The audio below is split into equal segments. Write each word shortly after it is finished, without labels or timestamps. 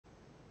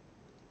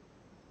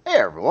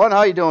everyone.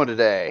 How you doing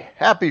today?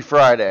 Happy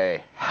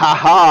Friday.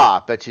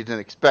 Ha! Bet you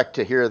didn't expect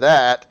to hear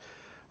that.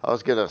 I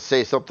was going to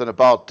say something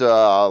about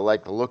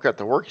like the look at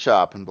the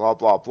workshop and blah,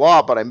 blah,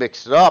 blah, but I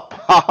mixed it up.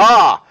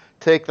 Ha!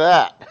 Take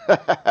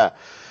that.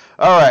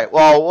 All right.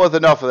 Well, with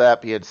enough of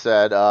that being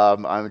said,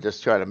 I'm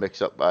just trying to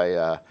mix up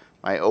my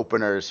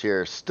openers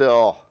here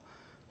still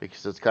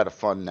because it's kind of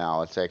fun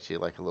now. It's actually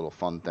like a little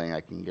fun thing. I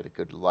can get a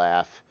good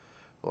laugh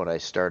when I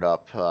start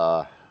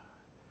up.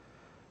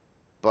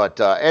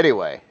 But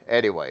anyway,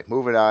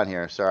 moving on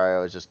here. Sorry, I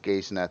was just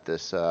gazing at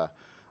this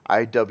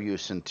IW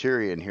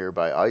Centurion here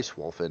by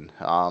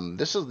icewolfen.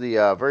 This is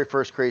the very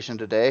first creation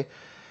today,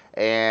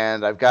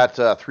 and I've got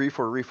 3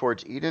 for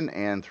Reforged Eden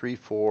and 3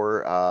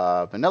 for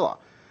Vanilla.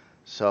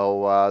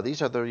 So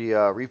these are the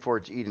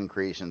Reforged Eden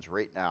creations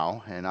right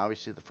now, and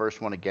obviously the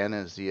first one again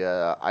is the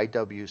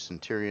IW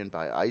Centurion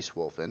by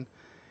icewolfen,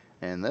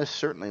 and this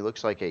certainly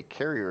looks like a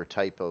carrier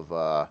type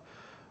of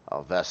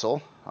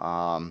vessel.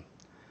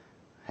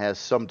 Has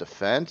some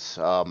defense.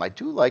 I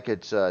do like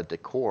its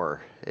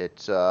decor.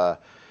 It's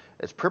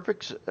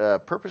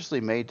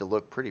purposely made to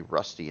look pretty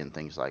rusty and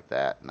things like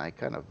that, and I'm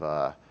kind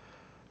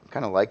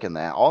of liking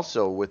that.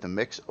 Also with a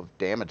mix of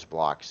damage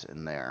blocks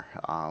in there,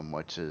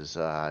 which is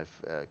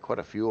quite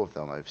a few of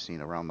them I've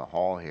seen around the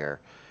hall here.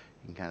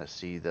 You can kind of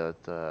see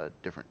the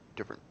different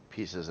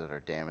pieces that are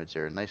damaged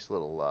there. A nice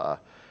little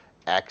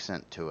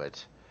accent to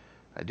it.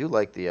 I do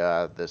like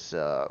the this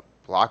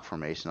block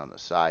formation on the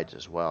sides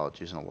as well.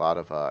 It's using a lot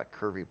of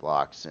curvy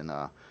blocks in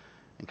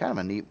kind of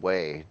a neat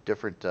way.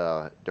 Different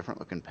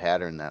looking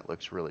pattern that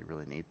looks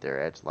really neat there.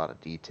 Adds a lot of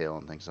detail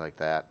and things like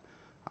that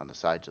on the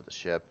sides of the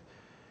ship.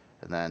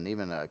 And then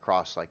even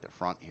across like the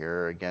front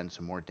here, again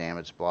some more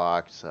damage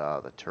blocks.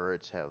 The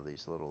turrets have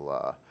these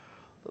little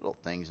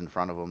things in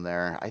front of them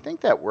there. I think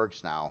that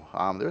works now.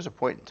 There was a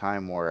point in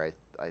time where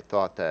I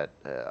thought that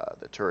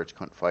the turrets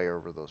couldn't fire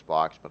over those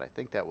blocks, but I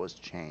think that was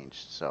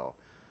changed. So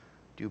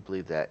do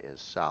believe that is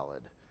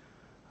solid.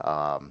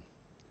 Yeah,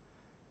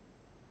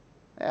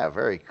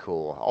 very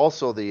cool.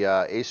 Also, the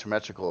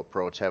asymmetrical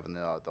approach, having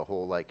the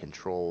whole like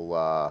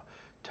control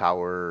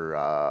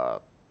tower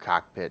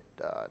cockpit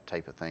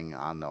type of thing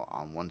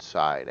on one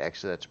side.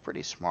 Actually, that's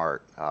pretty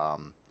smart.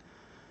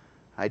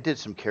 I did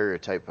some carrier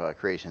type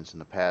creations in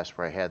the past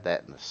where I had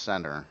that in the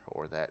center,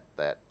 or that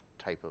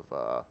type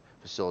of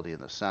facility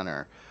in the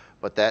center,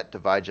 but that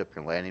divides up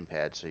your landing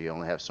pad, so you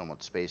only have so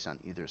much space on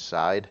either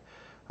side.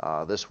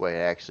 This way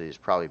it actually is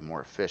probably more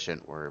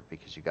efficient,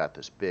 because you got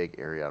this big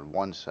area on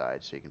one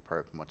side, so you can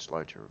park much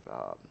larger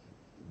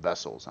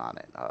vessels on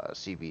it,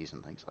 CVs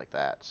and things like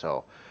that.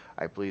 So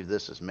I believe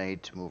this is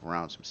made to move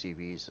around some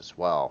CVs as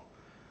well,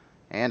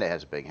 and it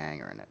has a big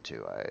hangar in it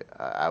too.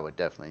 I would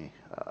definitely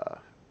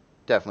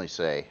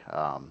say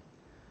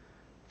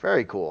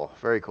very cool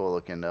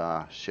looking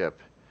ship.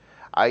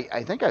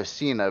 I think I've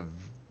seen a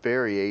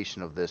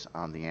variation of this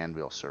on the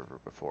Anvil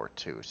server before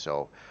too,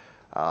 so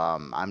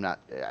I'm not.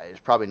 It's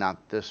probably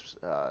not this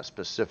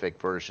specific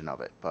version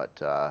of it,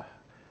 but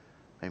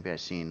maybe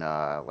I've seen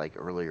like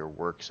earlier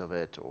works of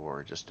it,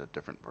 or just a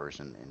different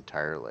version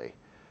entirely.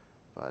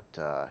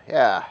 But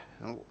yeah,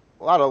 a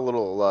lot of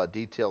little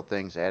detailed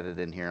things added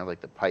in here, like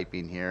the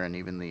piping here, and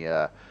even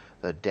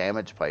the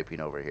damage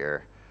piping over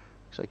here.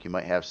 Looks like you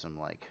might have some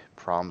like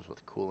problems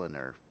with coolant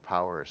or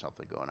power or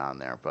something going on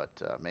there,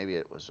 but maybe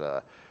it was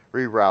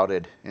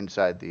rerouted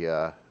inside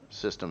the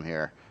system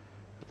here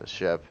of the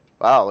ship.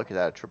 Wow, look at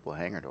that, a triple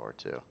hangar door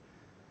too.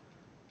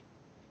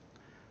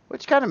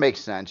 Which kind of makes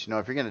sense, you know,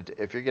 if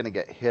you're gonna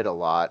get hit a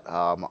lot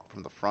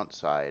from the front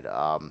side.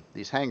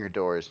 These hangar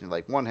doors, you know,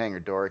 like one hangar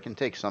door, it can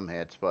take some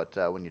hits, but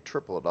when you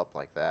triple it up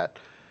like that,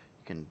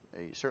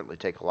 you certainly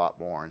take a lot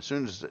more. And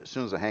as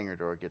soon as the hangar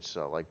door gets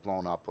like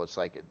blown up, it's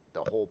like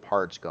the whole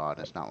part's gone.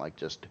 It's not like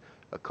just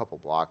a couple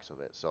blocks of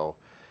it. So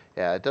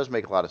yeah, it does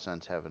make a lot of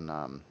sense having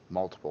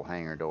multiple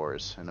hangar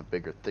doors and a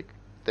bigger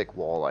thick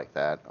wall like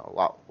that. A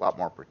lot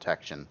more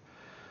protection.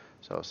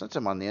 So since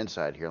I'm on the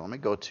inside here, let me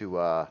go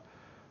to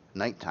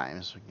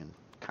nighttime so we can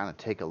kind of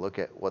take a look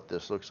at what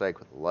this looks like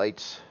with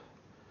lights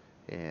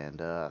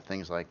and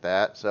things like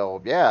that.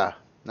 So yeah,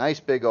 nice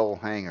big old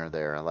hangar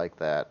there. I like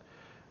that.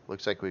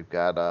 Looks like we've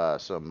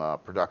got some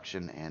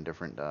production and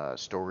different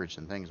storage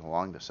and things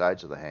along the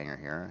sides of the hangar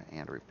here,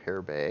 and a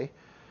repair bay.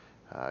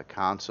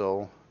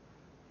 Console,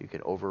 you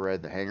can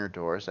override the hangar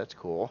doors. That's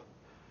cool.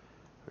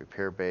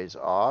 Repair bay's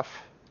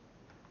off.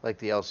 Like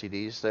the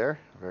LCDs there.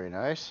 Very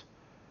nice.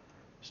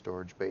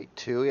 Storage bay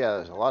 2. Yeah,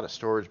 there's a lot of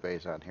storage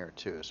bays on here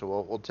too.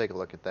 So we'll take a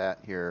look at that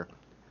here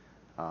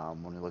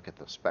when we look at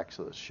the specs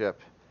of the ship.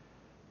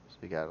 So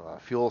we got a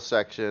fuel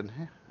section.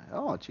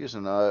 Oh, it's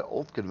using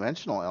old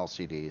conventional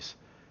LCDs.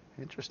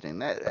 Interesting.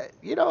 That,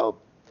 you know,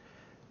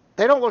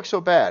 they don't look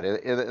so bad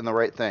in the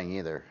right thing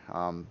either.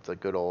 The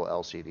good old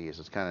LCDs.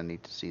 It's kind of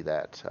neat to see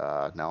that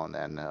now and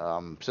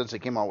then. Since they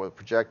came out with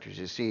projectors,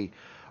 you see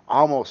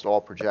almost all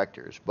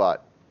projectors,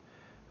 but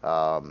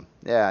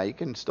yeah, you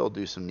can still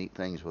do some neat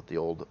things with the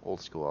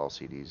old school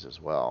LCDs as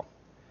well.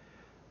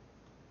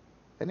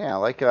 And yeah,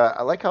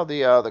 I like how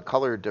the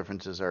color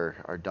differences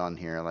are done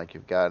here. Like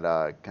you've got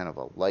kind of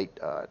a light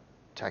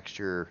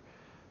texture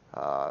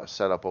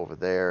setup over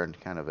there, and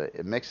kind of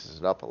it mixes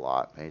it up a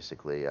lot,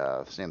 basically.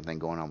 Same thing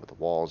going on with the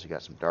walls. You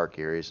got some dark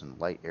areas and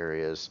light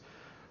areas,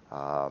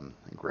 and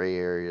gray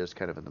areas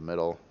kind of in the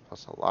middle,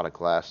 plus a lot of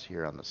glass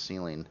here on the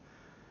ceiling.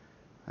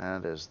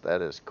 That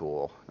is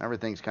cool.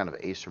 Everything's kind of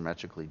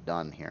asymmetrically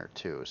done here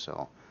too,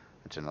 so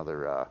it's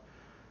another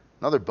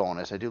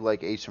bonus. I do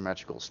like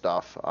asymmetrical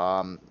stuff.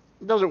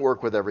 It doesn't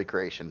work with every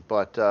creation,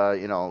 but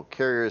you know,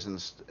 carriers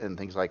and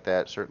things like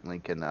that certainly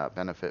can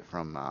benefit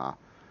from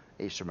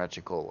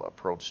asymmetrical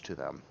approach to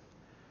them.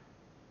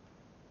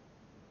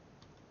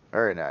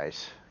 Very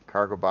nice.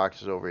 Cargo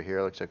boxes over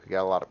here. Looks like we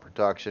got a lot of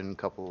production. A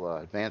couple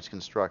advanced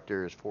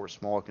constructors, 4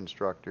 small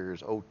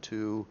constructors,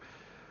 O2.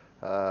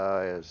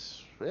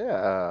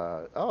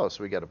 Yeah. Oh,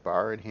 so we got a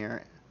bar in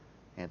here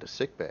and a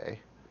sick bay.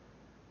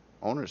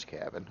 Owner's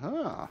cabin.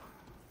 Huh.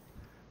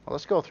 Well,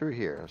 let's go through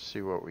here. Let's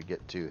see what we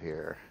get to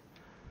here.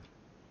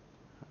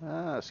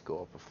 Let's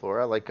go up the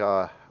floor. I like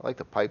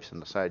the pipes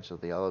in the sides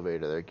of the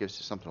elevator there. It gives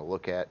you something to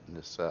look at in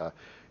this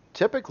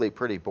typically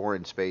pretty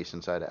boring space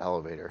inside an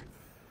elevator.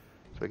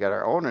 So we got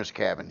our owner's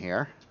cabin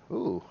here.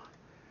 Ooh.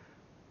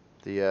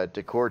 The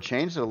decor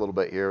changed a little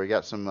bit here. We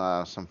got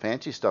some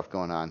fancy stuff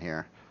going on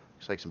here.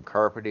 Looks like some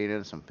carpeting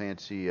and some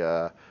fancy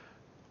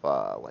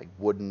like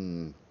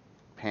wooden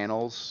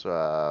panels.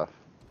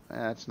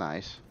 That's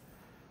nice.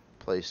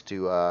 Place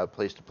to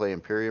play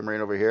Empyrion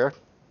right over here.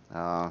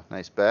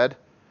 Nice bed,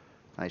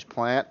 nice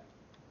plant,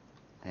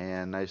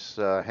 and nice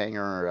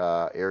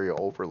hangar area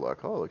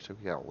overlook. Oh, looks like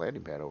we got a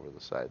landing pad over the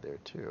side there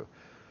too.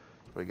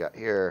 What we got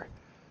here?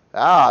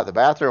 Ah, the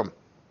bathroom.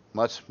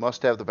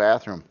 Must have the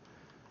bathroom.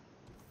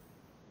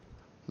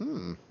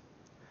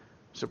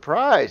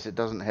 Surprised it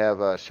doesn't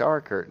have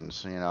shower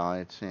curtains. You know,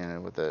 it's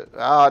with the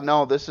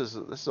no. This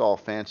is all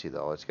fancy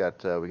though. It's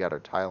got we got our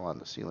tile on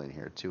the ceiling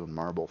here too, and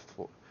marble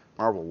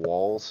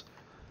walls.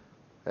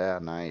 Yeah,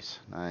 nice.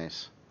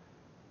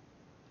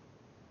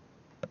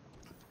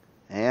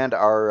 And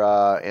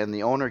and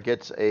the owner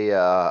gets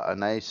a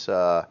nice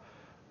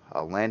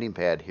landing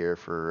pad here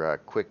for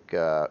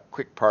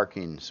quick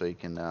parking, so you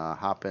can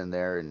hop in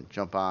there and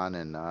jump on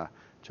a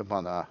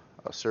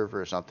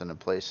server or something and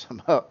play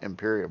some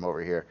Empyrion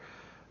over here.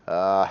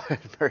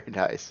 Very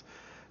nice.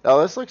 Now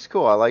this looks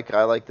cool. I like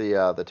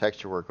the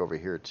texture work over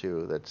here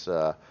too. That's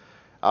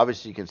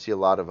obviously you can see a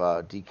lot of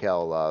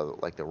decal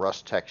like the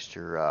rust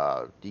texture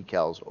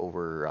decals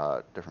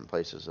over different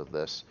places of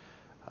this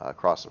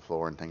across the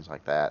floor and things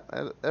like that.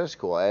 That is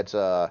cool. Adds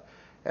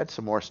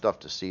some more stuff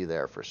to see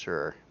there for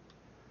sure.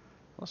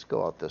 Let's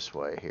go out this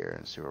way here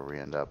and see where we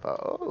end up.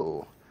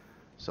 Oh,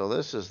 so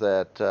this is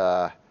that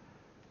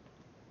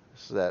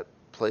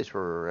place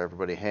where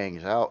everybody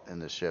hangs out in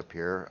the ship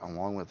here,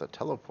 along with a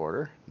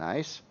teleporter.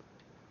 Nice.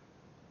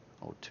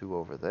 O2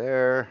 over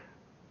there.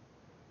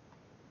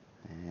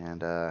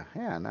 And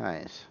yeah,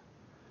 nice.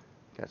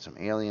 Got some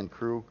alien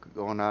crew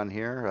going on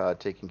here,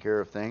 taking care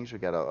of things. We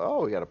got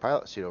a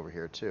pilot seat over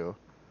here too,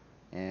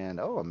 and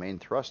a main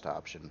thrust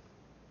option.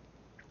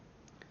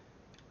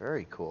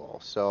 Very cool.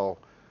 So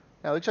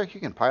yeah, it looks like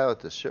you can pilot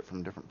this ship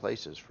from different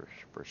places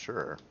for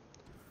sure.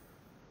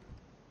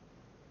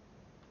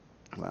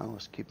 Well,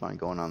 let's keep on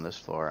going on this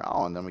floor.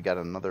 Oh, and then we got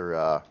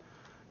another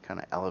kind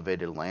of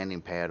elevated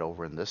landing pad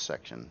over in this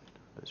section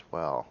as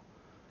well.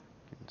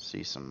 You can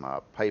see some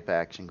pipe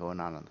action going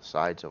on the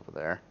sides over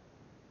there.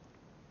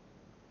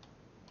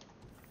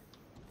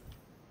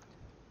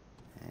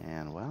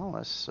 And well,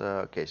 let's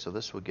okay, so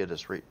this will get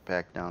us right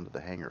back down to the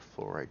hangar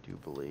floor, I do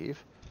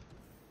believe.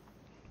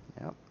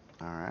 Yep.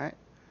 All right.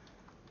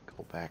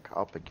 Go back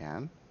up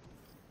again.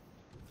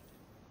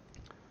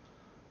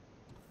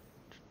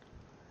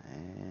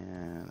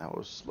 And I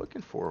was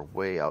looking for a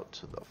way out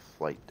to the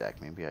flight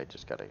deck. Maybe I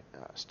just got to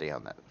stay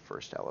on that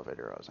first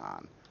elevator I was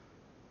on.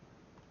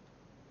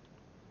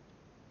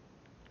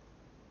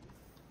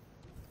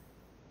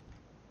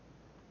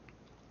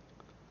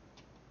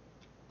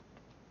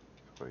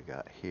 What we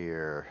got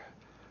here?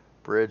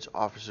 Bridge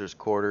officers'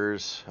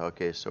 quarters.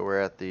 Okay, so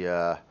we're at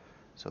the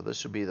so this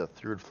should be the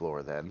 3rd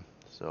floor then.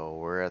 So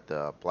we're at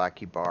the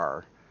Blackie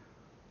Bar.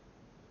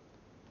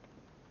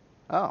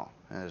 Oh,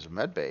 and there's a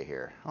med bay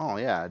here. Oh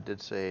yeah, I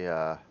did say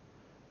I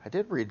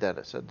did read that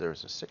it said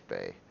there's a sick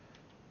bay,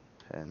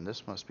 and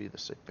this must be the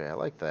sick bay. I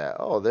like that.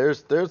 Oh,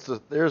 there's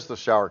the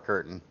shower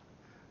curtain.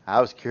 I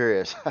was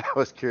curious. I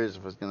was curious if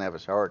it was gonna have a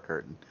shower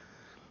curtain.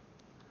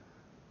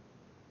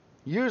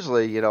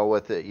 Usually, you know,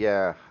 with it,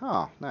 yeah.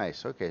 Oh,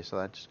 nice. Okay, so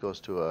that just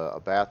goes to a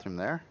bathroom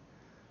there.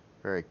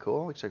 Very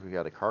cool. Looks like we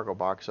got a cargo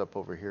box up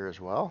over here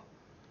as well.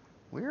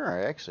 We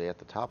are actually at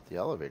the top of the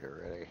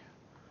elevator already.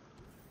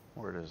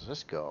 Where does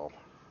this go?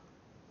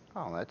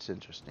 Oh, that's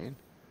interesting.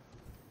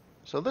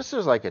 So this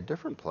is like a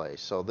different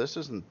place. So this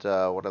isn't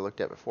what I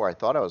looked at before. I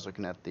thought I was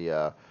looking at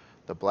the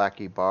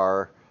Blackie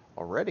Bar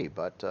already,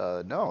 but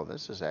no,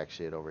 this is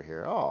actually it over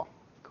here. Oh,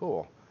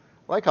 cool.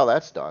 I like how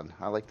that's done.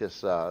 I like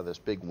this this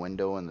big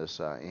window and this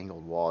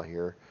angled wall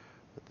here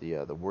with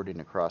the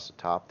wording across the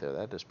top there.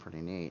 That is pretty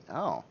neat.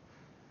 Oh,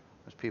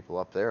 there's people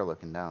up there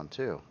looking down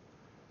too.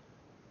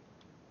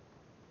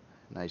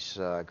 Nice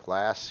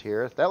glass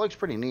here. That looks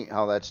pretty neat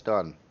how that's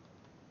done.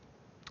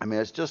 I mean,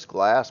 it's just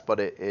glass, but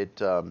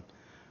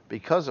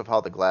because of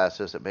how the glass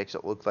is, it makes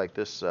it look like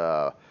this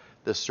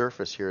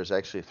surface here is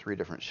actually 3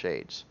 different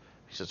shades.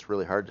 Because it's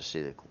really hard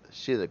to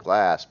see the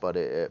glass, but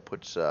it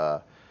puts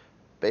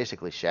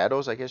basically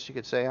shadows, I guess you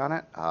could say, on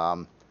it.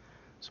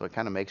 So it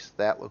kind of makes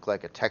that look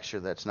like a texture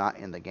that's not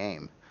in the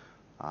game.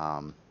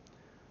 Um,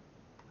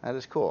 that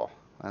is cool.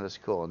 That is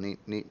cool.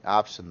 Neat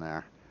option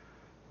there.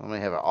 Then we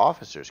have our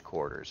officers'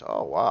 quarters.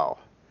 Oh, wow.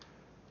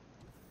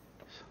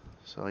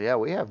 So yeah,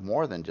 we have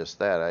more than just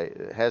that.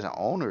 It has an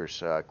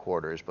owner's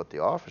quarters, but the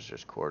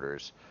officers'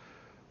 quarters.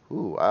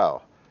 Ooh,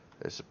 wow.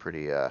 This is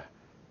pretty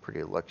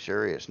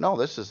luxurious. No,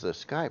 this is the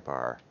Sky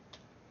Bar.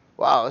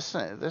 Wow,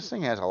 this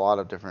thing has a lot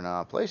of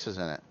different places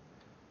in it.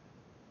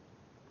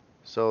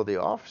 So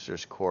the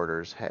officers'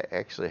 quarters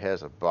actually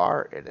has a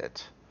bar in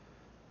it.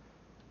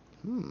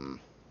 That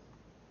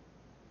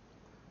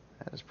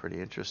is pretty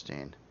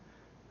interesting.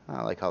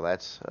 I like how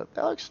that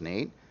looks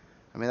neat.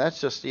 I mean,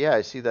 that's just, yeah,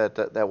 I see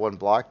that one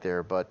block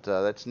there, but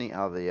that's neat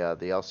how the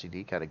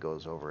LCD kind of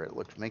goes over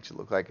it. Makes it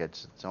look like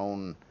it's its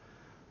own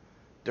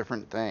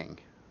different thing.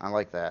 I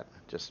like that.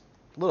 Just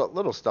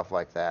little stuff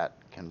like that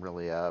can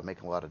really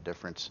make a lot of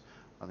difference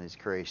on these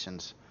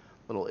creations.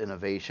 Little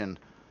innovation.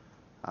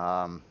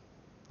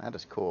 That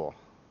is cool.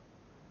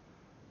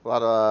 A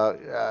lot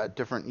of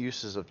different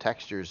uses of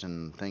textures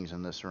and things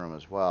in this room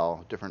as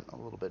well. A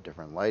little bit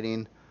different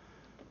lighting.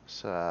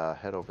 Let's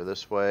head over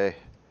this way.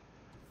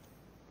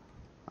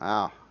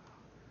 Wow,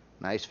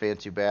 nice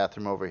fancy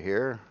bathroom over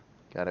here.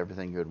 Got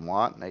everything you'd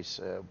want.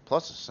 Nice,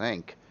 plus a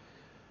sink.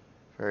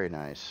 Very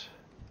nice.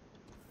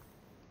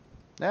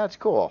 That's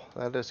cool.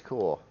 That is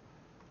cool.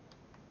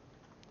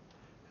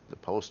 The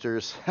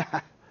posters.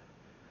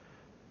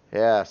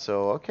 Yeah.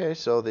 So okay.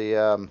 So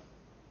the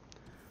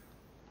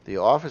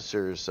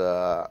officers'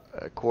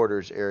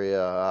 quarters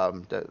area,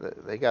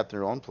 they got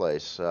their own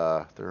place,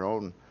 their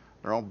own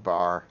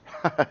bar.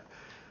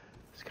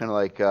 It's kind of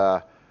like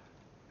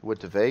went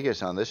to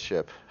Vegas on this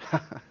ship.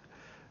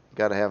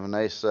 Got to have a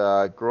nice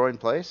growing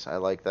place. I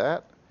like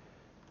that.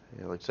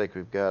 It looks like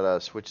we've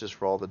got switches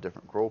for all the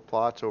different grow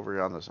plots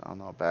over on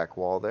the back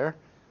wall there.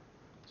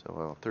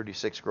 So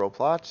 36 grow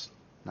plots.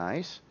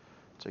 Nice.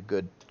 It's a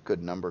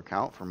good number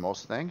count for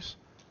most things.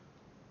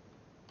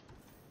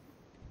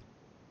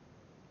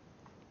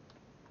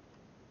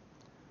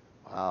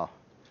 Wow.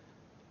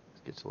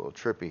 It gets a little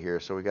trippy here.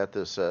 So we got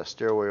this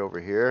stairway over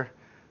here.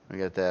 We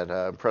got that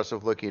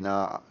impressive looking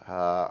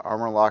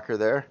armor locker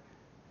there.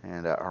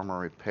 And armor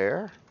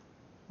repair.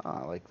 Oh,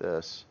 I like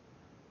this.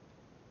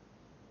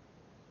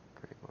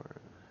 Great Lord.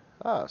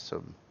 Ah,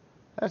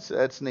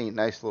 that's neat.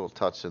 Nice little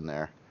touch in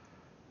there.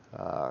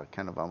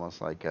 Kind of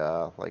almost like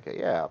a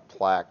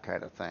plaque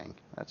kind of thing.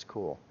 That's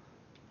cool.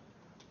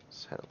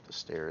 Let's head up the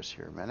stairs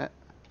here a minute.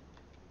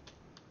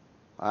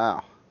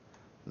 Wow.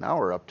 Now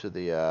we're up to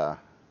the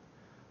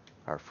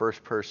our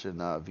first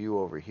person view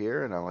over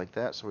here, and I like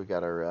that. So we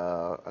got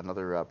our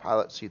another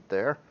pilot seat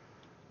there,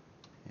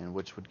 and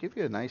which would give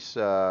you a nice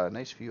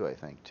view, I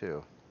think,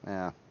 too.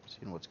 Yeah,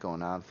 seeing what's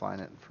going on, flying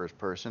it in first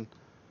person.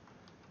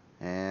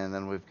 And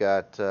then we've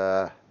got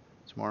some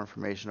more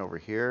information over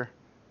here.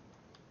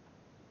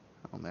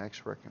 Oh,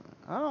 max recommend.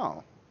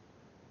 Oh,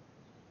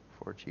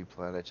 4G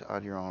planets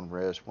on your own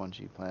risk.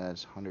 1G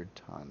planets, 100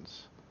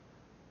 tons.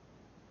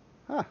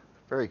 Huh.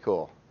 Very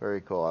cool. Very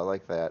cool. I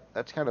like that.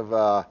 That's kind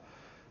of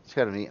it's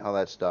kind of neat how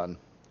that's done.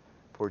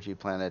 4G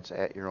planets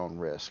at your own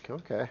risk.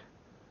 Okay.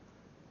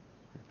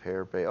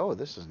 Repair bay. Oh,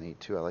 this is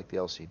neat too. I like the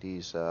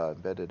LCDs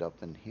embedded up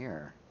in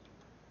here,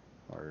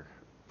 or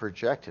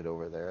projected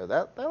over there.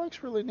 That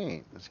looks really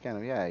neat. It's kind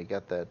of, yeah. You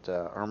got that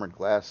armored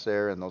glass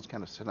there, and those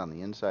kind of sit on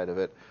the inside of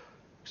it.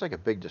 Looks like a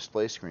big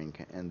display screen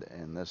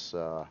in this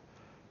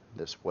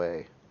this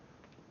way.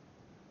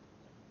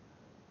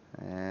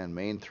 And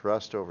main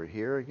thrust over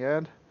here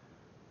again.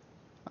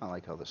 I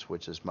like how the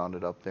switch is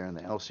mounted up there, and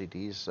the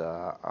LCD's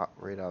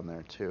right on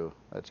there too.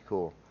 That's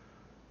cool.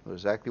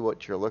 Exactly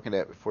what you're looking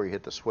at before you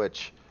hit the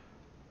switch.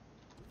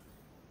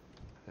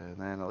 And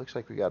then it looks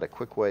like we got a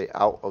quick way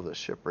out of the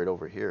ship right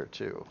over here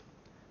too,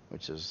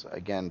 which is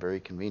again very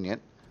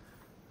convenient.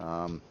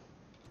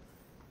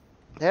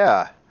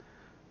 Yeah,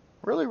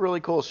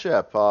 really cool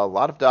ship. A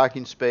lot of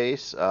docking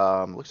space.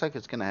 Looks like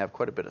it's going to have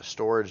quite a bit of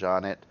storage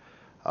on it.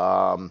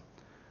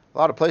 A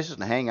lot of places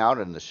to hang out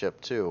in the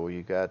ship too.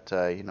 You got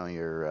you know,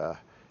 your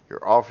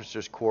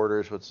officers'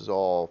 quarters, which is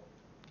all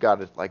got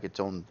it like its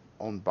own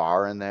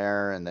bar in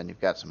there, and then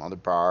you've got some other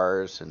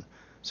bars and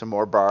some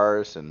more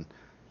bars, and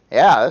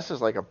yeah, this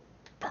is like a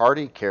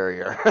party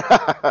carrier.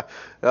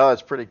 No,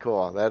 it's pretty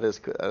cool. That is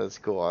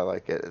cool. I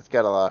like it. It's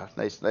got a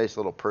nice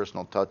little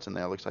personal touch in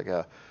there. It looks like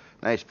a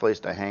nice place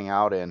to hang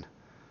out in.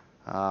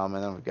 And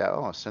then we've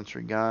got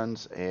sentry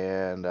guns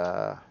and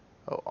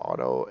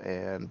auto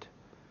and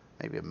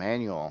maybe a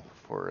manual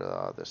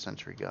for the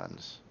sentry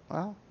guns.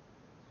 Well,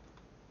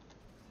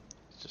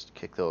 let's just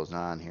kick those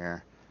on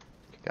here.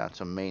 Got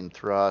some main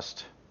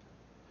thrust.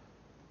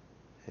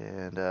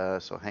 And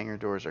so hangar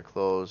doors are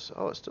closed.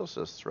 Oh, it still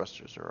says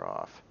thrusters are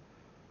off.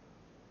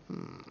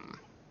 Hmm.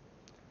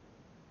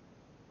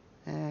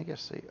 I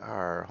guess they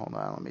are. Hold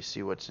on, let me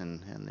see what's in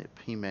the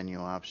P menu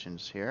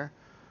options here.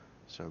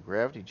 So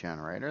gravity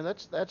generator,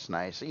 that's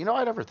nice. You know,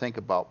 I never think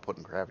about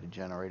putting gravity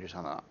generators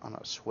on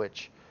a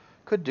switch.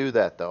 Could do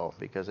that though,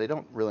 because they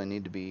don't really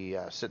need to be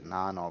sitting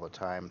on all the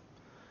time.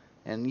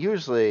 And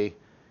usually,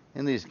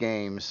 in these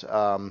games,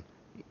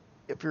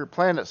 if you're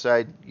planet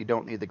side, you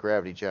don't need the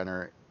gravity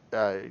generator.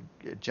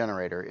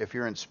 If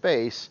you're in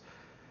space,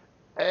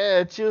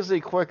 it's usually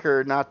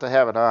quicker not to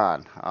have it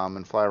on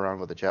and fly around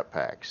with a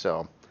jetpack.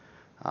 So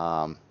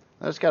um,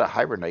 it's got a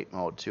hibernate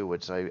mode too,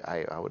 which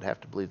I would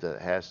have to believe that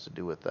it has to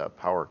do with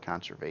power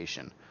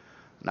conservation.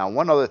 Now,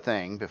 one other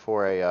thing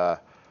before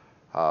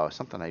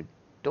something I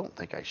don't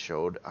think I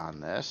showed on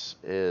this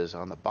is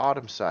on the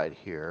bottom side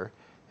here,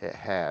 it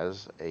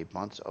has a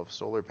bunch of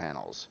solar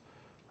panels.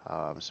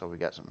 So we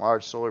got some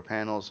large solar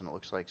panels, and it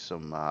looks like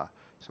some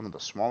of the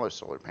smaller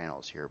solar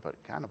panels here,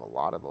 but kind of a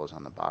lot of those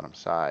on the bottom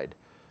side.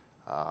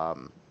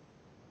 Um,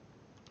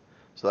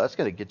 so that's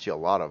going to get you a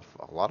lot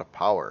of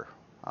power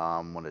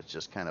when it's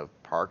just kind of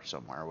parked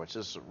somewhere, which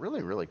is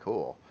really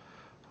cool.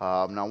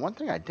 Now, one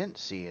thing I didn't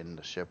see in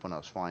the ship when I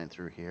was flying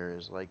through here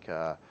is like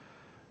an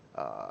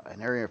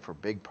area for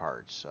big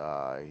parts,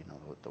 you know,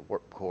 with the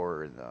warp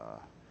core and the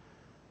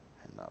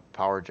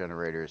power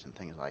generators and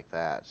things like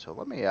that. So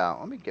let me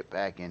get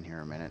back in here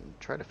a minute and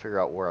try to figure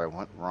out where I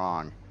went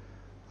wrong.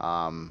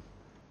 Um,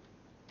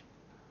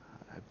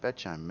 I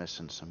bet you I'm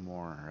missing some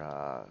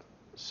more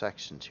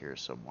sections here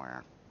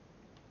somewhere.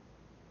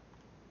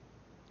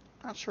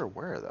 Not sure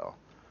where though.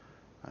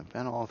 I've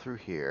been all through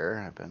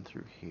here. I've been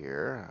through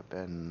here. I've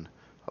been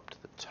up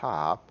to the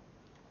top.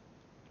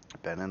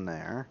 I've been in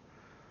there.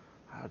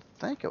 I would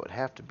think it would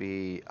have to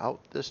be out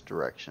this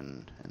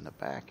direction in the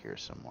back here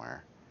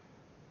somewhere.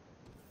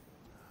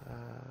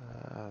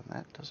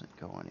 That doesn't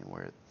go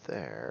anywhere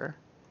there.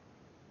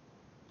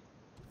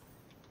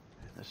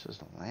 This is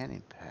the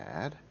landing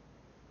pad.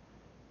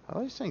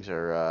 Oh, these things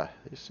are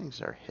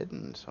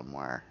hidden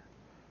somewhere.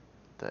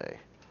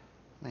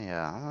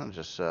 Yeah, I'm gonna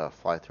just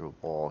fly through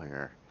a wall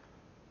here.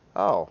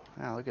 Oh,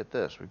 yeah, look at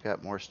this. We've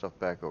got more stuff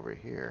back over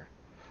here.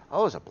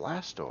 Oh, there's a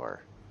blast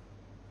door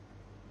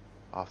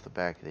off the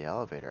back of the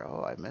elevator.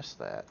 Oh, I missed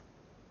that.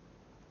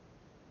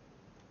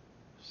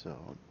 So,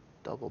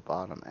 double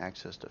bottom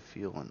access to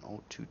fuel and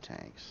O2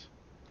 tanks.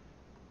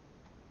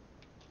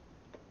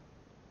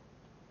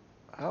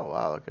 Oh,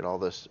 wow, look at all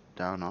this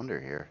down under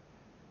here.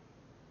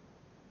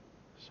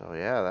 So,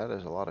 yeah, that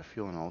is a lot of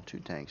fuel and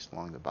O2 tanks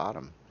along the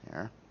bottom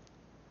here.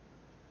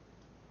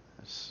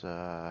 This,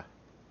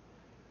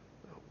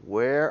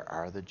 where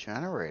are the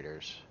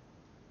generators?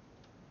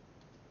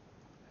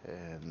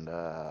 And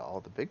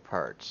all the big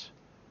parts.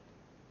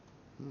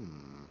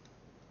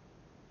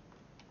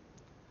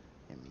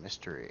 A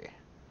mystery.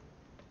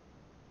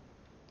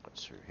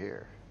 What's through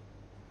here?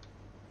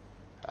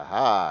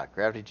 Aha,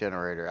 gravity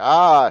generator.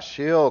 Ah,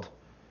 shield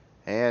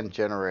and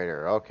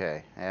generator.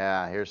 Okay,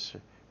 yeah, here's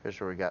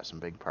where we got some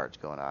big parts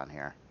going on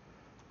here.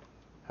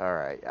 All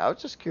right, I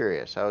was just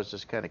curious. I was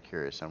just kind of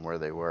curious on where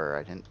they were.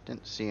 I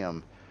didn't see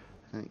them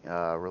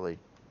really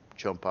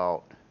jump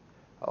out.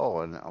 Oh,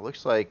 and it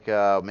looks like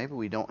maybe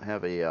we don't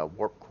have a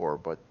warp core,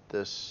 but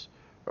this,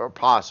 or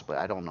possibly,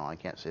 I don't know. I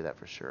can't say that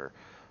for sure.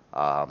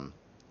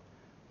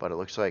 But it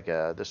looks like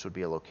this would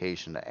be a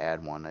location to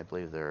add one. I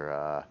believe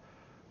they're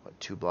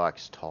 2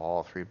 blocks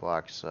tall, 3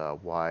 blocks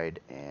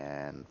wide,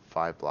 and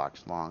 5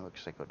 blocks long.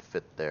 Looks like it would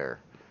fit there.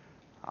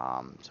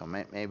 So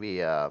maybe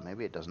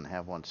it doesn't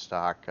have one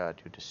stock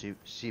due to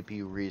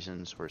CPU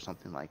reasons or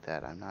something like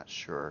that. I'm not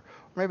sure. Or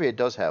maybe it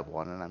does have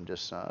one, and I'm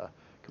just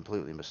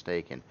completely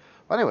mistaken.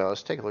 Well, anyway,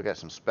 let's take a look at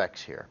some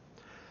specs here.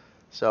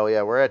 So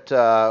yeah, we're at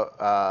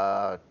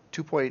under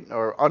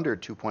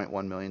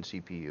 2.1 million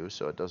CPU,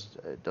 so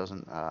it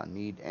doesn't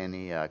need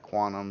any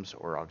quantums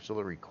or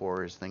auxiliary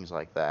cores, things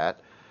like that.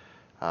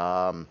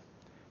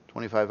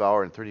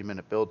 25-hour and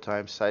 30-minute build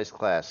time, size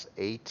class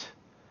 8.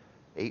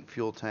 8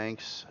 fuel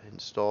tanks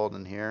installed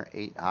in here,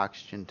 8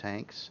 oxygen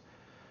tanks.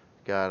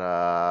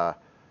 Got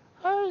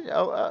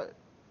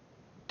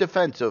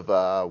defensive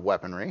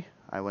weaponry.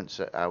 I would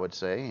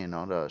say, you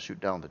know, to shoot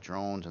down the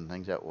drones and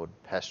things that would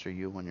pester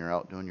you when you're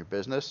out doing your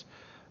business.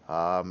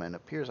 And it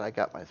appears I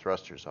got my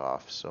thrusters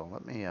off, so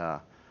let me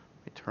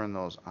turn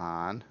those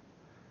on.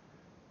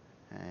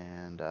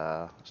 And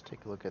let's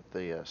take a look at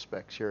the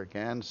specs here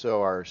again.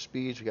 So our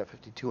speeds, we got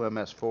 52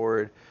 ms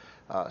forward,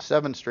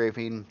 7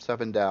 strafing,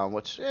 7 down,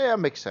 which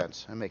makes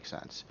sense. It makes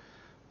sense.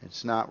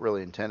 It's not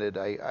really intended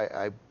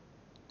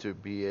to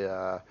be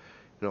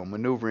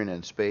maneuvering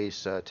in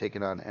space,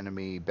 taking on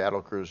enemy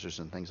battle cruisers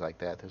and things like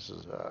that. This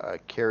is a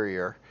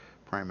carrier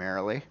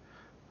primarily.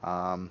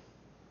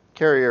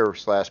 Carrier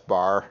slash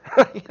bar,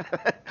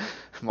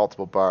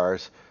 multiple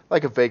bars,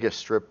 like a Vegas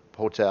Strip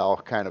hotel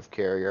kind of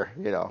carrier,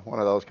 you know, one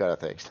of those kind of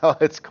things. No,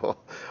 it's cool.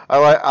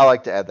 I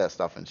like to add that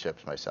stuff in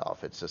ships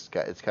myself. It's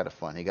kind of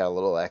fun. You got a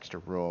little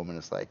extra room, and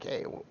it's like,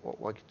 hey,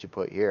 what could you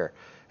put here?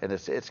 And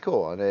it's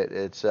cool, and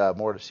it's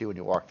more to see when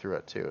you walk through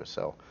it too.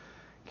 So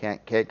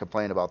Can't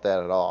complain about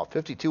that at all.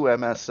 52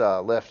 ms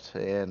lift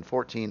and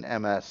 14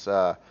 ms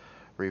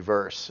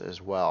reverse as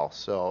well.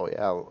 So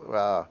yeah,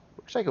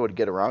 looks like it would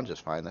get around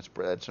just fine.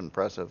 That's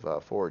impressive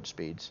forward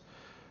speeds.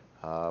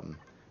 Now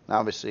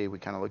obviously we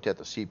kind of looked at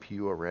the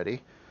CPU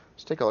already.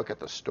 Let's take a look at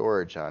the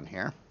storage on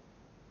here.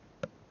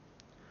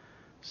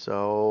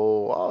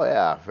 So, oh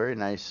yeah, very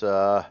nice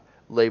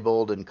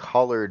labeled and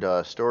colored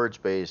storage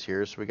bays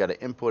here. So we got an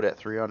input at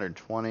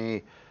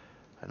 320,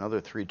 another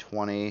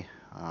 320,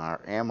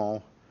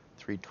 ammo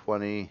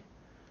 320,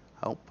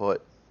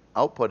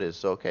 output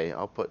is okay.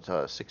 Output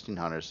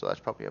 1600, so that's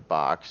probably a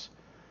box.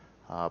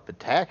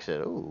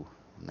 Pentaxid, ooh,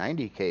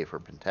 90k for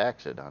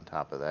Pentaxid on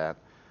top of that.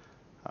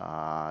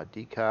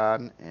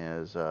 Decon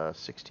is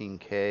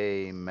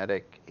 16k,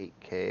 medic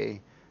 8k,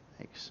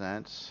 makes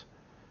sense.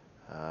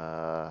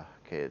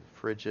 Okay,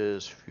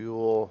 fridges,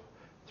 fuel,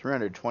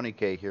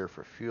 320k here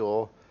for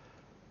fuel.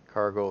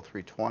 Cargo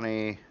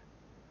 320,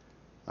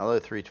 another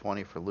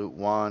 320 for loot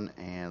 1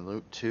 and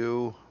loot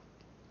 2.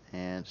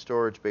 And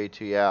storage bay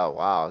 2, yeah,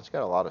 wow, it's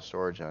got a lot of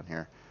storage on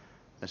here.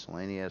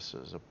 Miscellaneous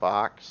is a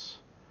box.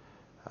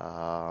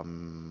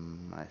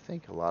 I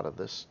think a lot of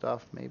this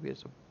stuff maybe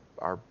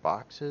are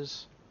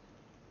boxes.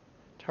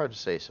 It's hard to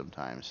say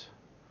sometimes.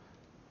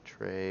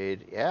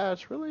 Trade, yeah,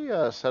 it's really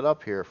set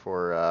up here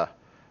for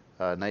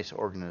nice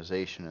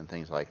organization and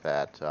things like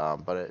that.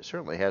 But it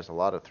certainly has a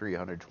lot of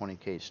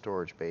 320k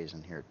storage bays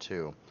in here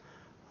too.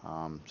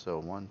 So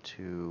 1,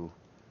 2,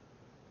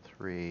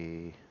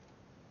 3.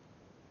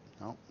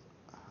 Nope,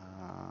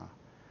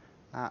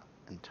 not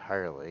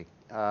entirely.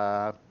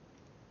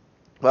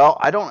 Well,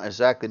 I don't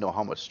exactly know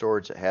how much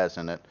storage it has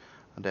in it.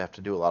 I'd have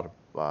to do a lot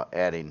of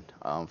adding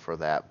for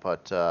that,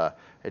 but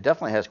it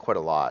definitely has quite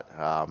a lot.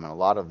 And a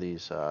lot of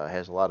these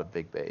has a lot of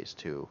big bays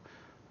too.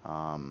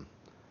 I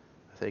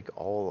think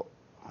all,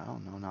 I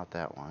don't know, not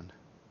that one.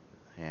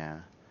 Yeah.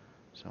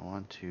 So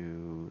 1,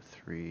 2,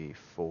 3,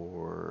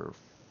 4,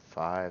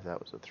 5. That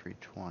was a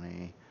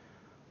 320.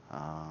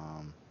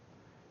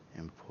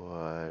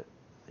 Input.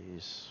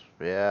 These,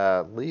 yeah,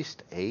 at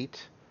least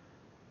 8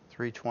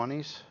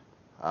 320s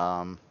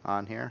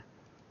on here.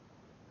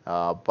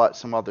 But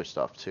some other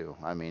stuff too.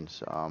 I mean,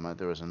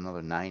 there was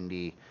another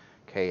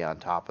 90k on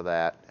top of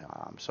that.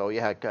 So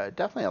yeah,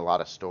 definitely a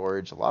lot of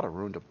storage, a lot of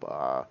room to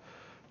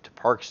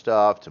park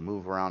stuff, to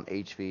move around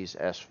HVs,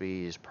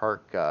 SVs,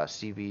 park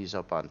CVs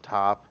up on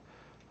top,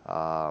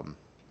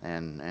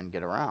 and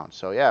get around.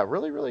 So yeah,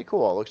 really, really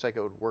cool. It looks like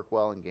it would work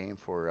well in game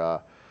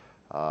for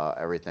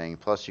everything.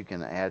 Plus you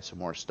can add some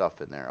more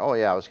stuff in there. Oh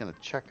yeah, I was going to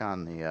check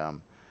on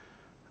the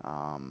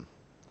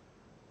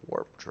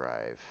warp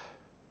drive.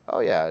 Oh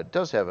yeah, it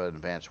does have an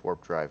advanced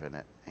warp drive in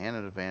it and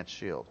an advanced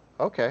shield.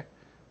 Okay.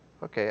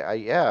 Okay,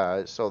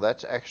 yeah, so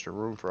that's extra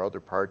room for other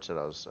parts that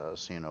I was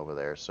seeing over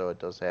there. So it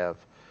does have,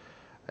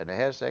 and it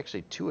has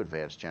actually 2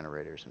 advanced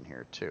generators in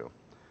here too.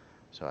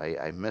 So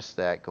I missed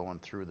that going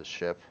through the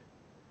ship.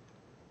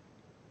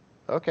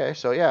 Okay,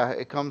 so yeah,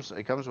 it comes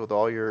with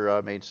all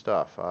your main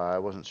stuff. I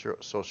wasn't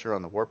so sure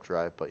on the warp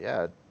drive, but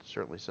yeah, it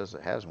certainly says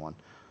it has one.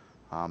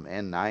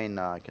 And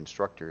 9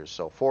 constructors.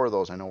 So 4 of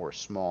those I know were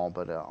small,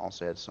 but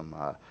also had some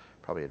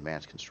probably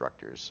advanced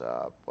constructors.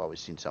 Well, we've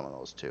seen some of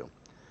those too.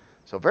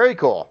 So very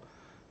cool.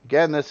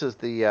 Again, this is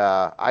the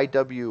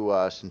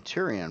IW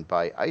Centurion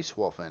by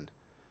icewolfen.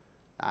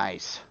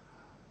 Nice.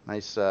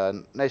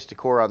 Nice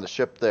decor on the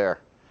ship there.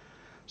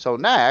 So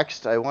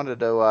next, I wanted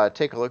to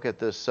take a look at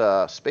this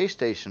space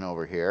station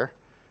over here.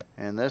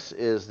 And this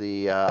is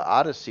the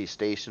Odyssey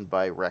station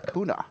by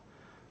Raccoona.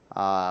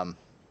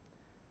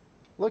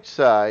 Looks,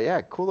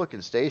 yeah, cool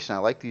looking station. I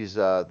like these,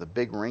 the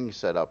big rings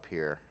set up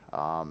here.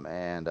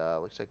 And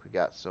looks like we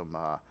got some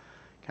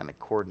kind of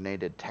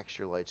coordinated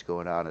texture lights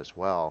going on as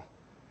well.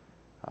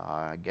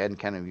 Again,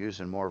 kind of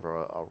using more of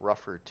a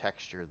rougher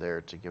texture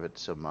there to give it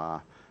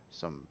some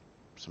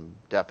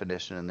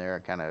definition in there,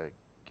 and kind of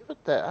give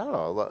it that, I don't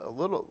know, a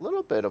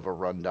little bit of a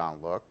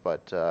rundown look,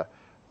 but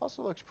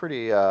also looks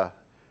pretty like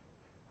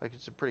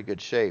it's in pretty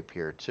good shape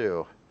here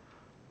too.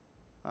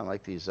 I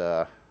like these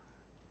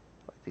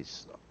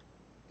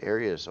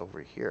areas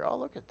over here. Oh,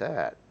 look at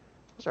that.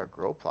 Those are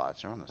grow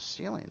plots. They're on the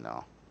ceiling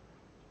though.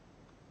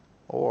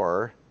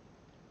 Or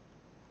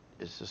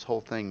is this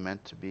whole thing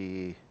meant to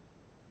be?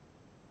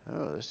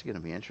 Oh, this is going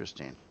to be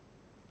interesting.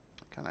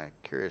 Kind of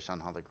curious on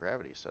how the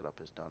gravity setup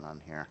is done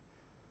on here.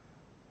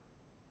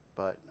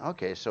 But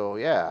okay, so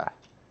yeah,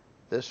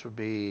 this would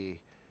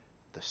be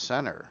the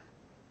center,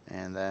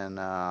 and then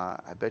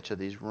I bet you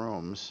these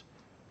rooms,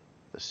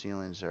 the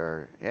ceilings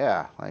are,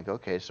 yeah, like,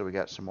 okay, so we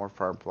got some more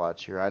farm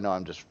plots here. I know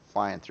I'm just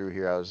flying through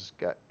here. I was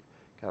got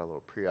a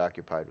little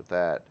preoccupied with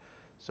that.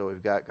 So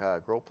we've got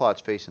grow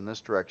plots facing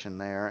this direction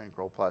there, and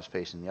grow plots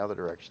facing the other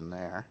direction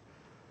there.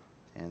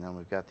 And then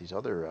we've got these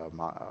other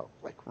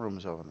like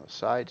rooms over on the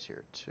sides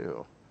here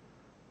too.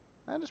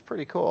 That is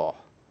pretty cool.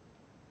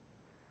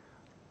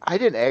 I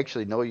didn't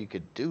actually know you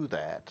could do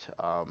that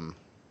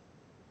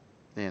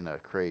in a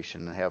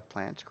creation and have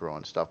plants grow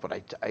and stuff,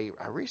 but I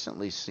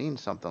recently seen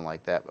something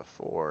like that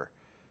before,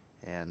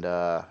 and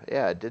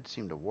yeah, it did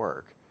seem to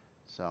work.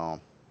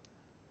 So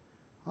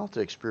I'll have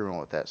to experiment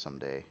with that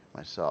someday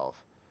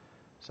myself.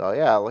 So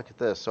yeah, look at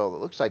this. So it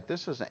looks like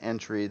this is an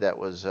entry that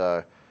was,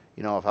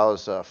 you know, if I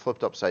was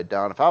flipped upside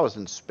down, if I was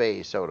in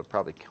space, I would have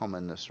probably come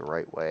in this the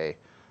right way.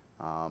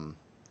 Um,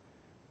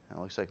 and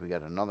it looks like we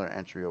got another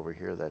entry over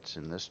here that's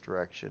in this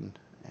direction,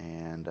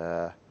 and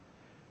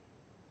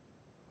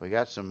we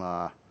got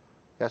some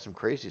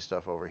crazy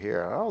stuff over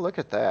here. Oh, look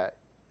at that!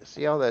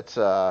 See how that's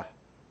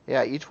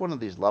yeah, each one of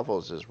these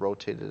levels is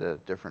rotated at a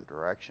different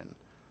direction.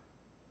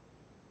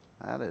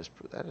 That is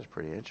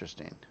pretty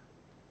interesting.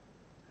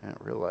 I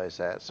didn't realize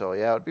that. So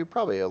yeah, it would be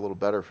probably a little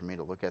better for me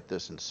to look at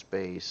this in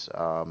space.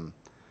 I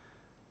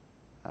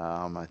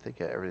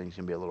think everything's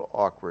gonna be a little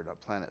awkward on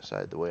planet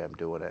side the way I'm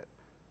doing it.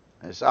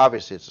 It's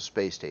obviously it's a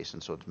space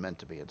station, so it's meant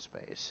to be in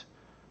space.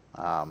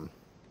 Um,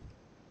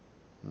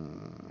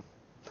 I'm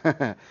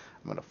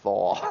gonna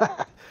fall.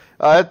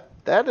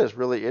 That is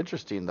really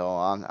interesting though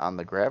on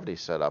the gravity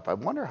setup. I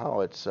wonder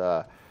how it's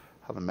how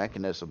the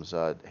mechanism's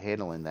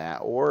handling that,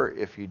 or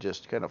if you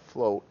just kind of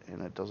float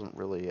and it doesn't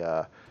really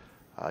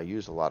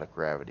use a lot of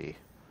gravity.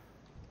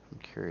 I'm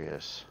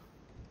curious.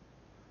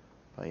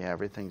 But yeah,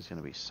 everything's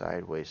gonna be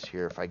sideways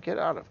here. If I get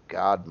out of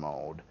God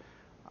mode,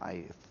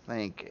 I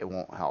think it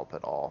won't help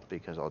at all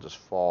because I'll just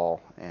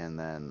fall and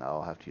then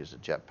I'll have to use a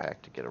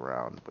jetpack to get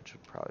around, which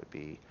would probably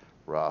be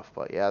rough.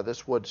 But yeah,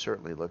 this would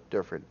certainly look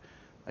different.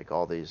 Like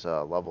all these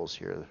levels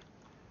here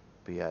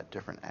be at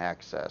different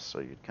access, so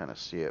you'd kind of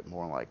see it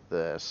more like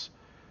this.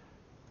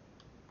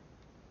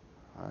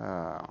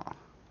 Uh,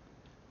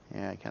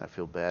 yeah, I kind of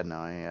feel bad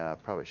now. I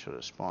probably should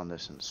have spawned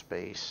this in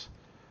space.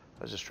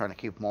 I was just trying to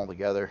keep them all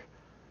together.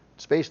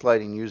 Space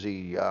lighting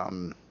usually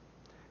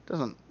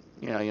doesn't,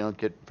 you don't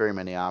get very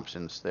many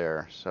options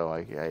there. So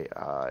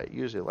I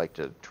usually like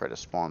to try to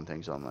spawn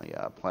things on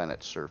the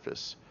planet's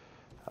surface.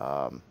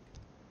 Oh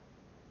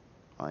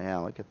yeah,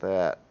 look at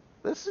that.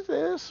 This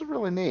is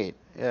really neat.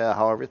 Yeah,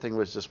 how everything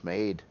was just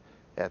made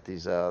at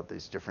these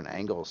different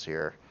angles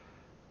here,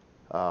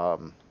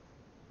 um,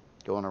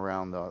 going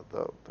around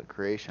the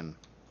creation.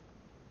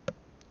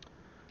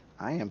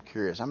 I am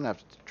curious. I'm gonna have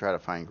to try to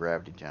find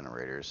gravity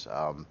generators.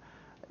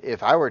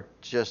 If I were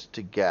just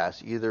to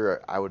guess,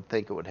 either I would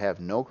think it would have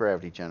no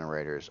gravity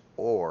generators,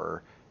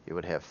 or it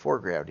would have 4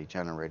 gravity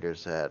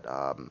generators that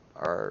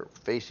are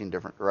facing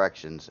different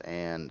directions,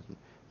 and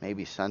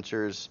maybe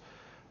sensors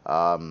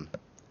um,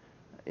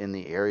 in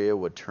the area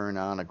would turn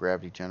on a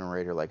gravity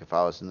generator. Like if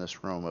I was in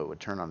this room, it would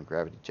turn on a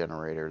gravity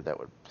generator that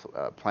would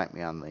plant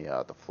me on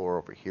the floor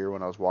over here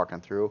when I was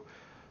walking through.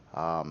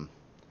 Um,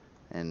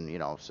 and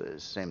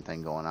same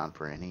thing going on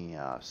for any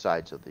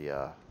sides of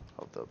the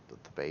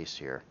base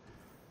here.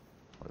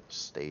 Or the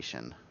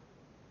station.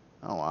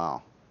 Oh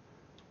wow.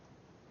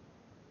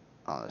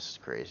 Oh, this is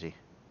crazy.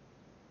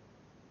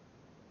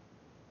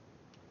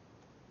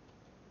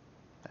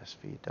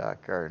 SV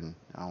Dock Garden.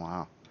 Oh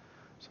wow.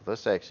 So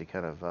this actually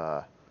kind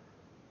of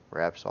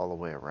wraps all the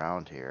way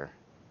around here.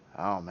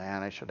 Oh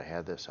man, I should have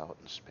had this out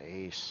in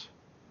space.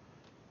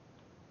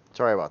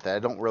 Sorry about that. I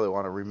don't really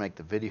want to remake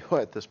the video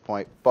at this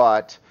point,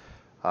 but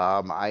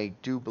I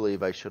do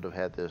believe I should have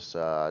had this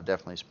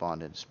definitely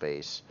spawned in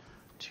space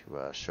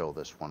to show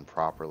this one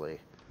properly.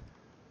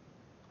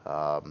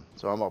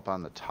 So I'm up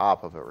on the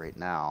top of it right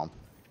now.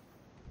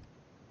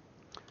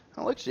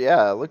 It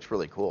looks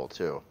really cool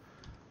too.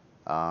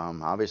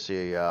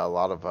 Obviously, a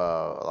lot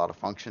of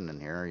function in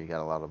here. You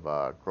got a lot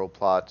of grow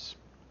plots.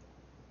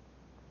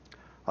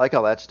 I like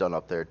how that's done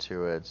up there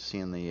too. It's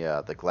seeing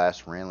the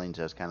glass railings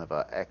as kind of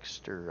a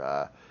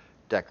extra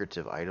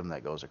decorative item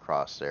that goes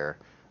across there.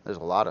 There's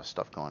a lot of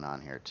stuff going on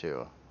here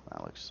too.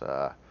 That looks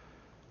a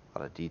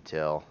lot of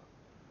detail,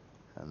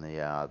 and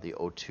the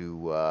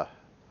O2 or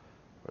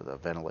the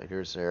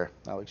ventilators there.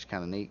 That looks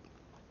kind of neat.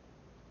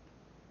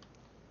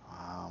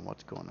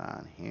 What's going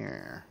on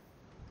here?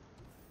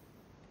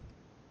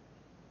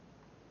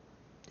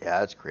 Yeah,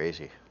 that's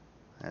crazy.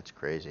 That's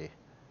crazy.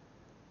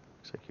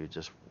 Looks like you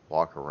just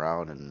walk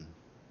around and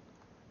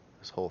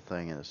this whole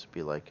thing, and this would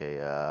be like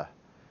a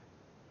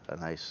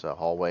nice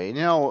hallway. And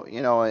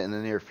in the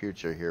near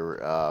future here,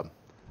 I'm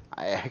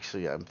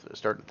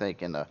starting to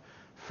think in the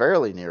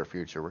fairly near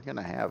future we're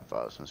gonna have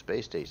some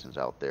space stations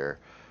out there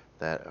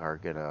that are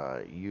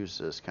gonna use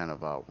this kind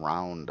of a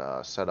round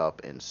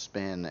setup and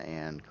spin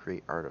and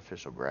create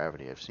artificial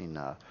gravity. I've seen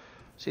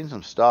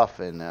some stuff,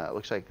 and it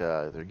looks like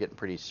they're getting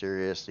pretty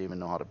serious. They even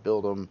know how to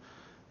build them,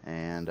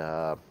 and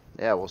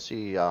yeah, we'll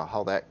see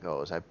how that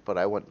goes. But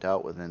I wouldn't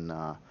doubt within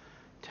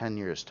 10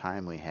 years'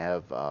 time we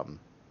have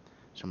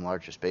some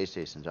larger space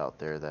stations out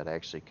there that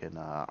actually can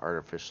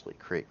artificially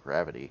create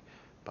gravity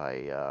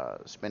by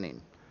spinning,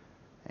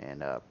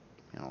 and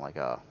like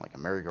a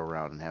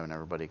merry-go-round, and having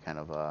everybody kind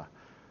of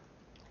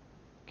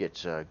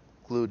gets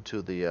glued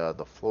to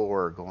the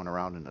floor, going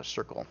around in a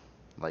circle,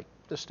 like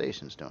the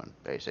station's doing,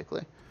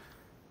 basically.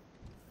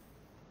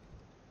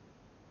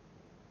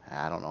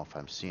 I don't know if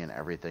I'm seeing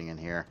everything in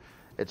here.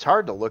 It's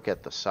hard to look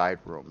at the side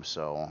room,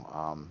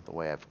 so the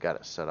way I've got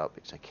it set up,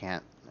 because I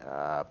can't,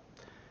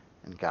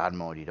 in God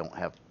mode, you don't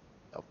have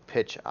a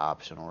pitch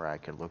option where I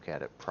could look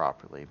at it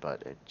properly,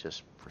 but it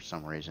just, for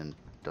some reason,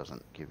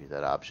 doesn't give you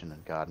that option in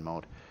God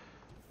mode.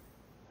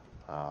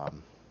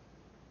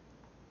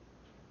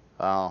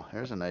 Oh,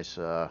 here's a nice,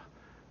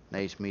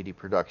 nice meaty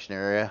production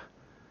area.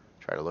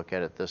 Try to look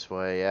at it this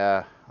way.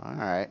 Yeah. All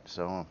right.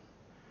 So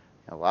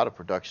a lot of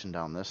production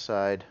down this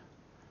side.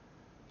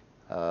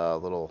 A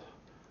little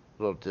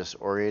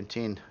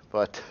disorienting,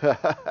 but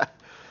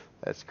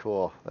that's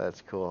cool.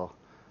 That's cool.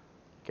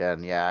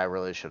 Again, yeah, I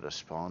really should have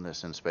spawned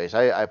this in space.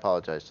 I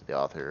apologize to the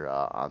author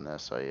on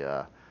this.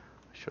 I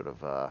should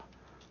have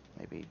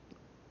maybe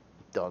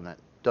done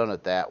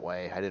it that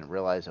way. I didn't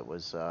realize it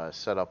was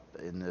set up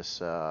in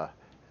this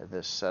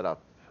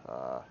setup.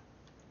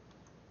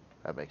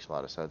 That makes a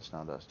lot of sense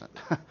now, doesn't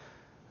it?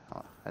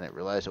 I didn't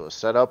realize it was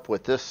set up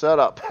with this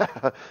setup.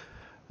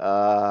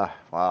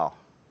 Wow.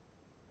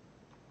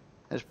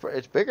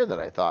 It's bigger than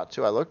I thought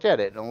too. I looked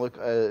at it and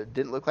it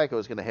didn't look like it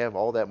was going to have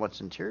all that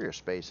much interior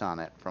space on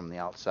it from the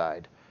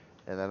outside.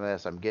 And then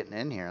as I'm getting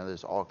in here,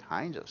 there's all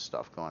kinds of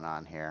stuff going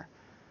on here.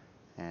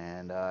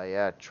 And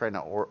yeah, trying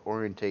to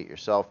orientate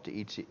yourself to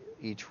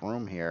each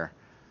room here.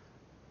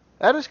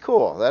 That is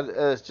cool. That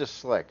is just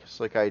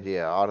slick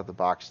idea, out of the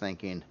box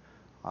thinking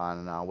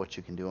on what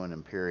you can do in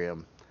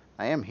Empyrion.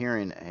 I am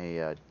hearing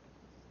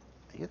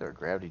either a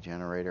gravity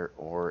generator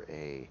or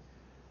a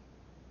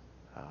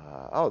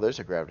oh, there's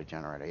a gravity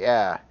generator.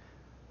 Yeah.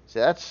 See,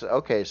 that's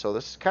okay. So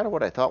this is kind of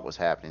what I thought was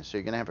happening. So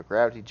you're going to have a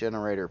gravity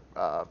generator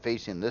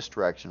facing this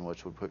direction,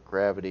 which would put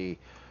gravity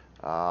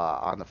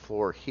on the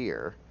floor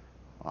here,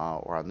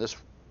 or on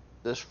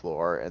this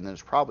floor, and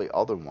there's probably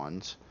other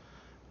ones.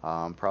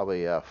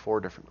 Probably 4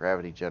 different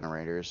gravity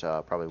generators.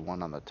 Probably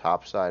one on the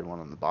top side, one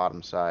on the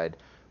bottom side,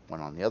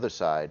 one on the other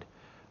side,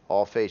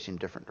 all facing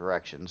different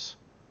directions.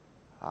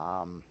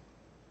 And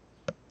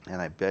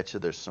I bet you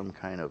there's some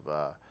kind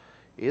of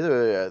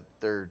either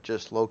they're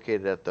just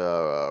located at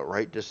the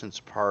right distance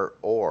apart,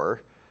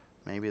 or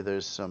maybe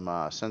there's some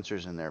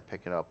sensors in there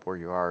picking up where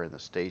you are in the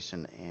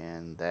station,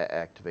 and that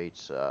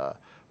activates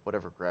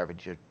whatever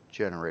gravity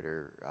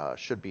generator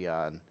should be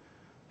on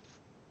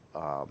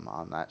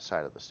that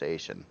side of the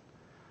station.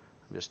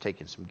 I'm just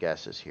taking some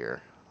guesses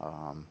here.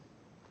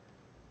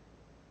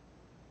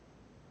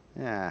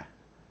 Yeah,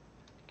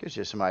 gives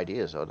you some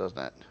ideas though, doesn't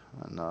it?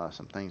 And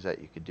some things that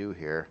you could do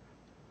here.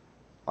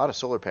 A lot of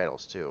solar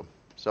panels too.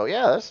 So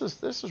yeah, this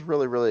is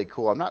really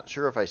cool. I'm not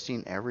sure if I've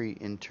seen every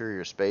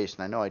interior space,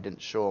 and I know I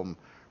didn't show them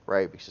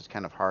right because it's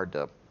kind of hard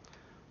to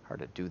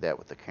do that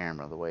with the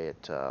camera, the way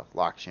it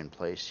locks you in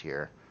place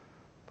here.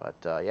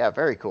 But yeah,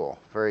 very cool,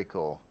 very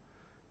cool.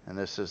 And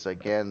this is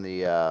again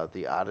the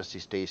Odyssey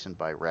Station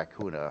by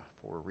Raccoona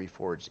for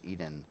Reforged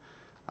Eden.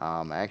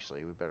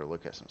 Actually, we better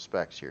look at some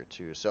specs here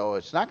too. So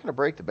it's not going to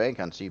break the bank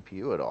on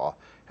CPU at all.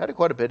 Had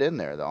quite a bit in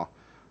there though.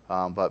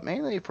 But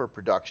mainly for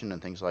production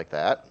and things like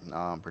that.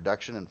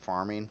 Production and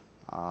farming.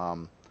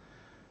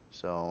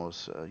 So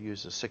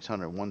uses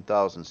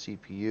 601,000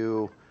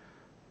 CPU.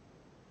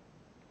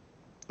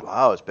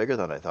 Wow, it's bigger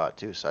than I thought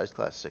too. Size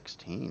class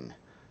 16.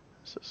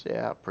 This is,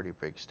 yeah, a pretty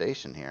big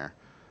station here.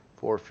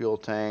 4 fuel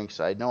tanks.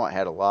 I know I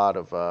had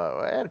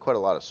I had quite a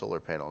lot of solar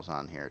panels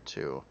on here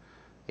too.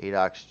 8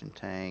 oxygen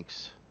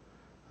tanks.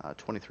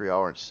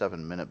 23-hour and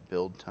 7-minute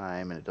build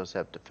time, and it does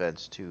have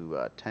defense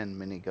to 10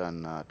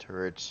 minigun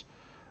turrets.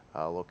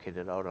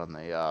 Located out on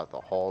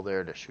the hull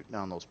there to shoot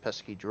down those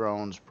pesky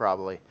drones,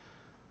 probably.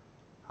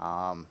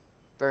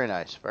 Very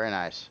nice, very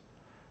nice.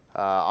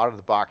 Out of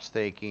the box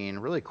thinking,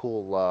 really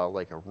cool,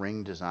 like a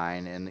ring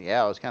design. And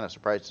yeah, I was kind of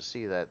surprised to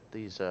see that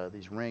these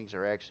rings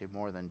are actually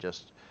more than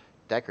just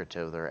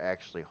decorative. They're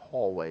actually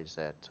hallways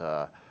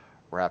that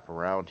wrap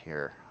around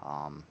here.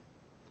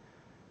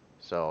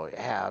 So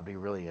yeah, it'd be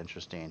really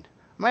interesting.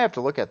 I might have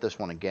to look at this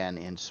one again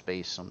in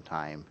space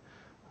sometime.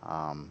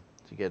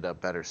 To get a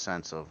better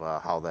sense of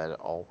how that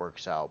all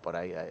works out. But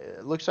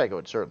it looks like it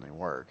would certainly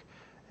work,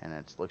 and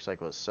it looks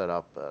like it was set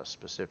up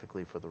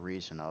specifically for the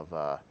reason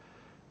of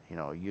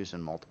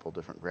using multiple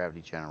different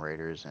gravity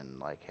generators and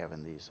like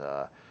having these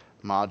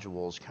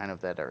modules kind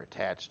of that are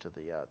attached to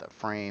the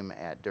frame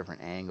at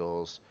different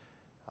angles.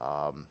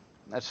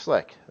 That's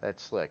slick.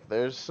 That's slick.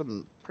 There's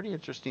some pretty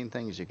interesting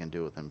things you can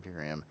do with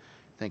Empyrion.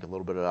 Think a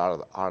little bit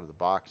out of the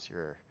box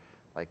here,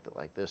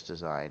 like this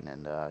design,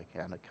 and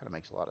kind of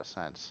makes a lot of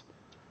sense.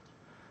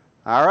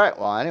 All right,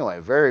 well, anyway,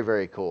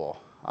 very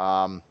cool.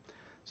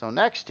 So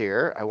next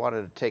here, I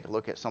wanted to take a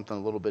look at something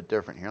a little bit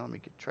different here. Let me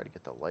try to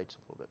get the lights a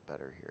little bit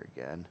better here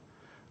again.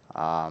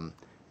 And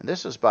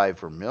this is by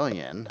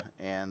Vermilion,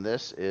 and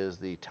this is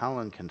the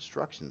Talon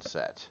construction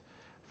set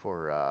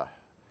for,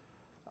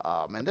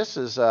 and this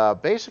is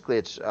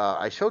basically,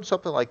 I showed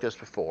something like this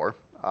before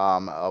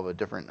of a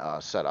different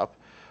setup,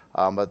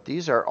 but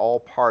these are all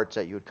parts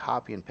that you would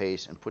copy and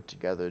paste and put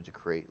together to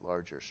create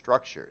larger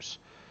structures.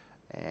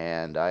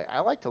 And I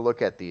like to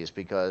look at these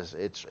because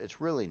it's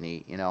really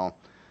neat, you know.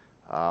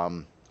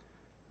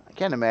 I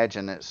can't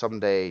imagine it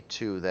someday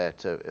too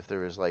that if there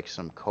was like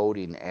some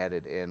coding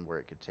added in where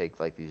it could take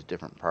like these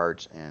different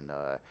parts and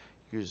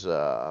use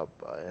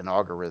an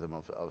algorithm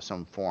of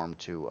some form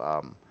to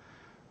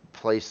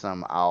place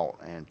them out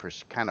and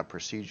kind of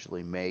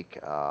procedurally make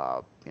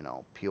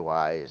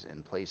POIs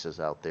in places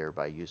out there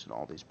by using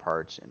all these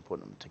parts and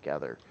putting them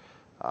together.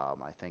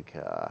 I think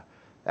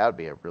that would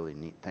be a really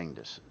neat thing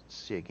to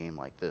see a game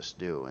like this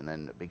do. And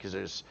then because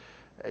it's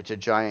a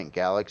giant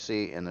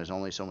galaxy and there's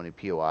only so many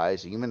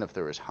POIs, even if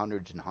there was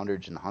hundreds and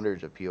hundreds and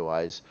hundreds of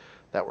POIs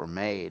that were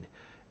made,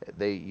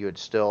 you'd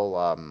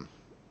still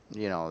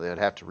they'd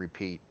have to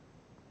repeat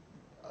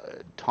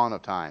a ton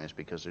of times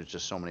because there's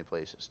just so many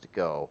places to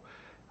go.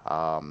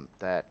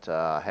 That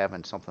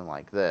having something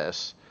like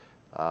this,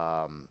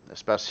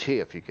 especially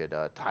if you could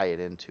tie it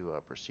into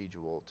a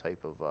procedural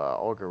type of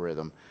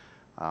algorithm,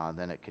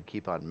 then it could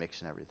keep on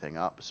mixing everything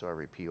up. So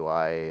every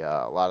POI,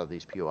 a lot of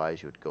these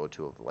POIs you would go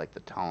to, like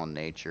the Talon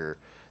Nature,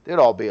 they'd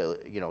all be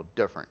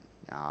different.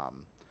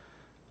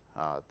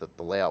 The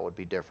layout would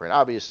be different.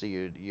 Obviously,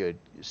 you'd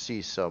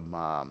see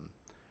some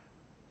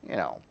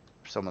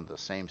some of the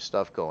same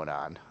stuff going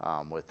on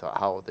with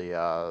how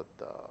the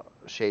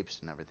shapes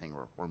and everything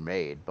were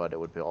made, but it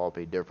would all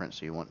be different,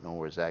 so you wouldn't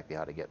know exactly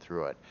how to get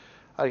through it.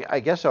 I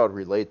guess I would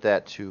relate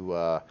that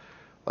to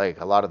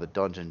like a lot of the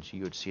dungeons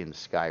you would see in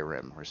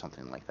Skyrim or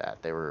something like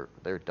that.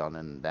 They're done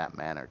in that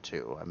manner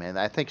too. I mean,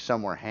 I think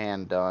some were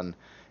hand done,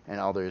 and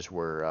others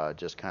were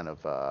just kind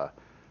of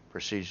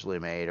procedurally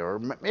made, or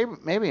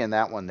maybe in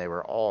that one they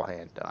were all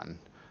hand done,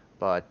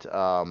 but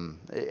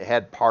it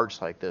had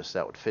parts like this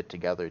that would fit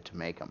together to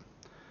make them.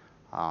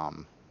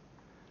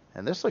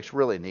 And this looks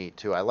really neat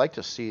too. I like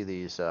to see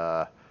these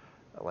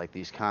like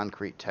these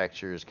concrete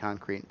textures,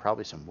 concrete and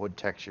probably some wood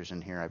textures in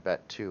here, I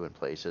bet too, in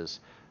places,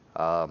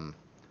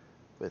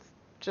 with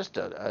just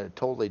a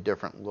totally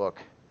different look.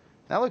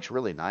 That looks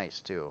really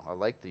nice too. I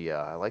like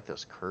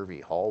this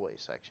curvy hallway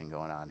section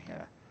going on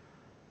here.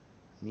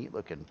 Neat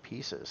looking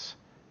pieces.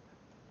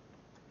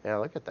 Yeah,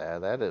 look at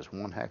that. That is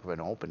one heck of an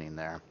opening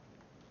there.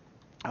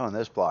 Oh, and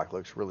this block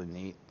looks really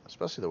neat,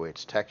 especially the way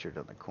it's textured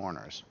in the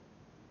corners.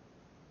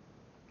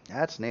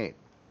 That's neat.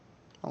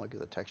 Oh, look at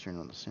the texturing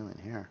on the ceiling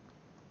here.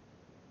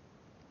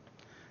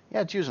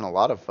 Yeah, it's using a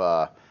lot of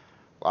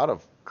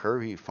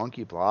curvy,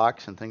 funky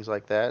blocks and things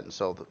like that. And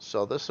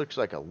so this looks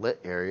like a lit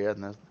area,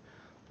 and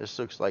this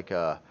looks like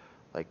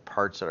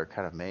parts that are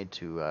kind of made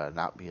to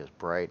not be as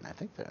bright. And I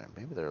think that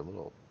maybe they're a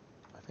little.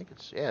 I think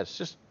it's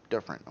just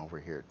different over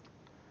here.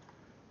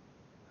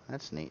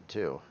 That's neat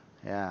too.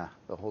 Yeah,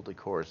 the whole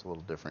decor is a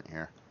little different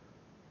here.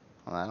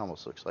 Well, that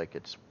almost looks like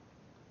it's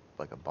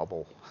like a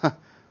bubble.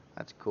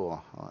 That's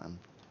cool. Well, I'm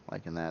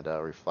liking that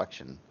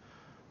reflection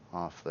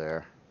off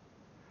there.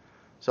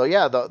 So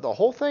yeah, the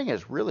whole thing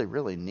is really,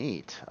 really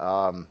neat.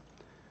 And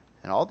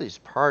all these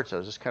parts, I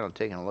was just kind of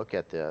taking a look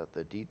at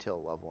the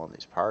detail level on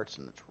these parts,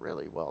 and it's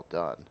really well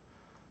done.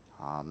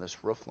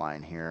 This roof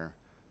line here,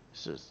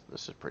 this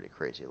is pretty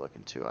crazy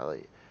looking too.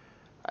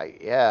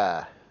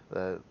 Yeah,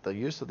 the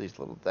use of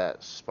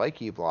that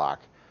spiky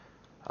block.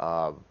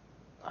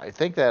 I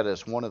think that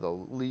is one of the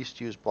least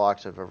used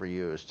blocks I've ever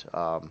used.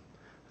 I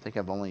think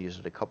I've only used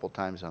it a couple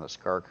times on a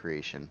scar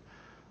creation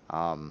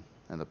in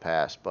the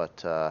past,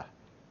 but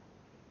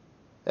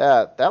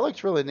yeah, that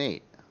looks really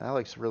neat. That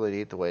looks really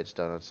neat the way it's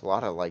done. It's a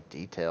lot of like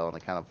detail, and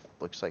it kind of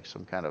looks like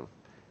some kind of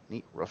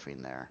neat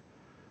roofing there,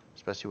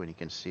 especially when you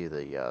can see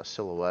the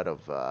silhouette of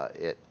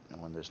it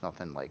when there's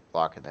nothing like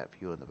blocking that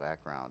view in the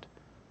background.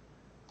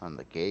 On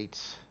the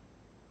gates,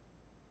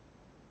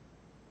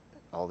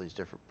 all these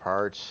different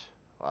parts.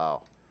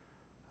 Wow.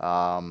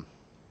 I'll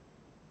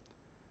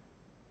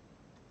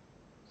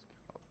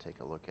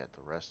take a look at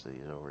the rest of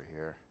these over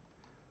here.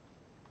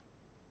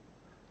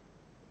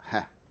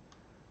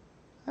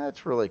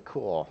 That's really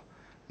cool.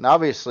 And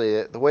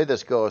obviously, the way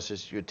this goes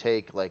is you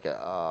take like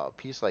a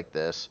piece like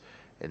this,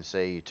 and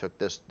say you took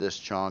this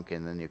chunk,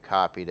 and then you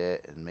copied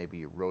it, and maybe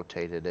you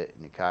rotated it,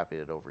 and you copied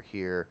it over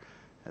here,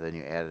 and then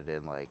you added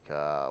in like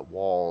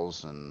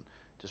walls, and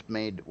just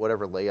made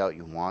whatever layout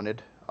you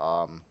wanted.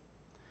 And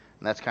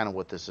that's kind of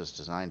what this is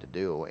designed to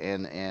do.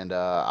 And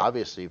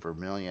obviously,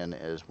 Vermilion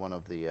is one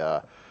of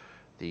the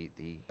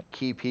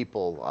key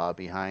people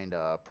behind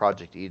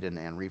Project Eden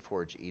and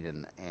Reforged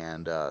Eden,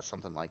 and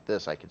something like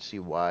this, I could see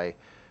why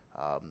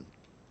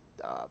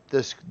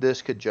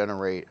this could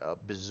generate a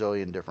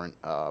bazillion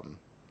different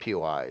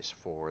POIs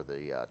for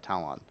the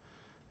Talon,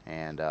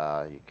 and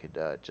you could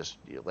just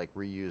like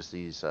reuse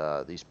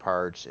these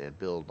parts and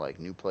build like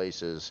new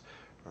places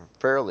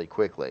fairly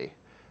quickly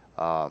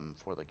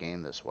for the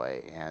game this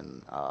way.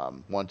 And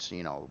once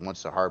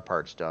the hard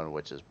part's done,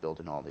 which is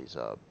building all these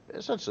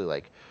essentially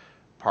like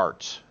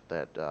parts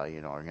that are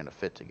going to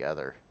fit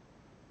together.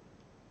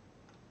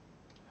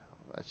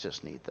 That's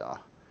just neat though.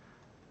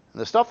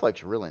 And the stuff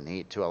looks really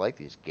neat too. I like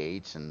these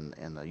gates and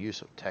the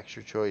use of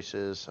texture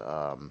choices.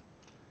 Oh,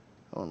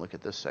 and look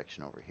at this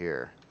section over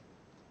here.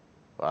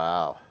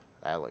 Wow,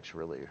 that looks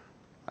really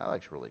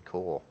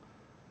cool.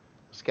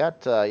 It's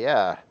got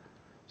yeah.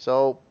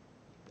 So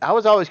I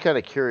was always kind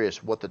of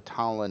curious what the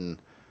Talon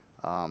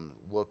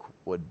look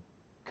would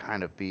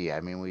kind of be. I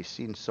mean, we've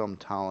seen some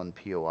Talon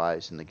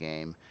POIs in the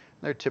game.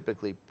 They're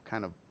typically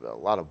kind of a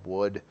lot of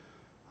wood,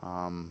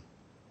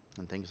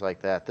 and things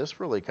like that. This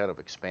really kind of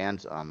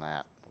expands on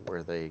that,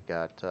 where they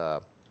got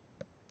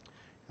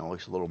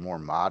looks a little more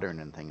modern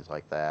and things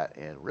like that,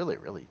 and really,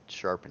 really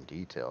sharp and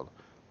detailed.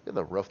 Look at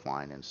the roof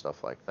line and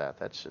stuff like that.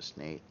 That's just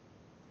neat.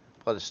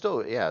 But it's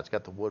still, yeah, it's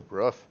got the wood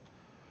roof,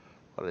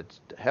 but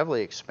it's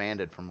heavily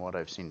expanded from what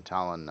I've seen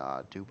Talon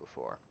do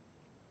before.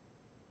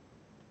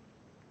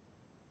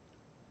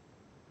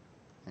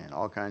 And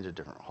all kinds of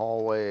different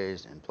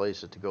hallways and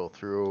places to go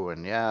through,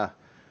 and yeah,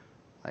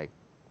 like,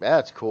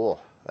 that's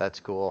cool. That's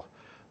cool.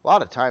 A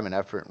lot of time and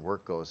effort and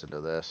work goes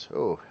into this.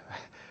 Oh,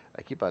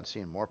 I keep on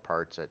seeing more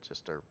parts that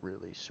just are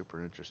really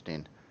super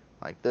interesting.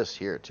 Like this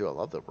here, too. I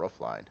love the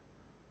roof line.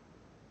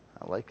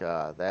 I like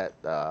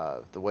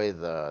the way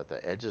the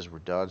edges were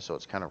done, so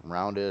it's kind of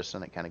roundish,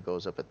 and it kind of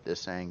goes up at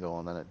this angle,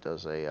 and then it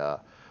does a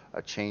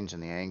change in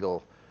the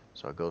angle.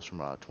 So it goes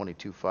from a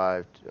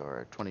 22.5 or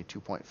a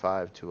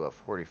 22.5 to a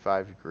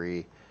 45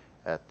 degree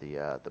at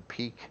the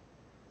peak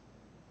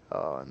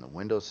in the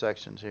window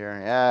sections here.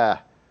 Yeah,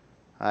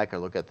 I could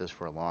look at this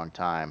for a long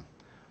time.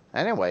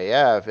 Anyway,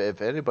 yeah,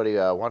 if anybody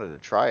wanted to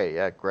try it,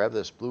 yeah, grab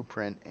this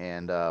blueprint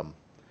and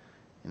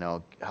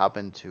hop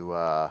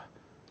into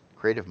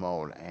creative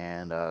mode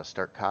and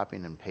start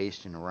copying and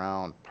pasting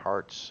around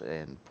parts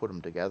and put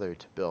them together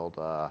to build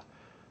I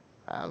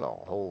don't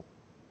know, a whole,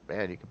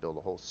 man, you could build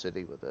a whole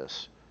city with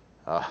this.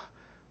 uh,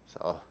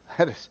 so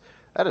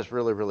that is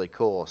really, really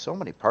cool. So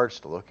many parts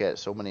to look at,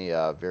 so many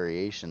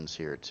variations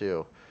here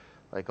too.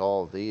 Like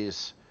all of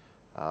these,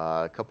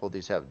 a couple of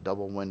these have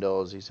double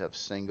windows, these have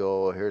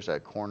single. Here's a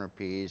corner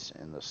piece,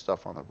 and the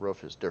stuff on the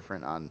roof is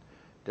different on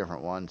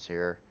different ones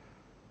here.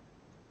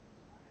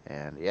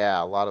 And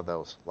yeah, a lot of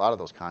those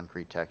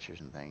concrete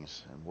textures and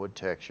things, and wood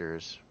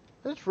textures.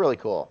 It's really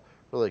cool,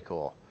 really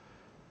cool.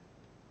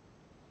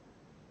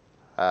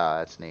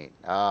 That's neat.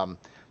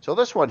 So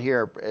this one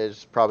here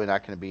is probably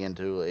not going to be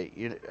into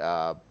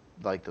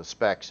like the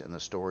specs and the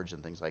storage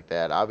and things like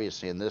that.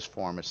 Obviously, in this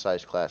form, it's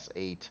size class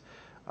 8.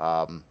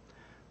 Um,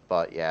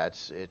 but yeah,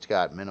 it's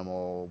got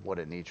minimal what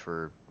it needs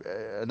for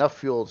enough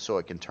fuel so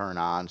it can turn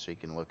on, so you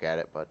can look at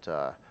it. But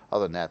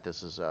other than that,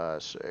 this is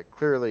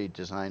clearly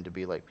designed to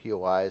be like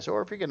POIs,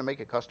 or if you're going to make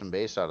a custom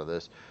base out of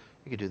this,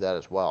 you could do that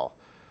as well.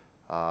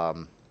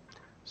 Um,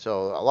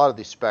 so a lot of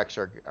these specs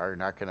are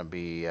not going to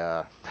be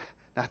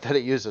not that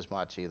it uses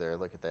much either.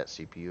 Look at that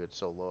CPU; it's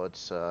so low,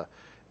 it's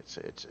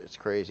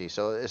crazy.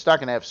 So it's not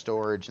going to have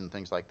storage and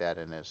things like that,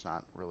 and it's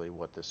not really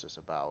what this is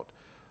about.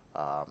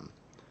 Um,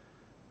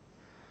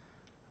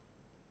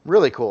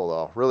 Really cool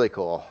though, really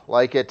cool.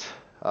 Like it.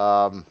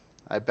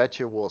 I bet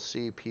you we'll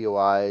see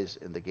POIs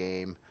in the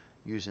game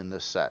using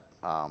this set.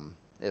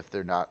 If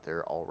they're not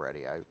there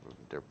already,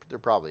 there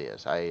probably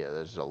is.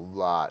 There's a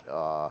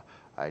lot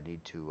I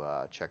need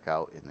to check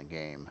out in the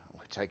game,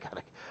 which I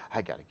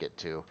gotta get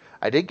to.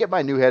 I didn't get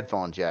my new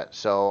headphones yet,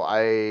 so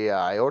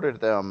I ordered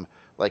them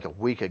like a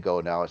week ago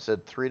now. It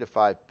said 3 to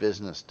 5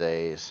 business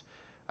days.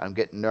 I'm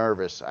getting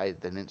nervous. They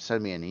didn't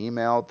send me an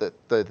email that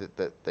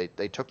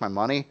they took my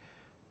money,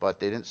 but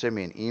they didn't send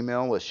me an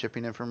email with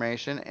shipping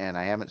information, and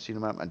I haven't seen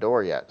them at my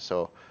door yet.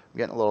 So I'm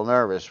getting a little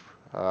nervous.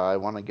 I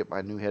want to get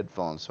my new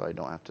headphones so I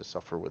don't have to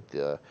suffer with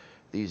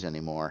these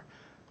anymore.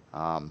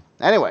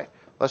 Anyway,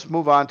 let's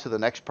move on to the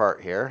next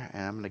part here,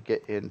 and I'm going to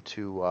get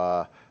into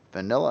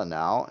vanilla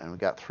now, and we've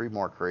got 3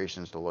 more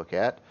creations to look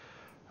at.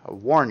 I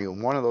warn you,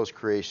 one of those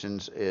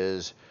creations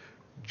is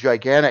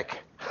gigantic.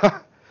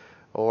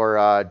 Or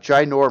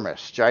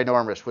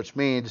ginormous, which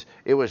means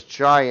it was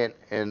giant,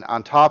 and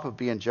on top of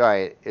being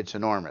giant, it's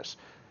enormous.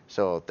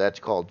 So that's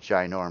called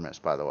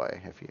ginormous, by the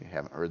way, if you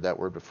haven't heard that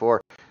word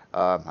before.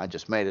 I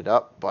just made it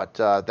up, but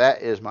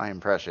that is my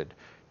impression.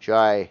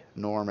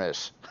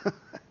 Ginormous.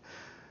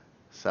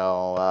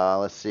 So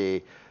let's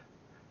see.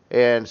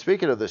 And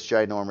speaking of this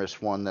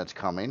ginormous one that's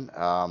coming,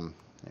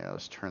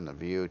 let's turn the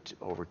view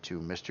over to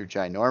Mr.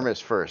 Ginormous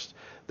first.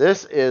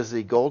 This is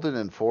the Golden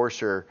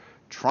Enforcer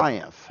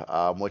Triumph,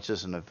 which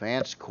is an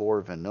advanced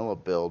core vanilla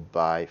build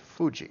by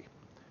Fuji.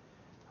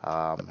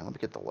 Let me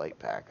get the light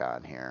back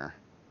on here,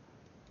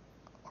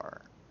 or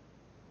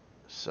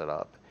set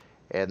up.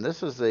 And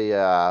this is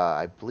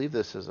I believe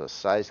this is a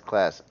size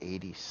class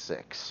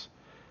 86.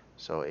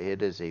 So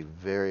it is a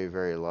very,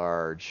 very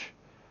large,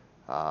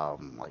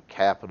 like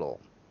capital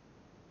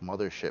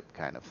mothership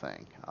kind of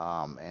thing.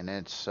 And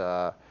it's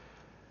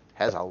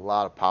has a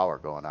lot of power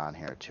going on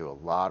here too. A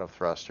lot of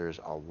thrusters,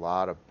 a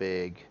lot of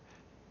big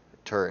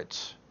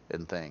turrets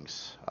and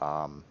things.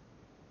 A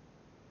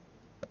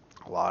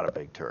lot of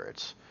big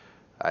turrets.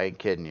 I ain't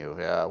kidding you.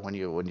 When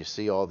you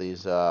see all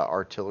these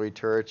artillery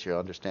turrets, you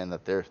understand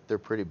that they're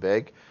pretty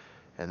big,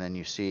 and then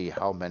you see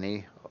how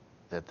many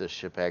that this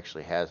ship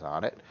actually has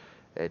on it.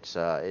 It's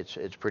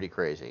pretty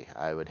crazy.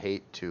 I would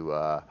hate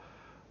to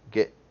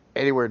get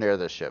anywhere near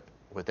this ship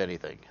with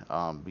anything,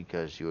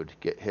 because you would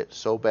get hit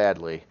so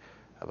badly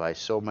by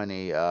so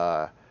many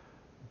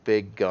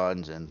big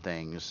guns and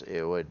things.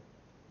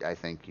 I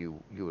think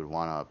you would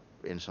want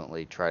to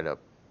instantly try to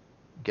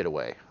get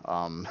away.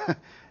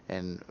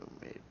 And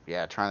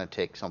yeah, trying to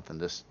take something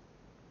this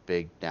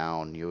big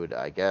down,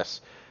 I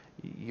guess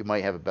you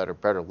might have a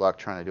better luck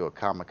trying to do a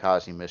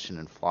kamikaze mission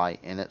and fly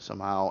in it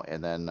somehow,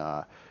 and then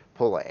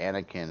pull a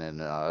Anakin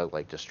and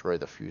like destroy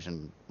the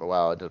fusion.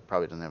 Well,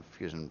 probably doesn't have a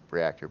fusion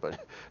reactor,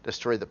 but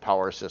destroy the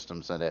power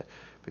systems in it,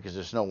 because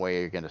there's no way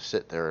you're going to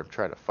sit there and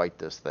try to fight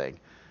this thing.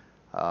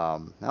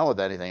 Not with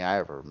anything I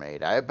ever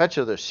made. I bet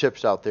you there's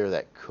ships out there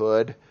that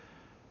could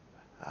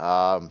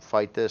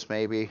fight this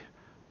maybe,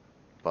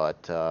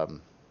 but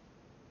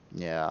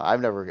yeah,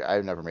 I've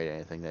never made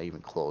anything that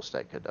even close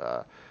that could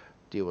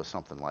deal with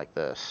something like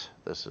this.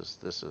 This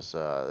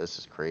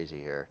is crazy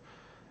here.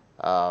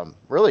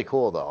 Really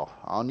cool though.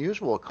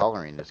 Unusual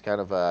coloring. It's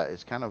kind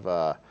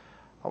of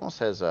almost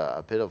has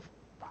a bit of,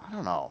 I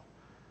don't know.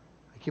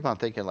 I keep on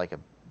thinking like a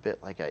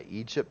bit like a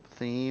Egypt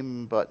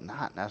theme, but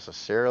not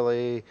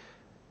necessarily.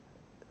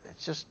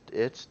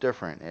 It's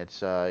different. It's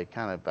kind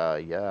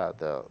of yeah,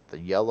 the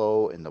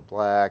yellow and the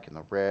black and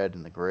the red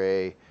and the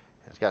gray.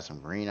 It's got some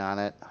green on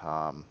it.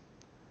 I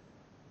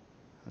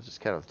was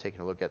just kind of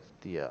taking a look at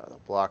the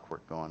block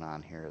work going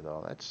on here,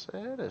 though.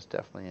 It is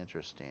definitely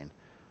interesting.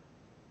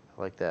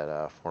 I like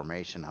that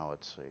formation, how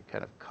it's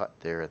kind of cut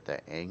there at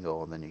that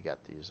angle, and then you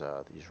got these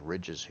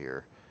ridges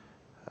here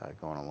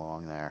going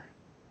along there.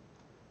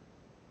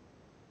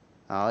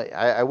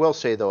 I will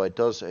say though, it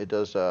does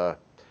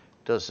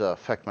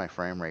affect my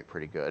frame rate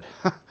pretty good.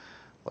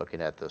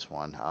 Looking at this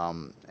one,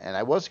 and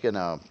I was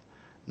gonna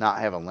not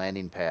have a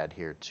landing pad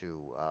here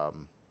too,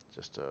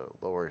 just to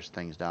lower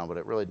things down, but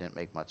it really didn't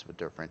make much of a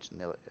difference.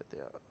 And a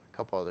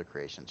couple other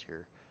creations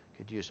here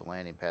could use a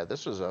landing pad.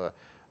 This was a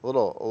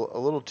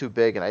little too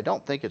big, and I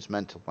don't think it's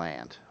meant to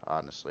land.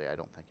 Honestly, I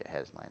don't think it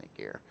has landing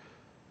gear.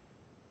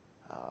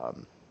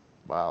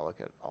 Wow,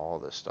 look at all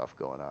this stuff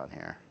going on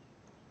here.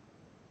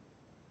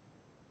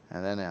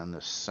 And then in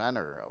the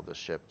center of the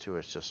ship too,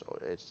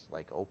 it's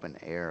like open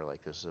air,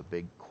 like this is a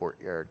big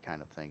courtyard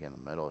kind of thing in the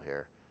middle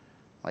here,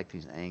 like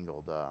these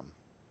angled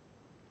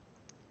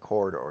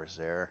corridors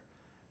there.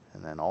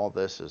 And then all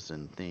this is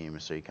in theme,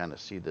 so you kind of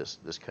see this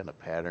kind of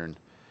pattern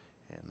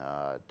in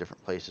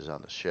different places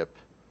on the ship.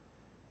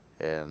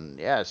 And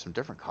yeah, some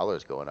different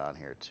colors going on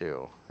here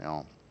too.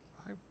 I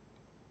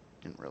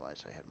didn't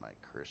realize I had my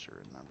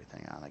cursor and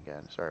everything on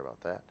again. Sorry about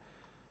that.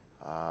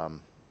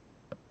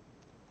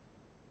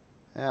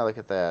 Yeah, look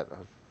at that.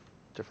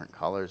 Different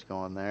colors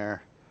going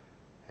there.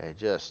 Hey,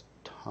 just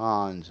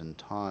tons and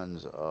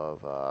tons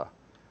of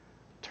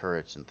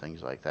turrets and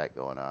things like that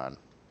going on.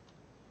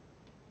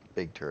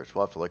 Big turrets.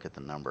 We'll have to look at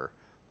the number,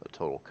 the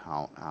total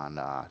count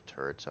on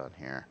turrets on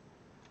here.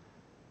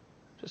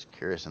 Just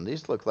curious. And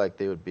these look like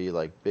they would be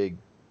like big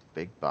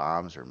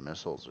bombs or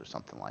missiles or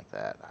something like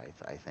that.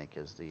 I think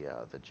is the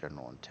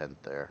general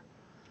intent there.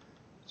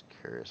 Just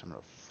curious. I'm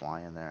gonna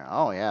fly in there.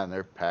 Oh yeah, and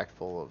they're packed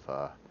full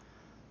of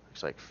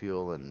looks like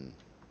fuel and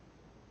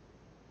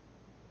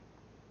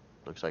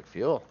looks like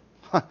fuel.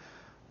 A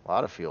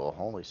lot of fuel.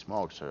 Holy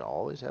smokes! Do they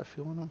always have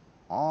fuel in them?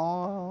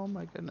 Oh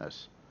my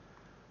goodness.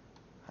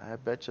 I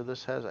bet you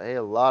this has a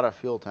lot of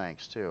fuel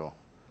tanks too.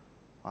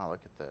 Wow,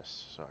 look at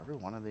this. So every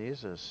one of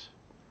these is,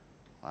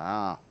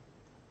 wow.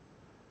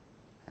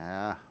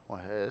 Yeah,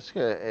 well, it's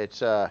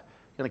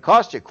gonna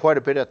cost you quite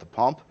a bit at the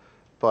pump,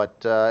 but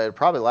it'll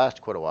probably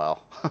last quite a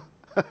while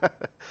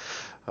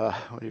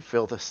when you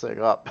fill this thing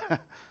up.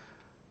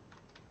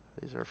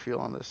 These are fuel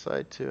on this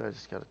side too. I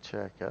just gotta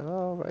check.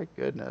 Oh my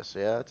goodness,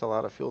 yeah, it's a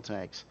lot of fuel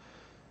tanks.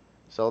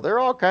 So they're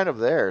all kind of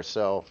there.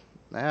 So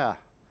yeah,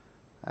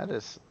 that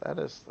is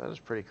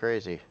pretty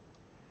crazy.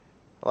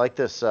 I like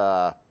this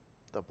the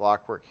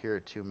block work here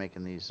too,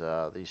 making these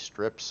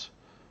strips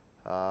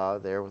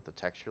there with the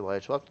texture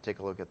lights. We'll have to take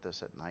a look at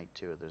this at night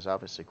too. There's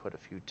obviously quite a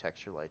few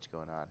texture lights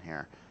going on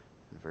here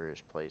in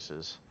various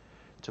places.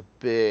 It's a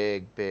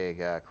big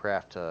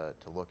craft to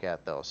look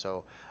at though,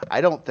 so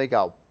I don't think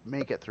I'll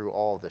make it through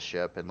all of the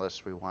ship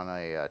unless we want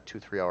a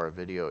 2-3 hour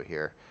video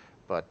here.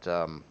 But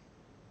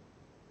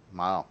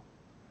wow,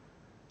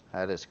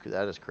 that is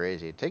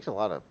crazy. It takes a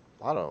lot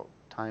of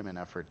time and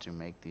effort to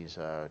make these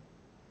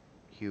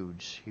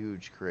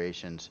huge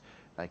creations.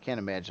 I can't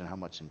imagine how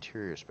much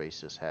interior space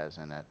this has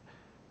in it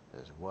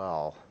as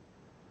well.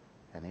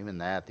 And even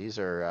that, these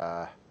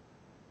are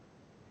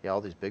yeah, all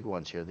these big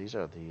ones here. These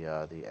are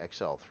the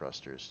XL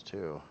thrusters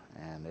too,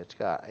 and it's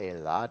got a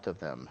lot of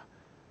them.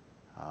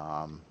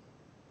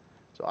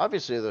 So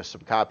obviously there's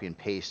some copy and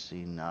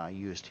pasting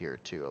used here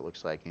too. It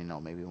looks like,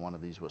 maybe one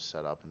of these was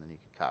set up and then you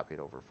could copy it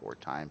over 4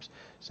 times.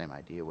 Same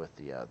idea with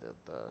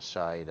the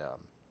side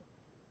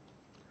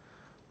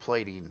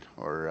plating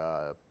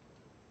or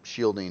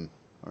shielding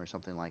or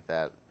something like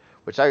that,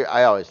 which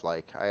I always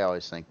like. I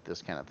always think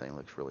this kind of thing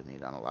looks really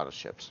neat on a lot of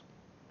ships.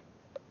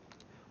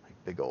 Like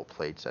big old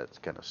plates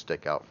that kind of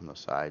stick out from the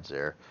sides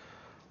there.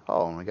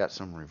 Oh, and we got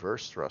some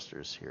reverse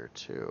thrusters here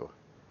too.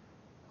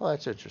 Well,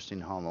 that's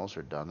interesting how those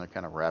are done. They're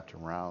kind of wrapped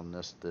around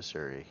this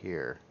area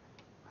here.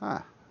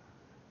 Huh.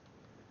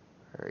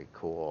 Very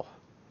cool.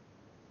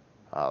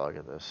 Oh, look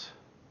at this.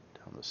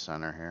 Down the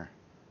center here.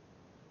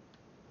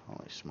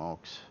 Holy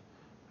smokes.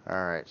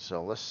 Alright,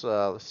 so let's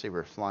see,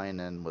 we're flying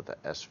in with the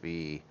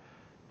SV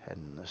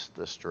heading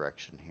this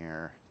direction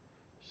here.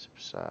 Ship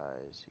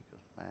size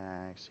equals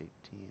max,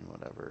 18,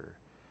 whatever.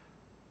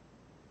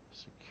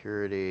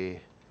 Security.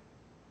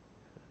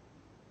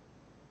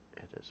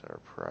 It is our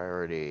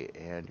priority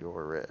and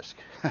your risk.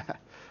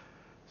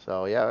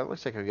 So yeah, it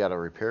looks like we got a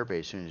repair bay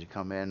as soon as you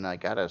come in. I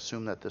gotta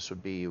assume that this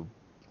would be,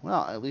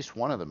 well, at least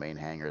one of the main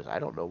hangars. I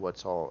don't know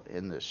what's all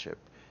in this ship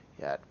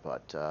yet,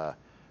 but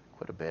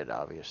quite a bit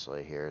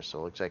obviously here. So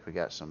it looks like we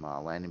got some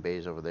landing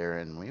bays over there,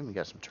 and we even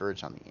got some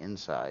turrets on the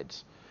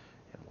insides,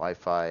 and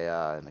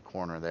Wi-Fi in the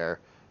corner there.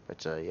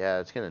 But yeah,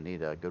 it's gonna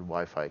need a good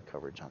Wi-Fi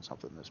coverage on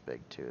something this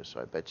big too.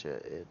 So I bet you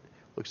it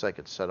looks like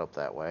it's set up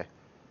that way.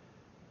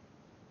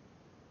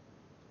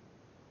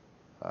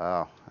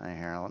 Oh,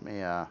 here, let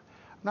me, I'm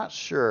not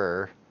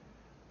sure.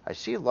 I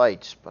see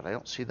lights, but I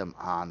don't see them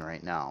on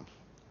right now.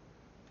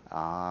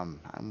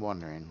 I'm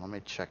wondering, let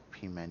me check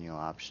P menu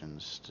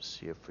options to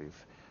see if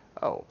we've,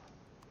 oh,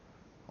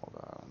 hold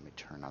on, let me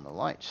turn on the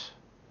lights.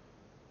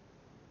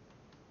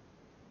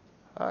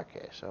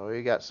 Okay, so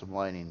we got some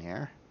lighting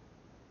here.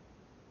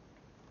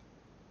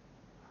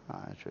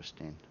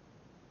 Interesting.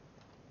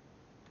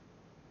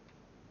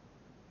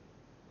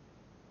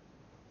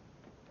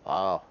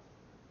 Wow.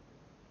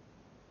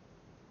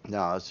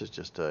 No, this is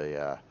just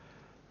a,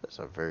 that's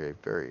a very,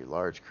 very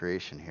large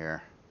creation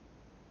here.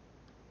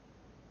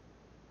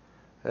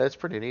 It's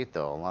pretty neat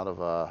though. A lot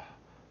of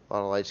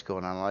lights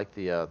going on. I like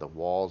the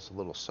walls, the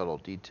little subtle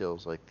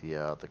details, like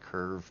the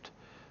curved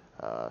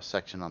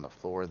section on the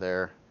floor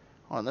there.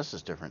 Oh, and this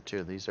is different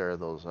too. These are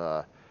those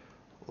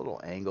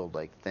little angled,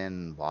 like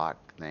thin block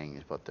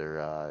things, but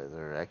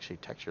they're actually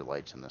texture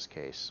lights in this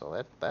case.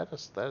 So that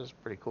is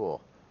pretty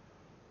cool.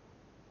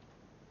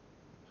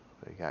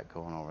 What we got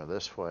going over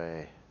this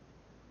way?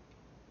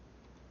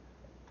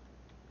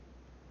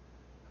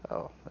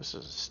 Oh, this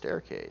is a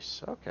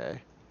staircase. Okay.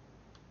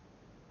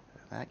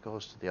 That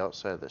goes to the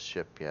outside of the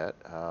ship yet.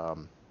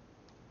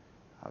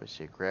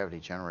 Obviously a gravity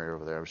generator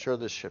over there. I'm sure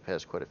this ship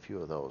has quite a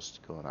few of those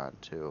going on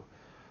too.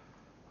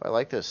 I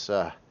like this.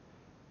 Oh,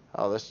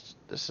 this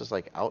is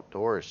like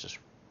outdoors. Just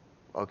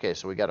okay.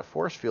 So we got a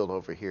force field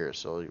over here,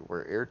 so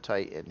we're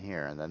airtight in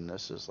here, and then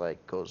this is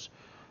like goes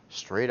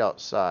straight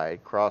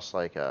outside, cross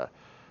like a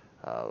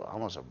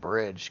almost a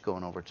bridge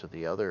going over to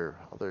the other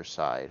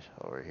side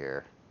over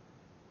here.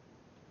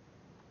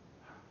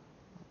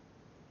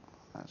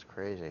 That's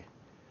crazy.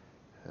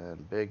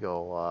 And big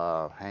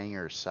old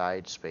hangar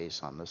side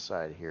space on this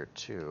side here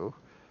too.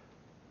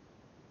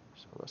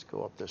 So let's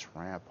go up this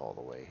ramp all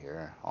the way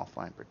here.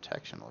 Offline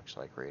protection looks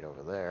like right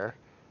over there.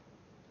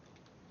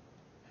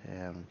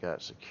 And we've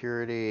got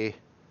security.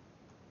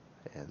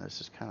 And this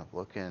is kind of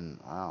looking,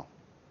 wow.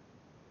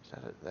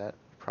 Is that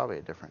probably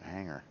a different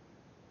hangar.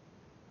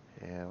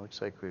 Yeah, it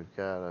looks like we've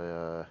got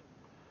a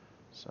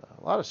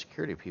lot of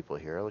security people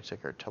here. It looks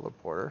like our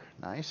teleporter.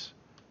 Nice.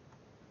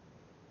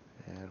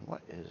 And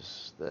what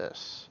is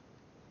this?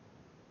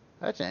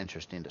 That's an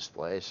interesting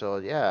display. So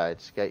yeah,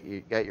 it's got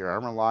your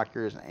armor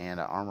lockers and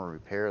an armor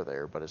repair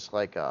there, but it's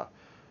like a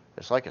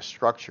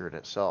structure in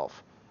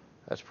itself.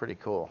 That's pretty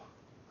cool.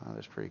 That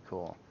is pretty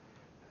cool.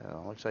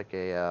 Looks like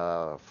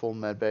a full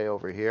med bay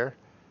over here,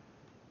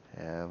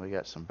 and we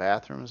got some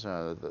bathrooms.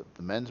 The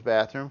men's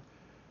bathroom.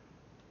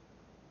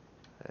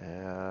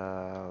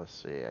 Let's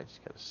see. I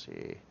just gotta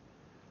see.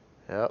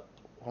 Yep,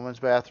 women's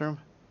bathroom.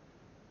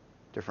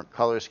 Different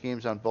color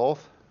schemes on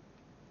both.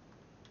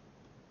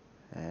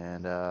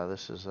 And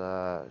this is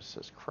it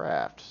says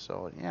craft.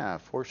 So yeah,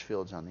 force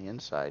fields on the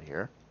inside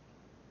here.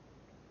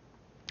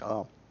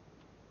 Oh,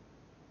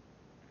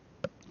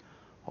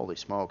 holy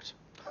smokes!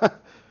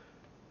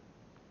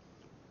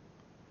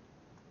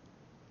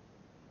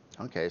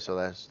 Okay, so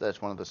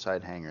that's one of the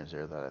side hangars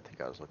there that I think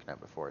I was looking at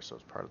before. So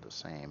it's part of the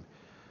same.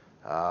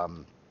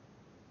 Wow.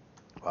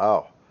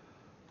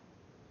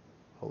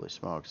 Holy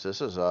smokes!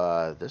 This is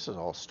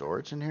all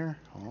storage in here.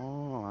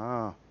 Oh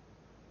wow.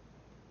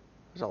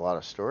 There's a lot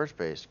of storage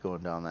space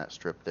going down that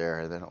strip there,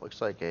 and then it looks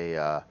like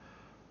I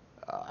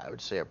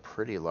would say a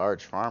pretty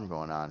large farm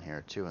going on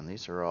here too. And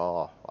these are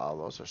all, wow,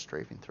 those are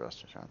strafing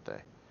thrusters, aren't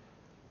they?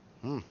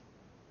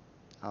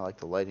 I like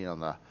the lighting on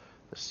the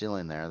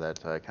ceiling there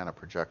that kind of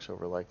projects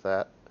over like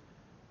that.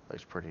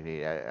 Looks pretty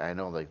neat. I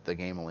know the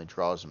game only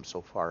draws them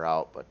so far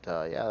out, but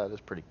yeah, that is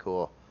pretty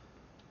cool.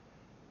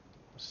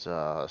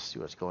 Let's see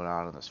what's going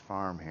on in this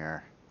farm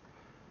here.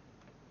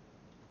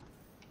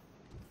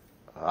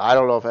 I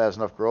don't know if it has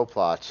enough grow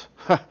plots.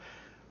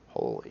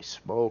 Holy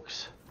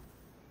smokes.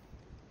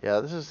 Yeah,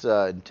 this is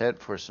intent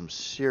for some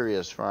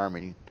serious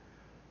farming.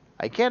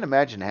 I can't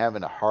imagine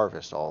having to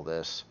harvest all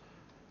this.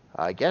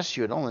 I guess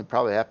you would only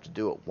probably have to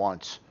do it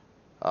once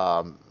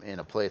in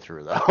a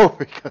playthrough, though,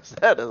 because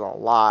that is a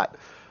lot.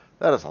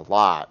 That is a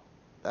lot.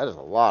 That is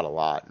a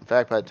lot. In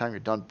fact, by the time you're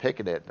done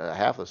picking it,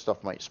 half the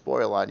stuff might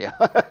spoil on you.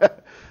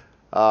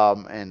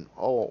 And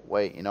oh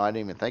wait, I didn't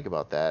even think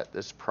about that.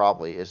 This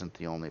probably isn't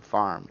the only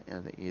farm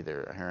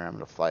either. Here, I'm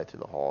gonna fly through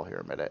the hall here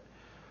a minute.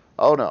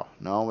 Oh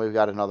no, we've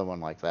got another one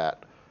like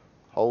that.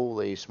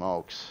 Holy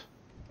smokes!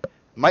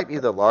 Might be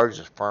the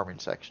largest farming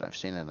section I've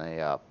seen in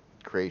a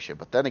creation.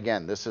 But then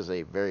again, this is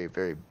a very,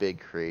 very big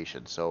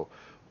creation. So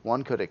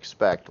one could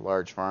expect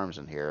large farms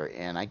in here,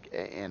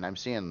 and I'm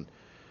seeing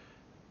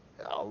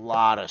a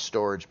lot of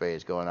storage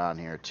bays going on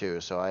here too.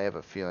 So I have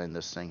a feeling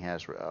this thing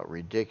has a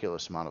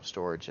ridiculous amount of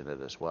storage in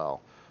it as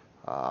well,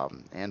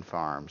 and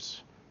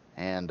farms,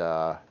 and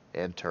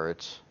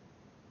turrets.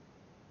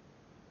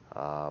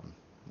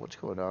 What's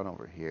going on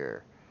over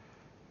here?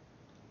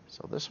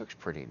 So this looks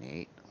pretty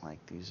neat.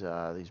 Like these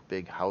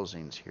big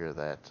housings here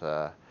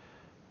that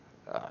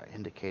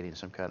indicating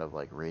some kind of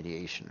like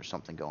radiation or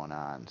something going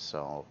on.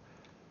 So,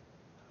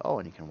 oh,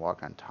 and you can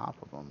walk on top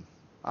of them.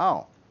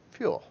 Oh,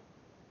 fuel.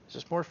 Is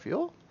this more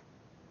fuel?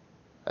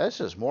 This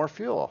is more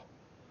fuel.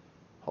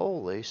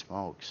 Holy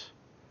smokes.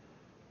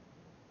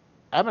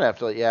 I'm gonna have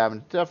to, yeah, I'm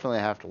definitely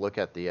have to look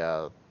at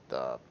the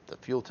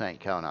fuel tank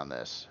count on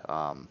this.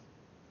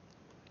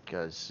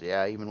 Because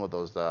yeah, even with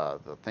those the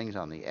things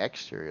on the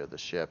exterior of the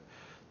ship,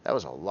 that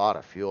was a lot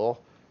of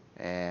fuel.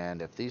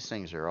 And if these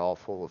things are all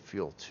full of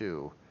fuel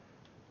too,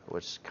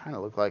 which kind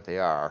of look like they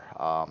are,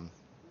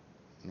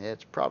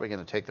 it's probably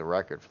going to take the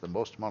record for the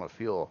most amount of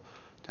fuel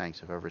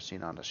tanks I've ever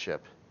seen on a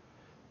ship.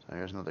 So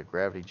here's another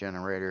gravity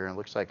generator. It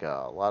looks like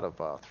a lot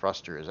of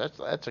thrusters.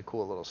 That's a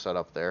cool little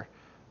setup there.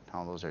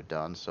 How those are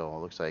done. So it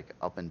looks like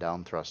up and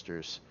down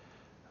thrusters.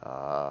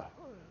 Uh,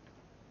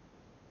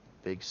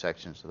 big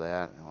sections of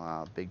that.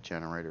 Big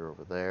generator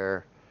over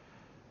there.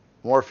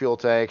 More fuel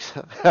tanks.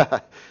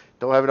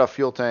 Don't have enough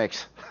fuel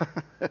tanks.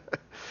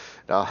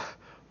 No,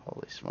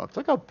 holy smokes.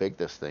 Look how big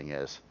this thing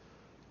is.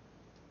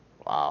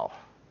 Wow.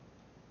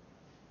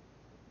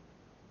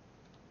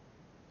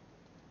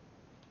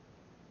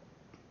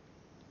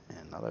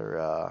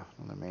 Another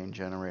main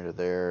generator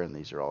there, and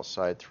these are all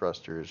side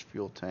thrusters,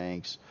 fuel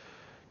tanks,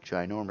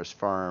 ginormous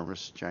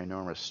farms,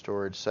 ginormous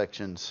storage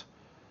sections.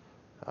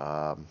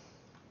 Wow.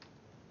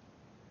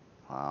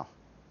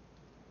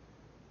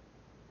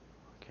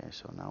 Okay,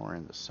 so now we're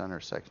in the center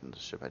section of the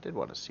ship. I did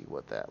want to see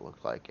what that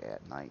looked like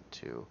at night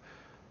too.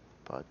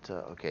 But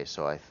okay,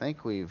 so I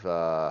think we've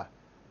oh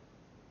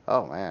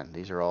man,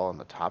 these are all on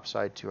the top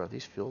side too. Are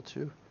these fuel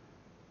too?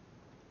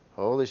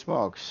 Holy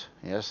smokes.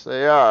 Yes,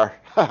 they are.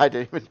 I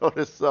didn't even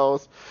notice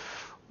those.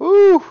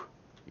 Woo!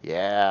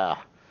 Yeah.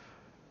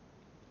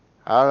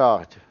 I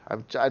don't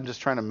know. I'm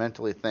just trying to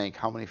mentally think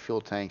how many fuel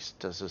tanks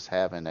does this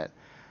have in it.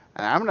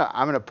 And I'm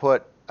gonna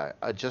put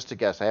just a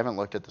guess. I haven't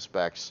looked at the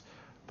specs,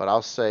 but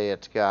I'll say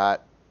it's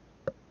got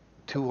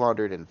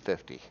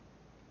 250.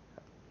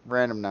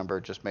 Random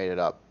number, just made it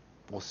up.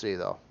 We'll see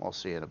though. We'll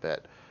see in a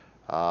bit.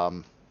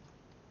 Um,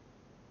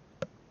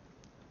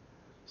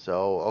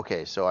 So,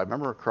 okay, so I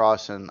remember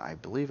crossing, I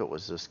believe it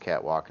was this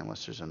catwalk,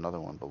 unless there's another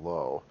one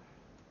below.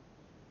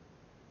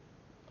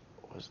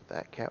 Was it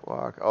that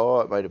catwalk?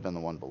 Oh, it might have been the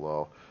one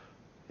below.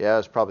 Yeah,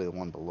 it's probably the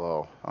one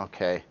below.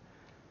 Okay,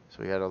 so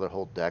we got another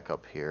whole deck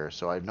up here.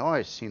 So I know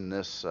I've seen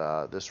this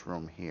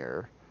room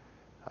here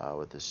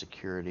with the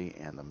security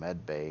and the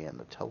med bay and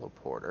the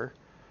teleporter.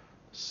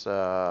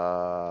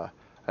 So,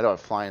 I know I'm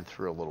flying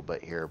through a little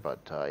bit here, but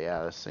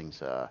yeah, this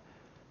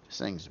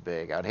thing's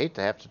big. I'd hate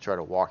to have to try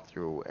to walk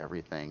through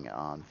everything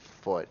on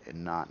foot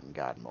and not in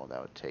God mode.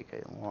 That would take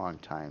a long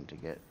time to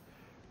get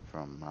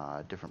from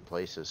different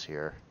places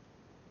here.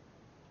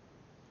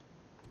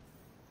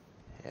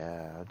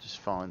 Yeah, just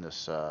following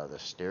this the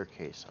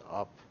staircase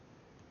up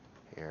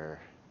here.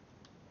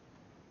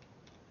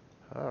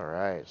 All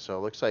right, so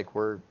it looks like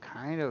we're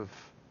kind of,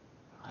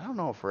 I don't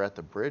know if we're at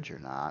the bridge or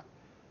not.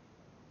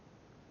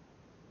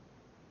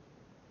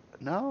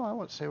 No, I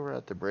wouldn't say we're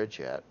at the bridge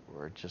yet.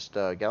 We're just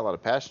got a lot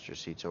of passenger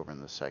seats over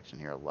in this section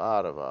here. A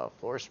lot of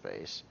floor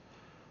space.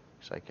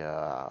 Looks like,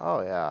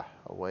 oh yeah,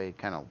 a way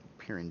kind of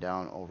peering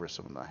down over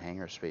some of the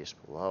hangar space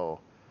below.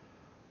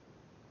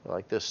 I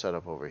like this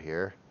setup over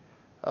here.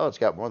 Oh, it's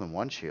got more than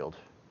one shield.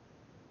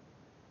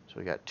 So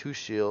we got two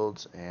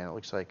shields, and it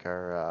looks like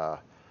our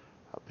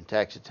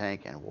Pentaxi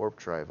tank and warp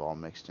drive all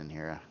mixed in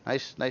here.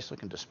 Nice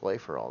looking display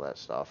for all that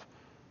stuff.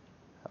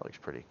 That looks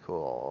pretty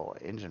cool.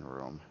 Engine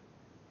room.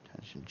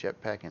 Attention,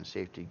 jetpack and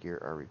safety gear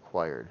are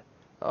required.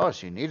 Oh,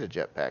 so you need a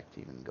jetpack to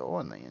even go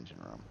in the engine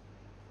room.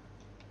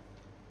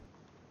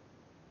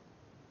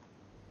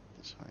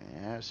 So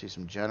yeah, I see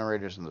some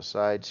generators on the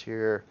sides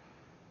here.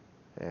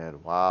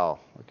 And wow,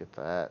 look at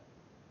that.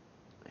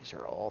 These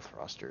are all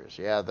thrusters.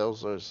 Yeah,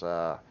 those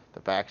the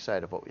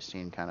backside of what we've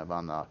seen kind of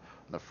on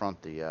the front,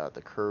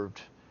 the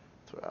curved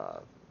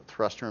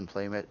thruster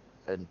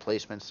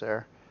emplacements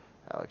there.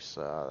 That looks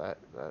that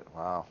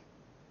wow.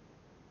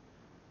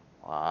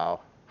 Wow.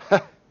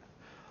 Look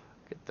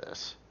at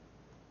this.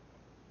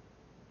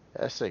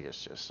 This thing is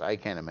just, I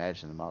can't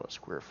imagine the amount of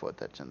square foot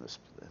that's in this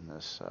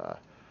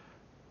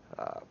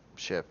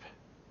ship.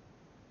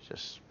 It's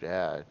just,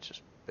 yeah, it's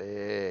just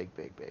big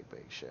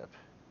ship.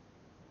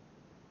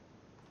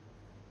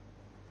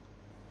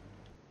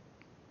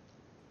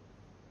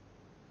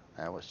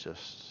 That was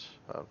just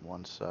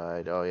one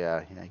side. Oh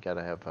yeah, you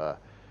gotta have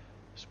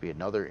this be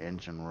another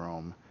engine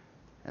room.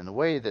 And the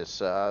way this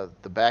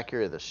the back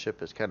area of the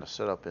ship is kind of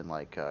set up in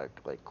like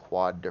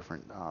quad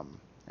different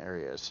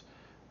areas.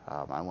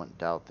 I wouldn't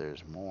doubt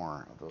there's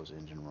more of those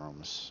engine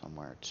rooms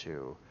somewhere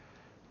too.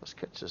 Let's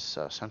get this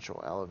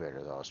central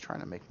elevator, though. I was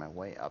trying to make my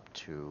way up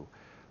to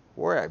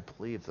where I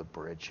believe the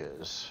bridge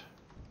is.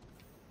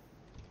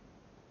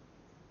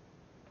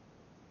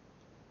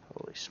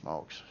 Holy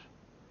smokes.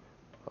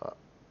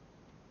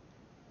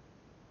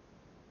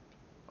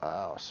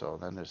 Wow, so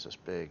then there's this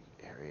big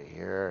area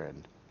here,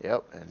 and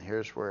yep, and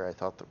here's where I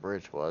thought the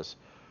bridge was.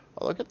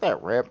 Oh, look at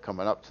that ramp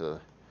coming up to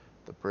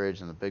the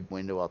bridge and the big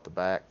window out the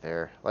back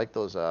there. I like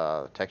those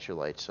texture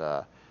lights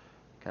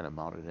kind of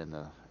mounted in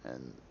the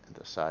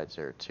sides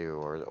there too,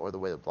 or the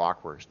way the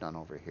block work's done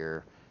over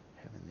here,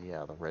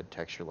 having the red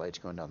texture lights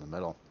going down the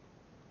middle.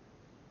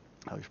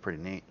 That looks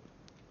pretty neat.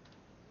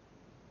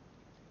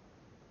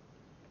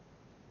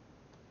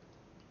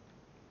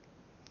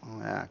 Oh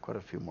yeah, quite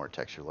a few more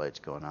texture lights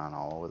going on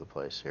all over the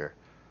place here.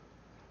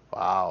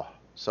 Wow.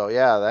 So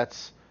yeah,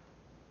 that's.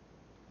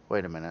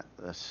 Wait a minute.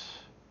 Is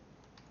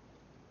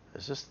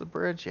this the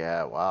bridge?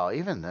 Yeah. Wow.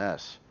 Even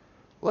this.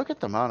 Look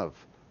at the amount of.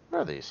 What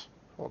are these?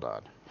 Hold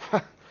on.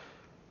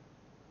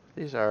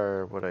 These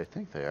are what I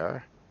think they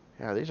are.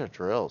 Yeah, these are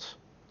drills.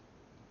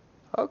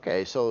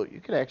 Okay, so you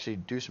could actually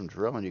do some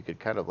drilling. You could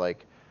kind of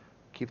like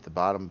keep the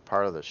bottom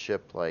part of the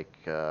ship like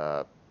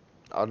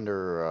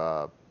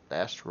under the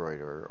asteroid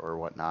or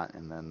whatnot,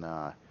 and then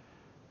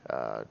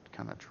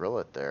kind of drill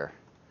it there.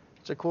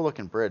 It's a cool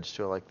looking bridge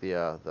too. I like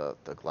the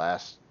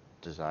glass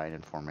design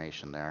and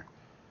formation there.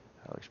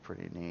 That looks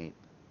pretty neat.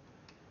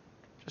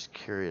 Just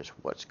curious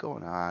what's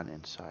going on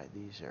inside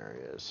these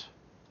areas.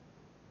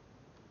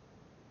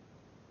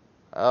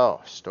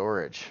 Oh,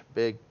 storage.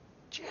 Big.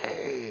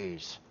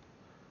 Jeez.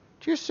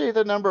 Do you see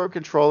the number of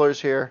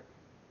controllers here?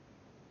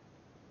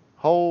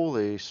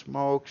 Holy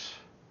smokes.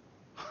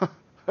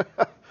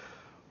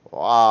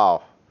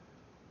 Wow.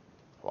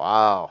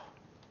 Wow.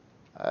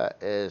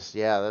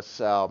 Yeah,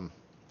 that's,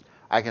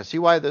 I can see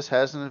why this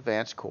has an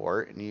advanced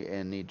core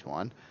and needs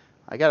one.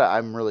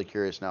 I'm really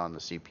curious now on the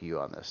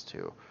CPU on this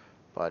too.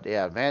 But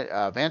yeah,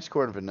 advanced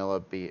core and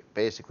vanilla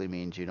basically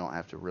means you don't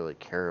have to really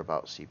care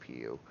about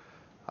CPU.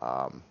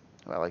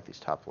 I like these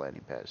top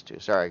landing pads too.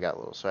 Sorry, I got a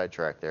little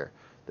sidetracked there.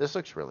 This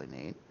looks really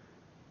neat.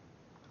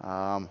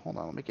 Hold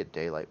on, let me get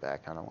daylight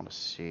back on. I want to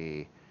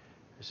see.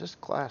 Is this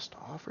glassed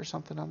off or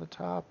something on the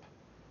top?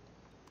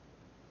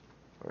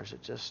 Or is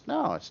it just...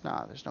 No, it's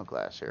not. There's no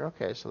glass here.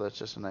 Okay, so that's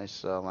just a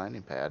nice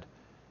landing pad.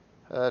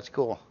 That's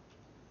cool.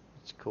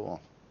 That's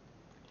cool.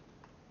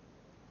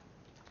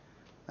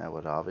 That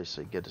would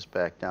obviously get us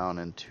back down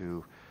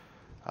into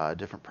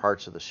different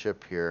parts of the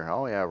ship here.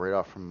 Oh yeah, right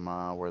off from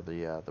where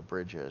the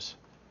bridge is.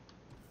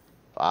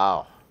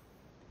 Wow.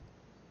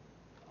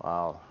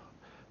 Wow.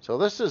 So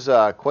this is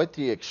quite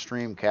the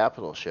extreme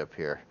capital ship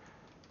here.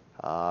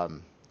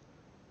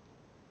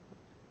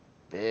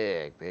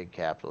 Big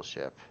capital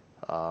ship.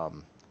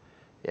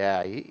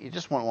 Yeah, you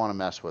just wouldn't want to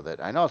mess with it.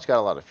 I know it's got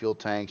a lot of fuel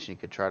tanks, and you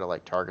could try to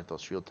like target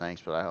those fuel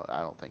tanks, but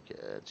I don't think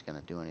it's going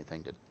to do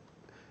anything to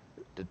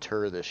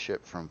deter this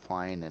ship from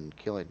flying and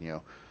killing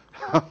you.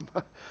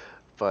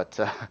 But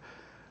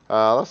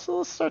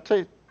let's start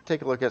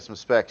take a look at some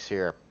specs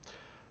here.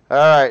 All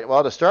right.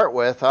 Well, to start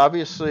with,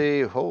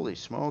 obviously, holy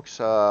smokes,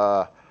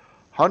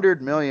 104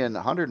 million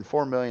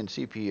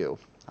CPU.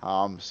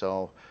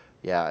 So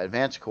yeah,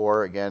 advanced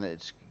core, again,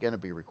 it's going to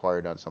be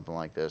required on something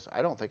like this.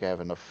 I don't think I have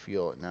enough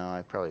fuel. No,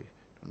 I probably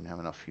don't have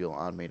enough fuel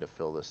on me to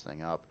fill this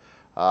thing up.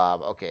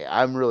 Okay,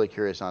 I'm really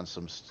curious on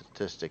some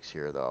statistics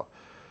here, though.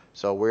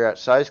 So we're at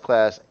size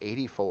class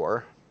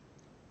 84.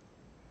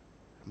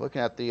 I'm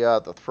looking at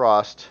the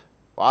thrust.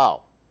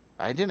 Wow,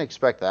 I didn't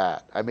expect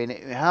that. I mean,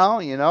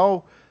 hell, you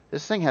know,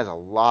 this thing has a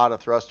lot of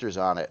thrusters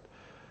on it.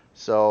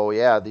 So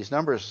yeah, these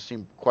numbers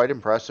seem quite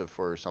impressive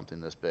for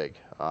something this big.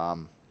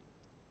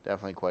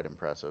 Definitely quite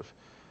impressive.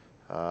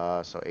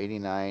 So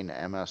 89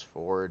 MS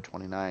forward,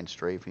 29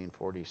 strafing,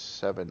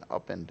 47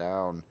 up and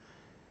down,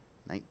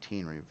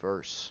 19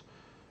 reverse.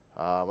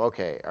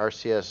 Okay,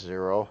 RCS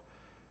 0.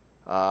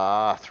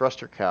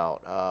 Thruster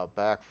count,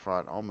 back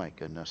front, oh my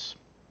goodness.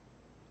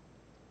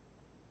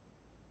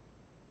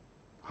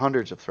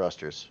 Hundreds of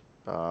thrusters.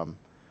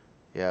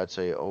 Yeah, I'd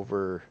say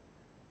over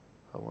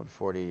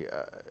 140.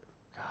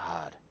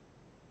 God.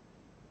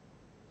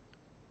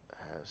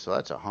 So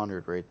that's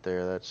 100 right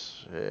there.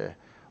 That's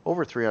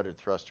over 300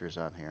 thrusters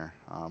on here.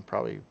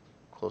 Probably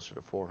closer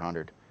to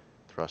 400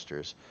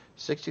 thrusters.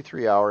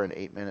 63-hour and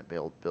 8-minute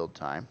build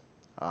time.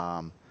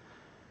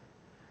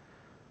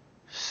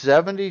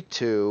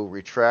 72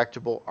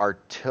 retractable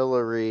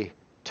artillery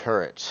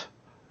turrets.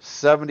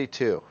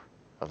 72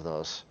 of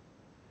those.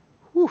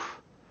 Whew.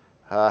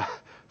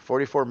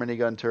 44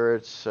 minigun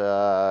turrets,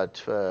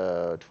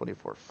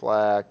 24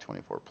 flak,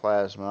 24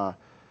 plasma.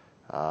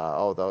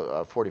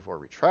 44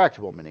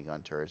 retractable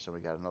minigun turrets, and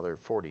we got another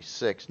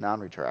 46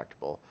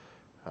 non-retractable.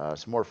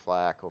 Some more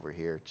flak over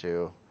here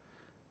too,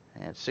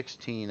 and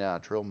 16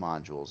 drill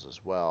modules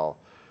as well.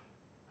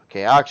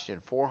 Okay, oxygen,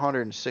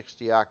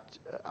 460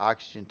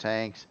 oxygen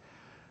tanks,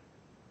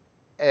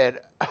 and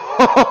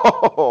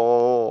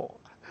oh,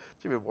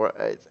 it's even more.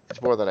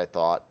 It's more than I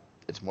thought.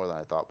 It's more than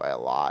I thought by a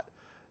lot.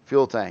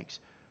 Fuel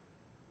tanks.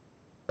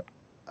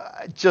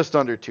 just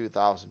under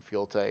 2,000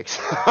 fuel tanks.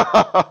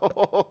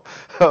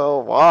 Oh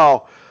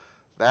wow,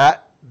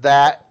 that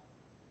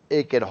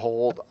it can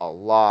hold a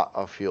lot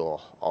of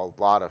fuel, a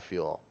lot of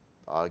fuel.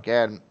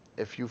 Again,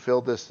 if you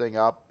filled this thing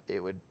up, it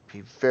would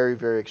be very,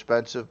 very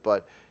expensive,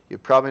 but you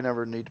probably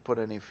never need to put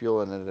any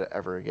fuel in it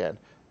ever again.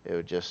 It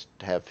would just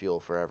have fuel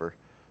forever.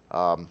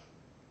 Um,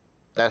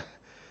 that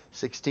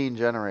 16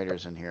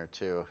 generators in here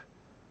too.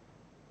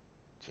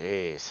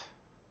 Jeez,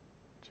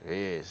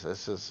 jeez,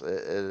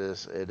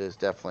 it is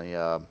definitely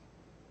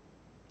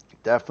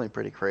definitely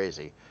pretty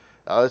crazy.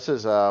 This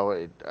is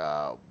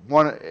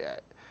one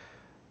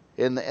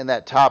in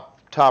that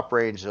top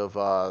range of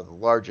the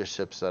largest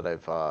ships that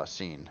I've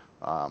seen.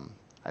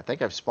 I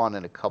think I've spawned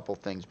in a couple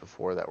things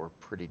before that were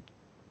pretty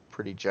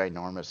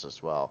ginormous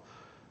as well.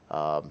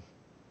 Um,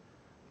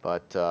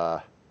 but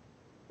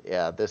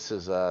yeah, this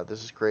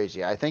is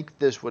crazy. I think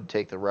this would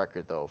take the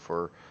record though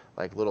for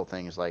like little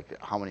things like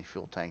how many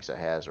fuel tanks it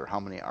has or how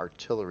many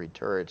artillery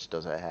turrets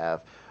does it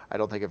have. I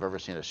don't think I've ever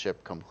seen a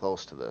ship come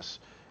close to this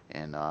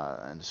in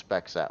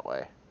specs that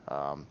way.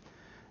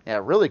 Yeah,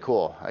 really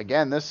cool.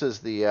 Again, this is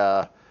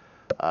the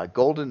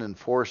Golden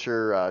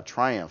Enforcer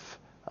Triumph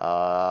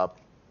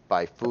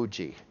by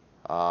Fuji.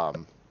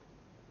 Um,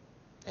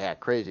 yeah,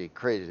 crazy,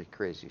 crazy,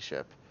 crazy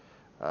ship.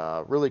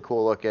 Really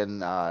cool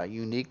looking,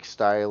 unique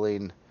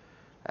styling.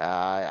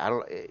 I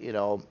don't,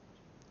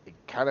 it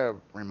kind of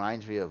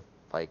reminds me of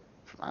like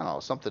I don't know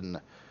something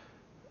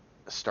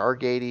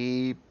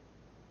Stargate-y,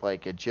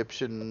 like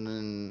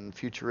Egyptian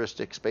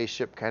futuristic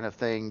spaceship kind of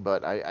thing.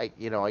 But I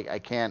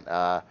can't.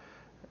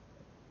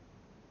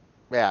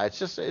 Yeah,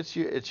 it's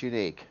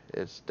unique.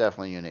 It's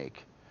definitely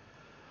unique.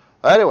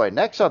 Anyway,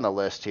 next on the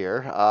list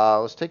here,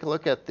 let's take a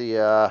look at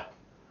the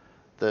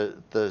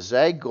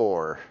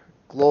Zagor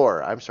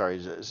Glore. I'm sorry,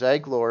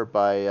 Zaglor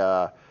by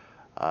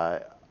uh,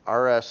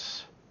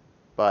 RS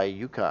by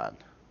Yukon.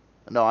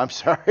 No, I'm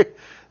sorry.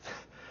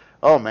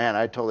 Oh man,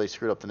 I totally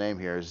screwed up the name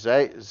here.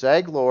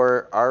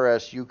 Zaglor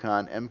RS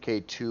Yukon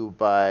MK2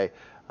 by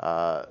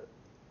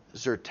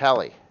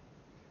Zertelli,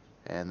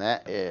 and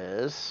that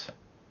is.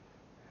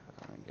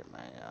 Let me get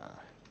my.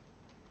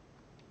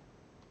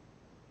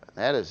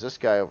 That is this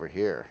guy over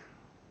here,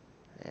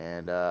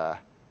 and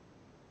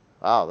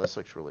wow, this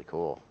looks really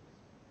cool.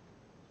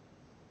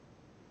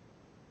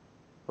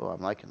 Oh,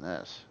 I'm liking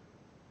this.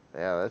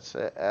 Yeah,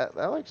 that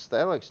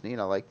looks neat.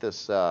 I like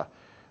this.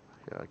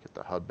 Get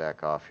the HUD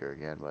back off here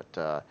again,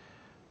 but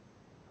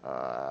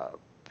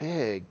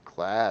big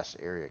glass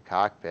area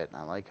cockpit, and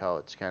I like how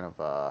it's kind of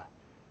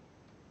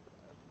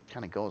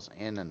goes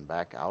in and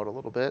back out a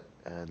little bit,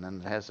 and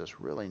then it has this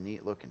really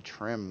neat looking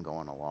trim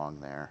going along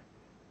there.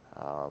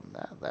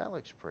 That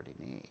looks pretty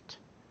neat,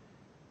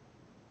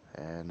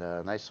 and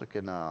nice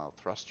looking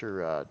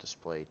thruster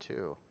display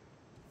too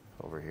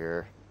over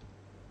here.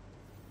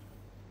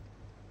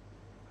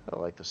 I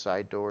like the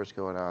side doors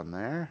going on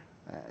there.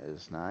 That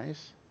is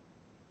nice.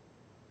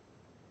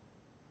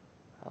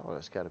 Oh,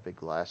 it's got a big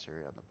glass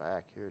area on the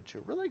back here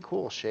too. Really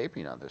cool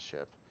shaping on this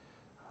ship.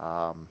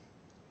 Um,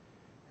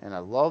 and I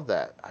love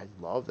that. I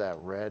love that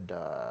red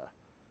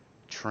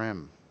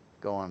trim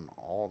going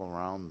all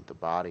around the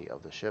body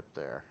of the ship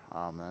there.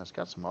 And it's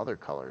got some other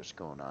colors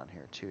going on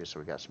here too. So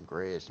we got some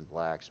grays and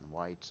blacks and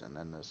whites, and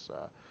then this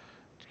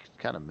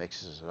kind of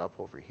mixes it up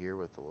over here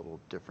with a little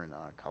different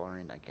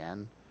coloring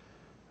again.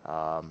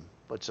 But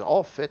it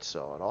all fits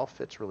though. It all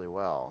fits really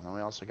well. And then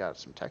we also got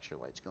some texture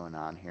lights going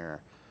on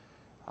here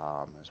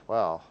as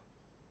well.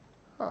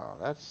 Oh,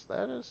 that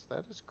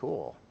is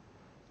cool.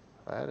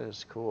 That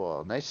is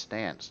cool. Nice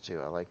stance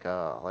too. I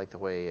like the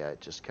way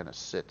it just kind of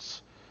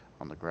sits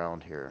on the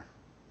ground here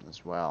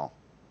as well.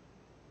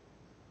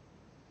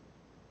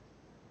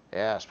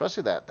 Yeah,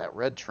 especially that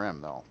red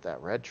trim though.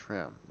 That red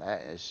trim.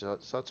 That is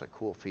such a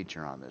cool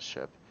feature on this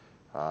ship.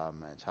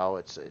 It's how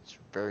it's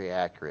very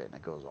accurate and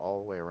it goes all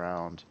the way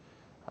around.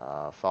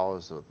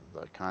 Follows the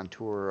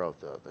contour of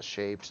the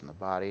shapes and the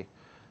body.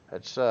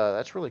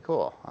 That's really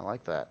cool. I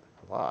like that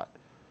a lot.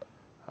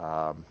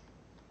 Um,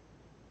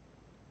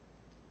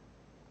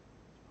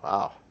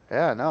 wow.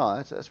 Yeah,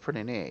 no, that's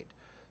pretty neat.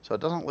 So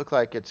it doesn't look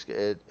like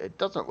it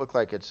doesn't look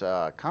like it's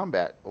a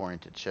combat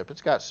oriented ship.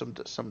 It's got some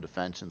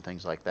defense and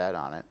things like that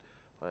on it,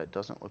 but it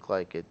doesn't look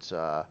like it's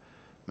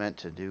meant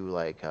to do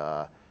like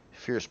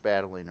fierce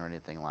battling or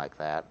anything like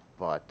that.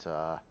 But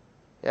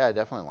yeah, I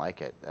definitely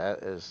like it.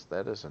 That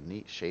is a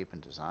neat shape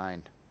and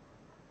design.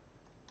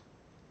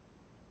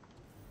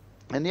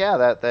 And yeah,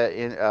 that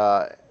in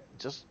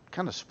just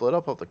kind of split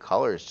up of the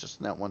colors just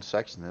in that one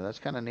section there. That's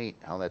kind of neat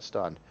how that's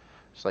done.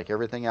 It's like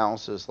everything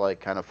else is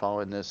like kind of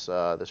following this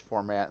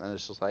format, and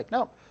it's just like,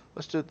 nope,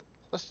 let's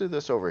do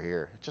this over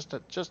here,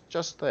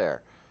 just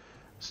there.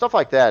 Stuff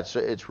like that.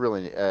 It's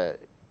really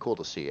cool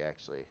to see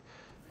actually.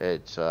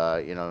 It's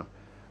I'm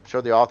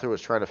sure the author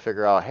was trying to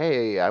figure out,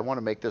 hey, I want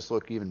to make this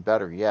look even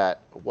better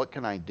yet. What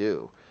can I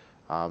do?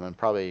 And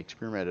probably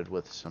experimented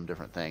with some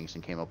different things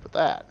and came up with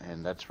that,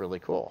 and that's really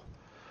cool.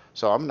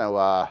 So I'm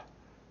gonna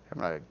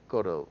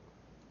go to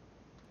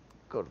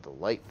the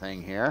light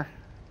thing here,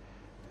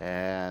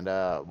 and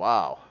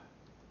wow,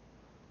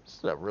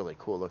 is a really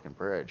cool looking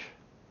bridge.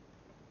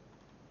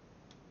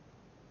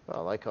 Oh,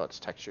 I like how it's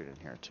textured in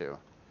here too.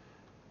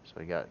 So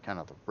we got kind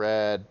of the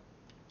red.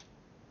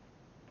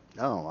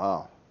 Oh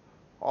wow,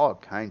 all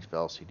kinds of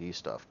LCD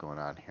stuff going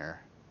on here.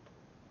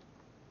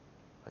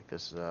 Like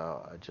this is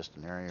just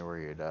an area where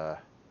you'd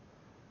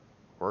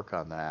work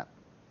on that.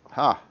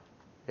 Huh.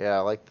 Yeah, I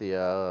like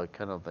the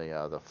kind of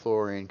the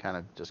flooring kind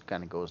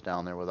of goes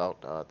down there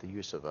without the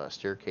use of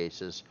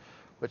staircases,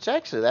 which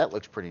actually that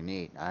looks pretty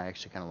neat. I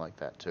actually kind of like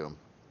that too.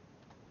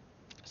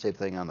 Same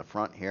thing on the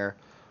front here.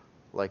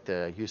 Like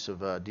the use of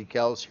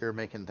decals here,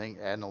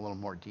 adding a little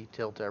more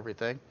detail to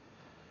everything.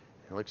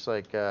 It looks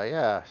like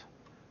yeah,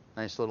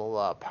 nice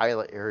little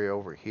pilot area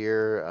over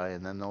here,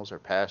 and then those are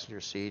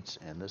passenger seats,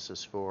 and this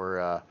is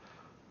for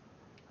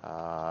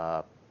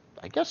I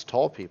guess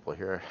tall people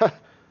here.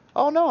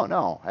 Oh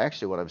no,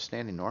 actually when I'm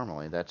standing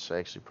normally, that's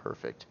actually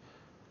perfect.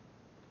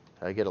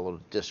 I get a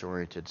little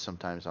disoriented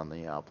sometimes on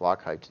the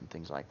block heights and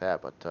things like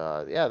that,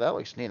 but yeah, that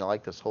looks neat. I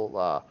like this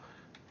whole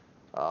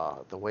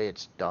the way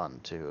it's done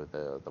too.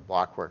 The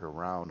block work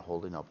around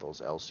holding up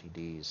those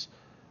LCDs,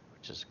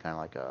 which is kind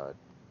of like a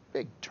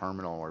big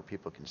terminal where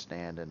people can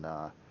stand and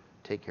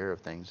take care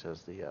of things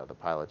as the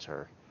pilots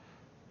are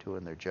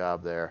doing their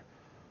job there.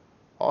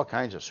 All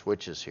kinds of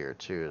switches here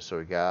too. So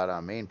we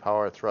got main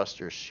power,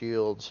 thrusters,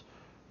 shields,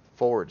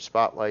 forward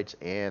spotlights,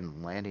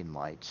 and landing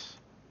lights.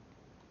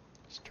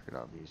 Let's turn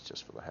on these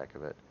just for the heck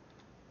of it.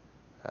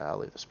 I'll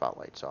leave the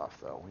spotlights off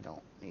though. We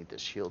don't need the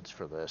shields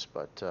for this,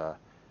 but oh,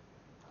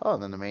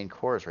 and then the main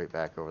core is right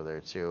back over there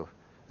too.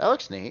 That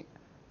looks neat.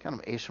 Kind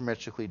of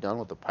asymmetrically done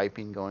with the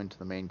piping going to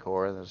the main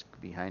core. There's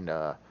behind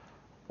a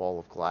wall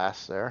of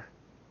glass there.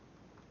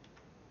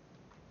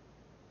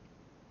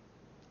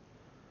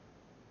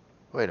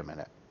 Wait a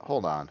minute.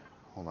 Hold on.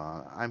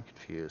 I'm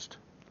confused.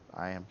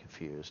 I am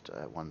confused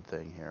at one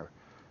thing here.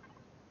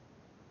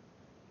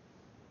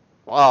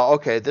 Wow,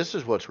 okay, this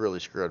is what's really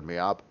screwed me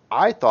up.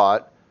 I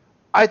thought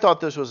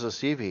this was a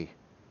CV.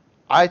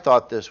 I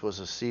thought this was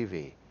a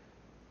CV.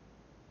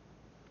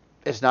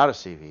 It's not a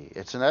CV.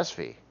 It's an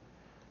SV.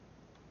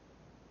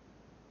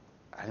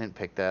 I didn't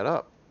pick that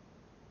up.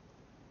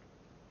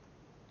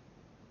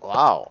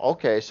 Wow.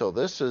 Okay, so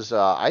this is.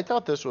 I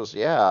thought this was.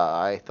 Yeah,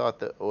 I thought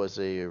that was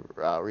a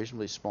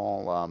reasonably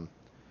small.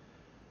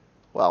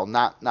 Well,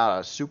 not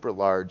a super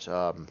large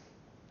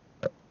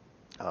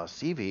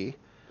CV,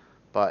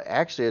 but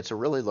actually it's a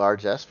really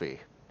large SV.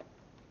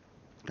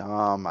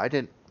 I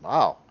didn't.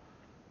 Wow.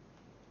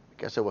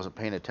 I guess I wasn't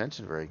paying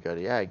attention very good.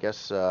 Yeah, I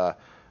guess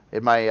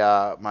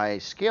my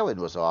scaling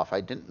was off.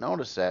 I didn't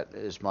notice that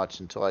as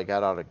much until I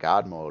got out of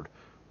God mode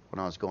when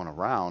I was going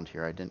around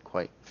here. I didn't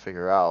quite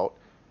figure out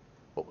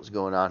what was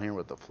going on here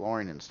with the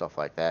flooring and stuff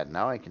like that.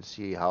 Now I can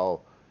see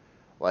how,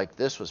 like,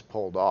 this was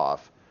pulled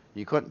off.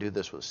 You couldn't do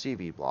this with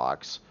CV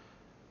blocks.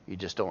 You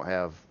just don't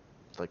have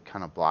the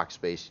kind of block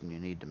spacing you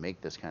need to make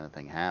this kind of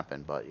thing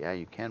happen. But yeah,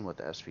 you can with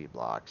SV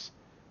blocks.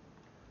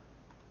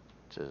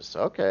 Just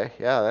okay.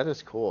 Yeah, that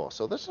is cool.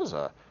 So this is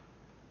a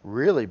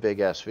really big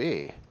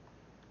SV.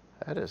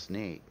 That is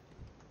neat.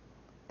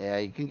 Yeah,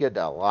 you can get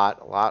a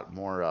lot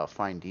more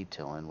fine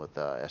detail in with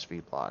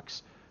SV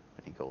blocks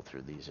when you go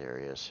through these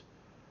areas.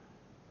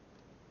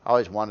 I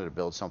always wanted to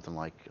build something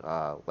like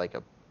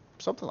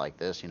something like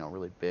this, you know,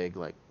 really big,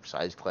 like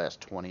size class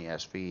 20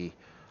 SV,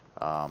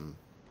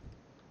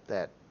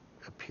 that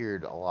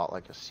appeared a lot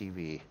like a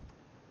CV.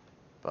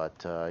 But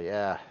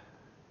yeah,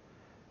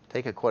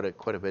 take quite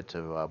a bit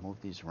to move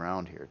these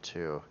around here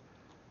too.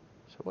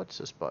 So what's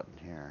this button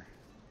here?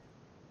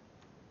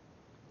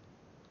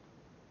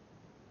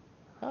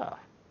 Ah,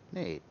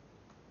 neat.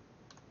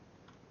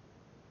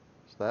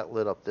 So that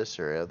lit up this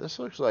area. This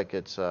looks like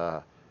it's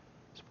some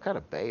kind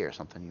of bay or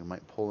something you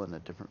might pull in a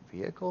different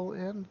vehicle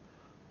in.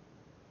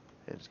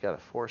 It's got a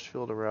force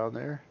field around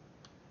there.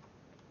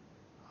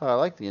 Oh, I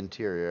like the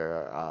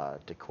interior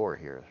decor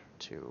here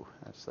too.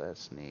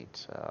 That's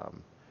neat.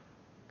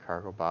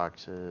 Cargo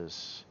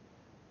boxes.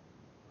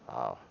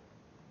 Wow.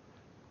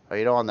 Oh,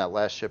 you know, on that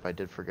last ship, I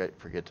did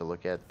forget to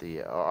look at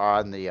the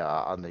on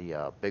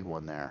the big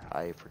one there.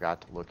 I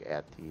forgot to look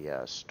at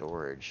the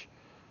storage.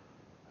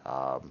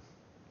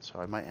 So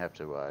I might have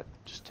to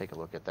just take a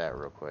look at that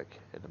real quick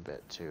in a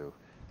bit too.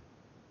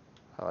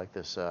 I like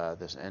this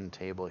this end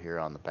table here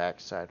on the back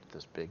side with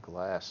this big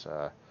glass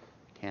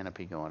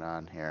canopy going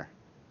on here.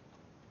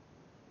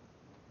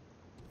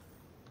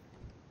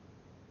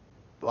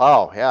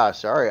 Wow, yeah,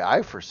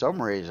 sorry. For some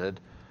reason,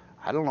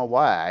 I don't know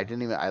why.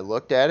 I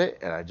looked at it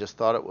and I just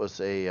thought it was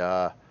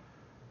I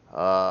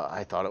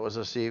thought it was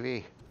a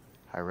CV.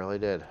 I really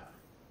did.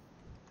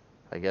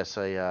 I guess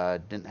I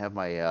didn't have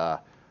my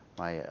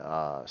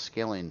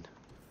scaling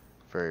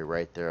very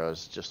right there. I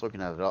was just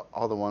looking at the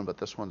other one, but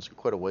this one's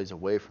quite a ways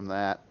away from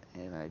that,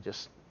 and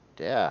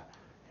yeah,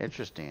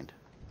 interesting.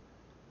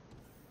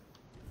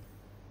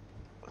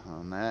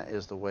 And that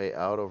is the way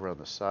out over on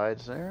the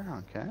sides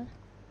there. Okay.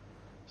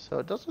 So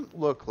it doesn't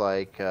look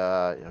like,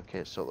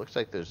 okay, so it looks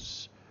like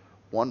there's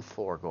one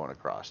floor going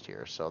across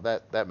here. So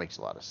that makes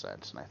a lot of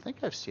sense. And I think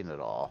I've seen it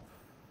all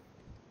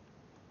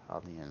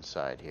on the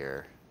inside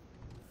here.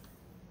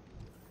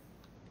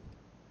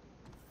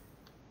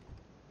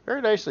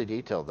 Very nicely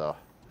detailed though.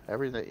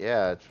 Everything,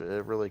 yeah, it's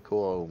really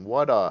cool.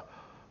 What a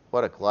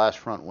glass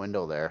front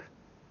window there.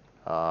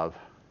 Uh,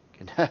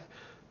 that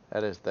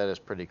is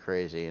pretty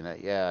crazy,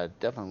 and yeah, I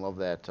definitely love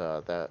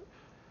that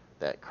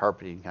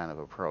carpeting kind of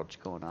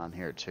approach going on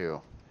here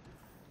too.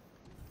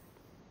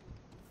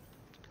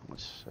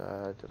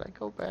 Did I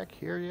go back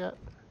here yet?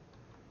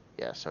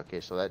 Yes. Okay,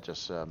 so that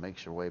just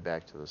makes your way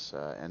back to this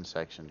end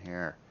section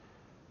here.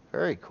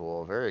 Very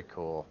cool. Very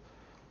cool.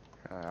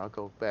 I'll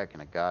go back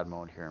into God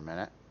mode here a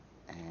minute,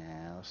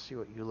 and let's see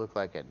what you look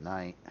like at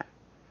night.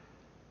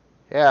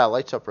 Yeah,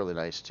 lights up really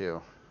nice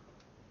too.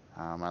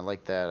 I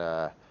like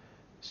that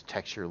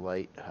texture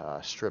light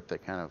strip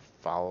that kind of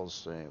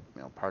follows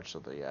parts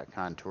of the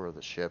contour of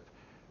the ship.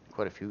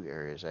 Quite a few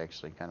areas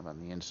actually, kind of on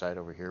the inside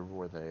over here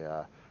where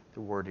the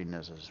wording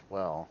is as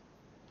well.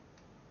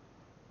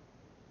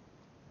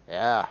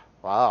 Yeah,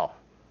 wow.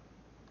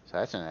 So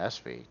that's an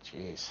SV.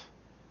 Jeez,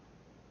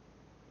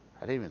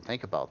 I didn't even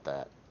think about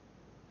that.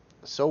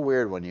 It's so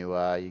weird when you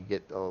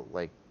get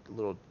like a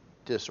little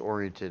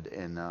disoriented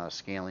in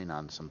scaling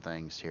on some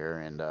things here,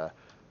 and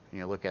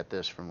you look at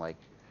this from like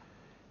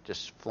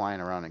just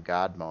flying around in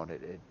God mode.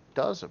 It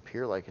does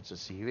appear like it's a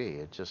CV.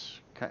 It just,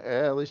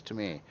 at least to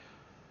me,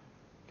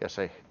 guess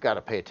I got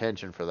to pay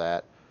attention for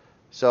that.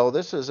 So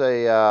this is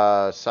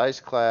a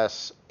size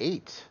class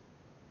 8.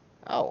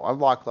 Oh,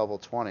 unlock level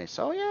 20.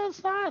 So yeah,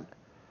 it's not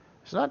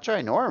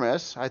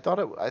ginormous. I thought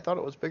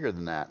it was bigger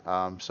than that.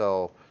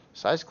 So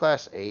size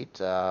class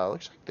 8.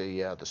 Looks like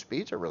the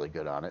speeds are really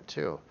good on it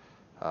too.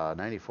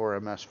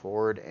 94 ms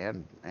forward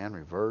and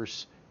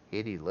reverse,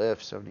 80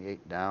 lift,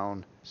 78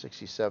 down,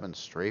 67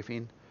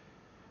 strafing.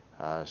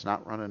 It's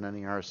not running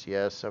any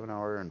RCS.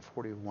 7-hour and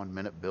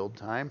 41-minute build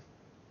time.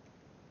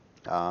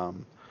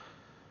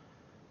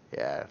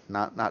 Yeah,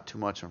 not too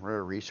much on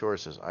rare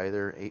resources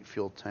either. 8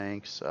 fuel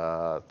tanks,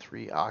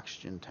 3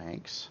 oxygen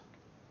tanks.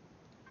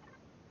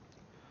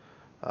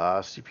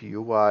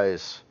 CPU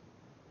wise,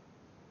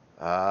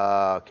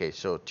 okay,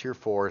 so tier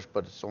 4s,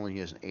 but it's only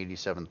using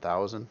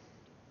 87,000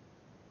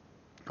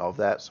 of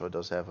that, so it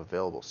does have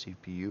available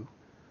CPU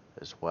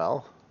as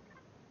well.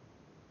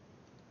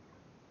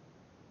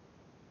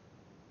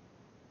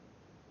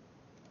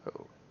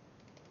 Oh,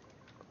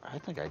 I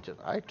think I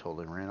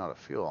totally ran out of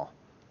fuel.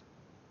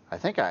 I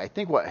think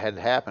what had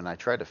happened, I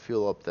tried to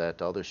fuel up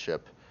that other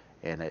ship,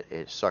 and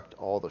it sucked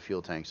all the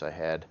fuel tanks I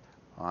had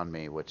on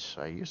me, which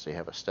I usually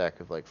have a stack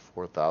of like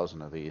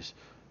 4,000 of these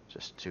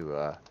just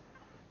to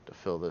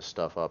fill this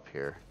stuff up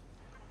here.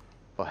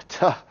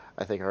 But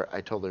I think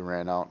I totally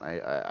ran out.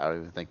 I don't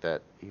even think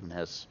that even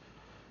has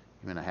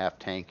even a half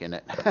tank in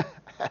it.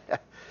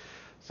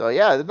 So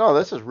yeah, no,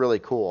 this is really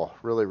cool.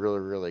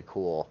 Really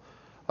cool.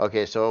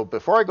 Okay, so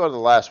before I go to the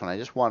last one, I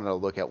just wanted to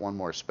look at one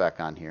more spec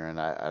on here, and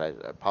I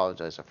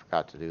apologize, I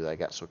forgot to do that. I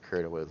got so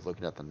carried away with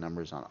looking at the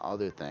numbers on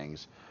other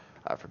things,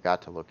 I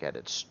forgot to look at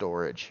its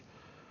storage.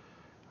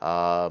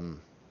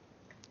 Um,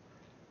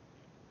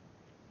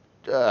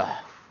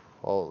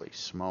 Holy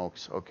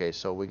smokes. Okay,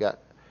 so we got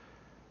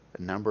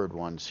numbered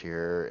ones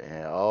here,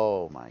 and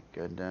oh my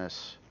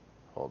goodness.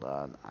 Hold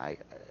on.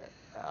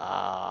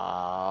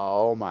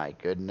 Oh my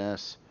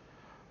goodness.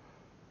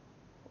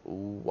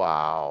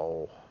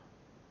 Wow.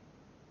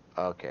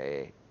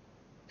 Okay.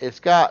 It's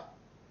got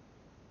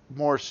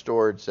more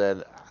storage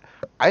than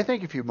I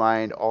think if you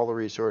mined all the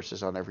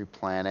resources on every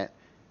planet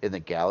in the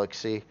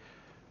galaxy,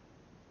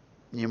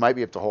 you might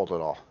be able to hold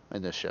it all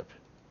in this ship.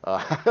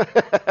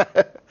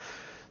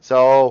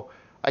 So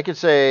I could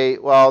say,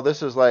 well,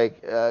 this is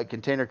like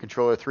container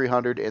controller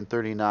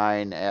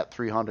 339 at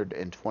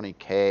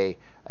 320K.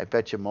 I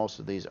bet you most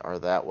of these are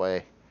that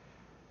way.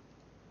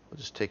 We'll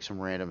just take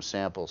some random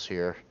samples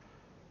here.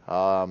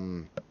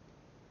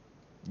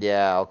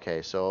 Yeah,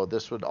 okay, so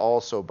this would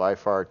also by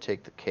far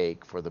take the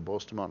cake for the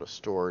most amount of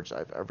storage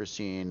I've ever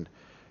seen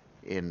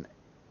in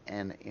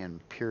an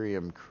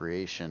Empyrion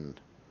creation,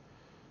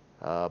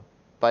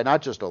 by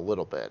not just a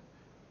little bit.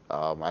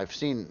 I've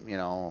seen,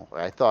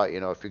 I thought,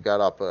 if you got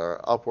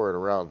upward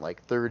around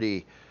like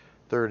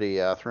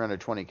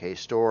 320K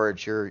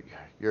storage,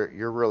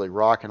 you're really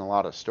rocking a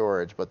lot of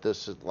storage, but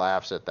this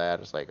laughs at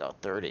that. It's like, oh,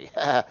 30.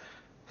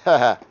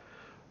 I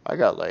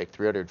got like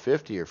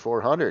 350 or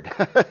 400.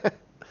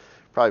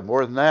 Probably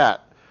more than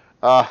that.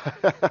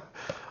 That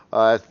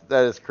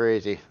is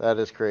crazy. That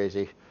is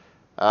crazy.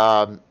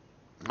 All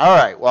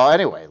right. Well,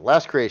 anyway,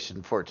 last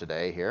creation for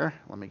today here.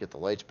 Let me get the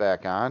lights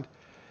back on.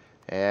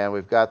 And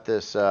we've got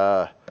this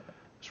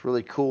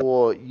really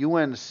cool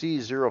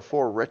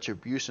UNC-04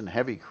 Retribution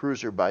Heavy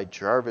Cruiser by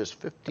Jarvis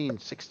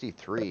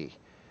 1563.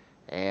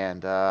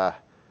 And,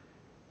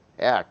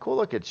 yeah, cool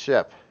looking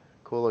ship.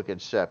 Cool looking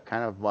ship.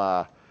 Kind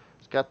of,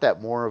 it's got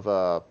that more of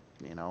a,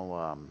 I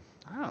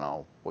don't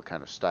know what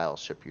kind of style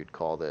ship you'd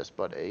call this,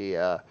 but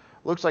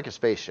looks like a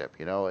spaceship.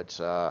 It's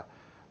not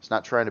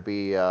trying to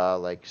be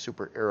like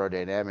super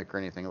aerodynamic or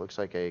anything. It looks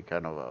like a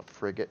kind of a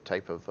frigate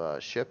type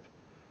of ship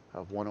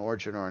of one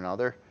origin or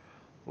another. A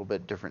little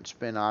bit different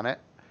spin on it.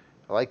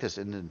 I like this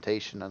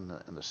indentation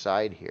on the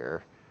side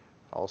here,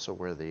 also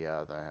where the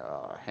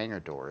hangar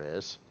door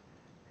is,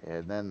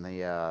 And then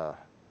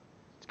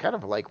it's kind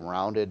of like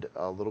rounded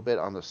a little bit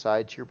on the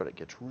sides here, but it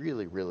gets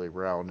really, really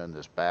round in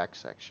this back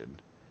section.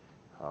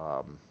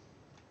 Now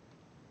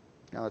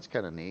that's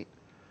kind of neat.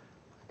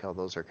 Like how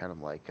those are kind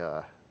of like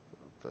the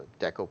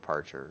deco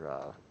parts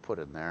are put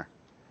in there.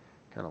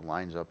 Kind of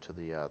lines up to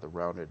the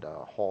rounded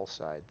hull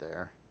side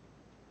there.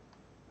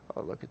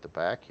 Oh, look at the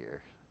back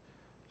here.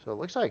 So it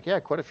looks like, yeah,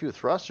 quite a few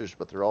thrusters,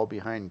 but they're all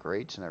behind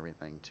grates and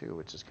everything too,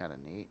 which is kind of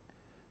neat.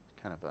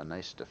 Kind of a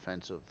nice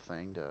defensive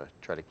thing to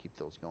try to keep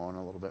those going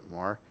a little bit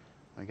more.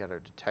 We got our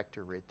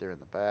detector right there in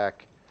the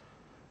back.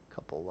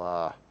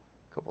 Couple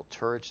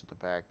turrets in the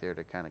back there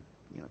to kind of,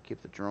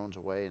 keep the drones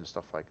away and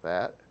stuff like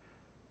that.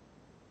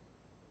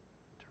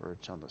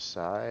 Turrets on the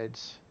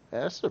sides.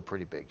 Yeah, this is a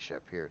pretty big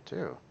ship here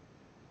too.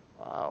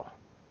 Wow.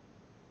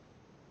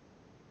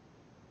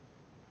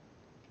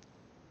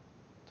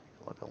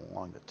 Take a look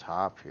along the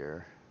top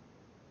here.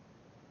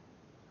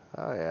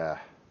 Oh yeah.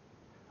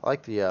 I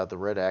like the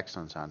red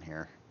accents on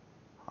here.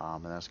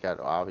 And that's got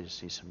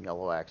obviously some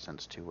yellow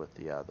accents too with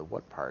the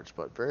wood parts,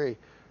 but very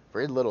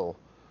little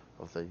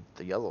of the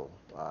yellow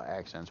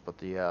accents. But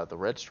the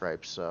red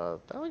stripes that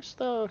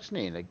looks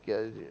neat.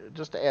 It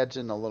just adds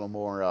in a little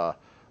more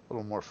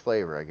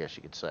flavor, I guess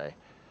you could say,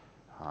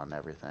 on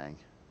everything.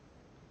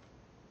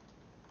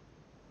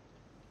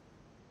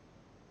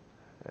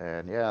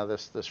 And yeah,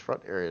 this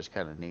front area is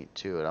kind of neat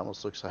too. It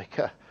almost looks like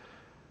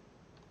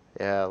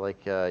yeah,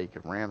 like you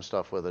could ram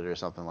stuff with it or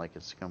something, like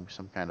it's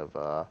some kind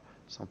of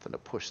something to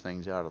push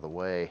things out of the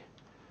way.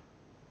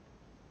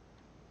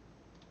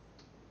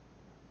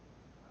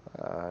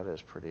 That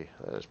is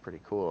pretty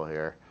cool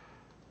here.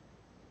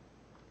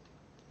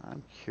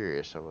 I'm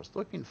curious. I was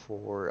looking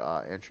for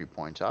entry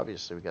points.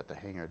 Obviously, we got the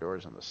hangar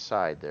doors on the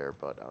side there,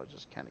 but I was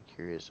just kind of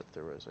curious if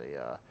there was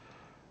a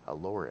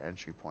lower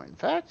entry point. In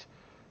fact,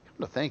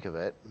 come to think of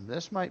it,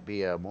 this might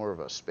be more of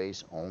a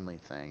space-only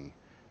thing,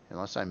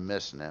 unless I'm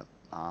missing it.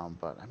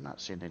 But I'm not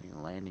seeing any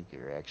landing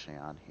gear actually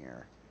on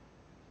here.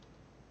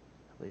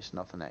 At least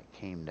nothing that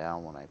came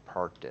down when I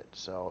parked it.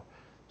 So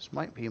this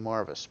might be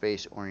more of a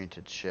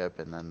space-oriented ship,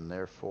 and then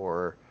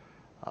therefore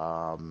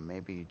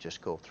maybe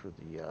just go through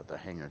the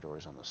hangar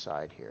doors on the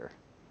side here.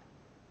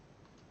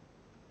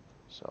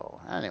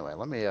 So anyway,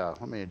 let me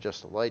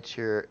adjust the lights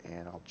here,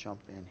 and I'll jump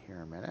in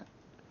here a minute.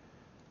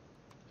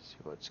 See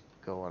what's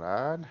going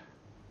on.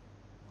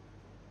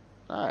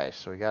 Nice.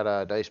 So we got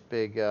a nice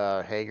big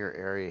hangar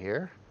area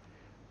here.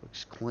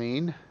 Looks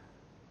clean.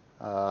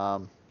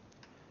 Got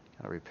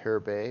a repair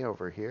bay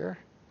over here.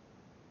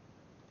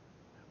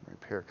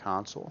 Repair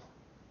console.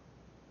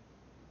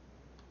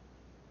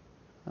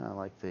 I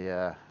like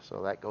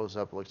so that goes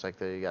up. Looks like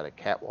they got a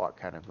catwalk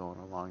kind of going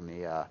along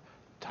the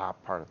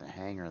top part of the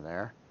hangar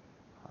there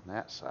on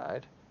that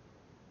side.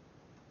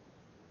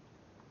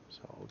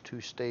 So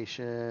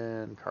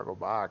 2-station, cargo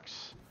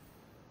box.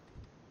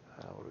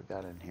 What do we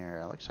got in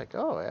here? It looks like,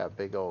 oh yeah,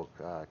 big old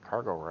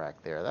cargo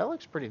rack there. That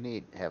looks pretty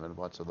neat, having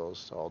lots of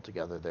those all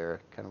together there.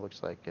 Kind of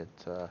looks like it,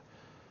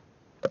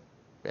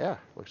 yeah,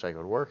 looks like it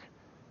would work.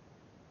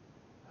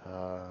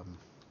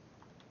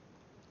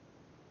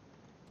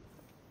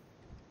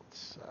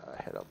 Let's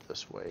head up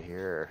this way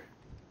here.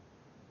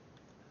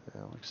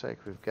 Looks like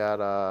we've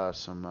got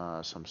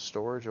some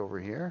storage over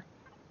here.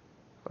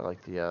 I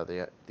like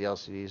the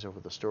LCDs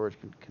over the storage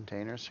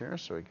containers here.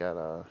 So we got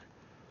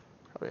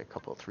probably a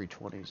couple of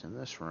 320s in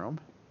this room.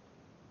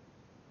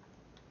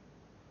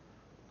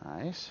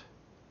 Nice.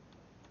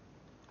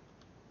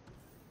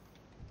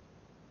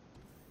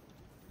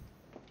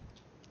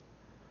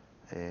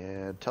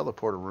 And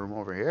teleporter room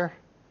over here.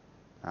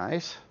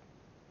 Nice.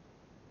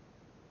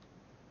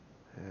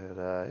 And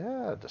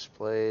yeah,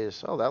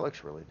 displays. Oh, that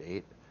looks really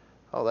neat.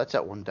 Oh, that's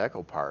that one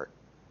deco part.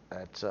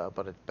 That's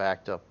but it's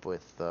backed up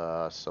with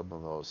some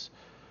of those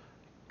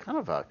kind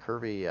of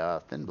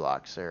curvy thin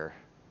blocks there.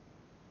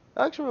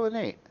 That looks really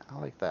neat. I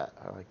like that.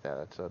 I like that.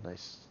 That's a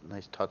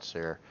nice touch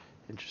there.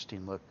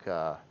 Interesting look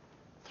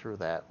through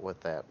that with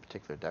that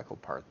particular deco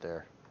part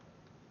there.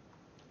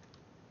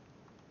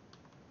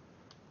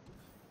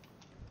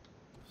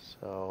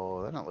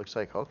 So then it looks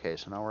like, okay,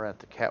 so now we're at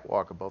the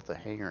catwalk above the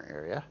hangar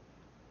area.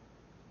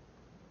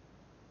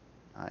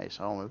 Nice.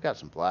 Oh, we've got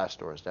some blast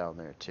doors down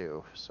there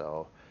too.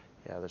 So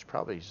yeah, there's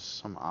probably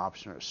some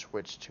option or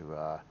switch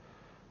to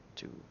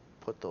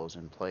put those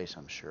in place,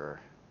 I'm sure.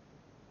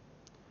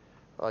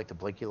 I like the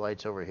blinky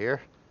lights over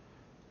here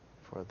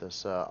for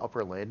this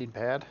upper landing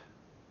pad.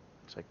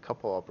 Looks like a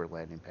couple upper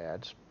landing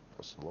pads,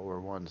 plus the lower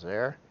ones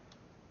there.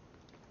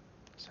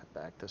 Let's head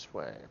back this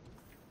way.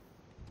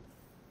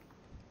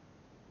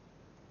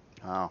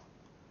 Oh.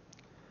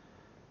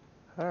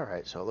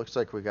 Alright, so it looks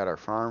like we got our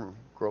farm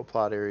grow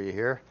plot area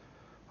here.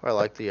 Oh, I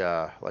like the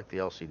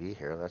LCD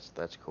here.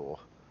 That's cool.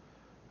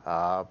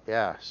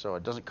 Yeah, so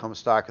it doesn't come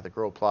stock with the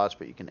grow plots,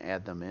 but you can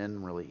add them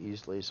in really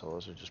easily. So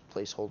those are just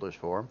placeholders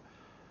for them.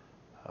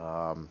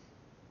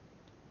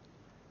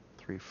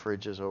 3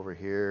 fridges over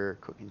here,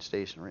 cooking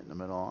station right in the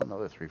middle.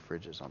 Another 3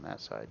 fridges on that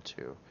side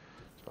too.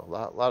 So a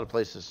lot of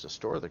places to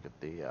store the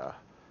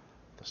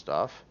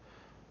stuff.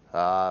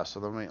 So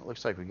then it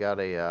looks like we got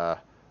a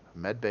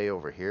med bay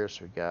over here.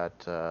 So we got,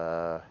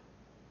 yeah,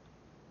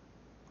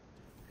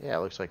 it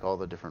looks like all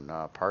the different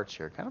parts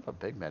here. Kind of a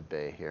big med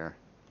bay here.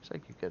 Looks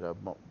like you could a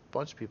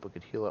bunch of people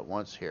could heal at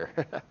once here.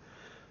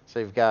 So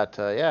you've got,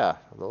 yeah,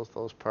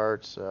 those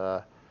parts.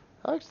 That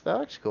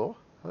looks cool.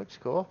 That looks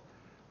cool.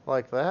 I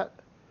like that.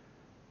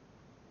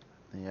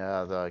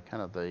 Yeah, the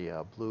kind of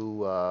the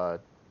blue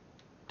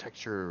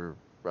texture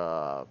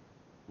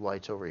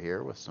lights over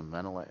here with some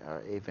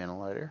a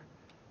ventilator.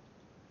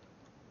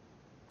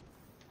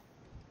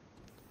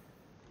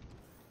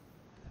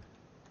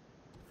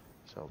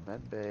 So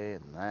med bay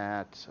and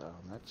that.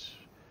 Let's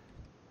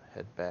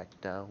head back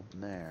down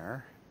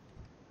there.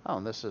 Oh,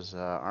 and this is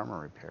armor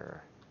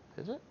repair.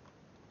 Is it?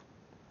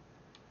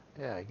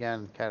 Yeah,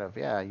 again, kind of,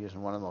 yeah,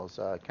 using one of those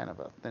kind of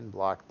a thin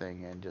block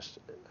thing and just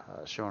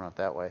showing it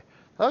that way.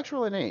 That looks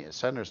really neat. The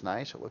center's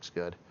nice. It looks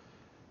good.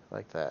 I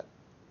like that.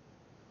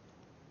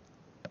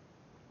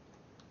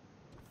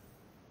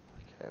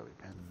 Okay, we've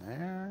been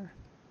there.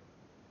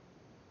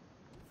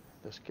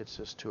 This gets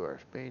us to our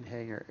main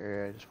hangar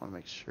area. I just want to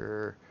make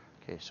sure.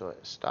 Okay, so it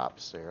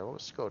stops there.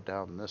 Let's go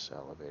down this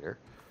elevator.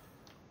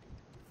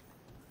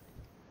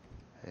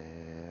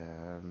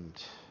 And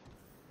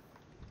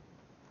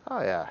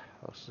oh yeah,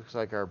 this looks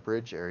like our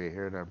bridge area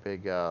here and our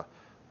big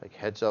like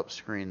heads-up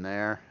screen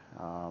there.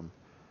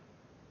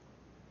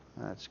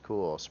 That's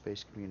cool.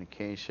 Space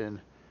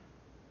communication.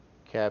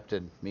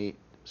 Captain, meet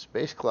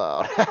Space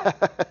Cloud.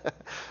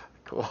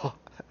 Cool.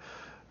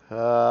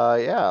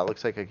 Yeah, it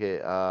looks like I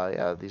get.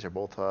 Yeah, these are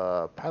both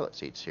pilot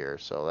seats here,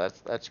 so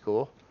that's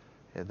cool.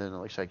 And then it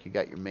looks like you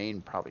got your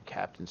main probably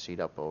captain seat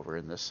up over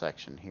in this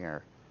section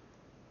here.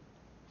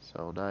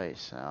 So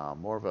nice.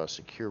 More of a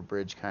secure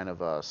bridge kind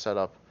of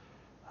setup.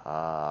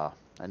 I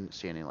didn't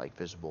see any like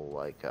visible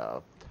like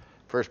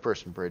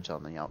first-person bridge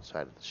on the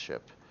outside of the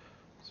ship.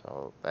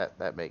 So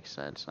that makes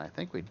sense. And I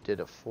think we did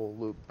a full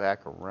loop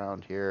back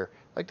around here.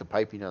 I like the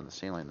piping on the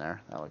ceiling there.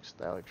 That looks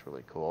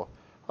really cool.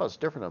 Oh, it's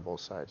different on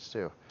both sides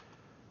too.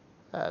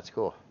 That's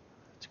cool.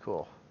 That's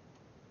cool.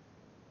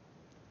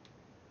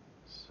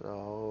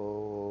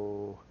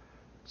 So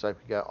looks like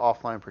we got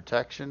offline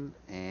protection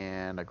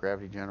and a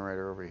gravity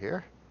generator over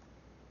here.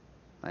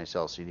 Nice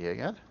LCD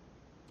again.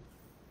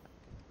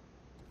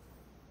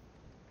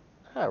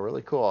 Yeah,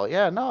 really cool.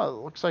 Yeah, no,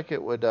 it looks like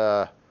it would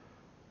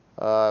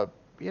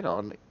you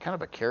know, kind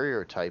of a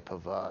carrier type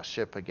of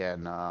ship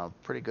again.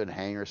 Pretty good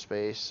hangar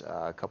space.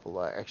 A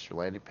couple extra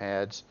landing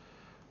pads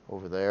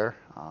over there.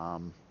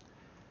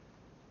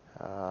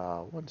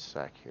 One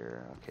sec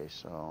here. Okay,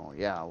 so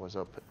yeah, I was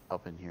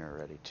up in here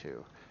already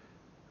too.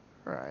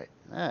 All right.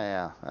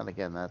 Yeah, and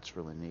again, that's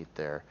really neat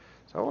there.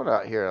 So I want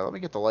to here. Let me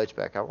get the lights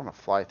back. I want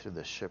to fly through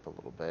this ship a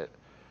little bit.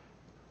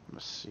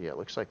 Let's see. It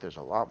looks like there's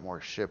a lot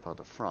more ship on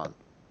the front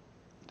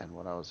than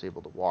what I was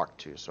able to walk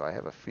to. So I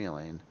have a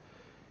feeling.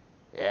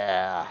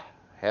 Yeah,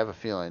 I have a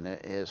feeling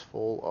it is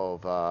full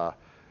of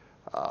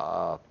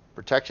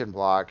protection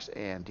blocks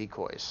and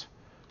decoys.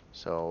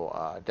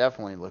 So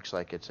definitely looks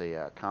like it's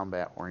a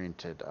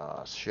combat-oriented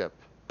ship.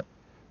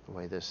 The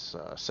way this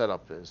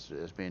setup is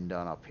being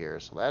done up here,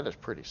 so that is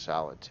pretty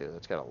solid too.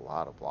 That's got a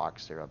lot of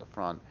blocks there on the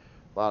front.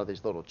 A lot of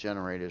these little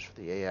generators for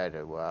the AI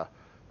to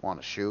want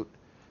to shoot,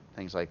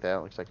 things like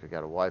that. Looks like we got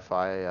a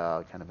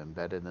Wi-Fi kind of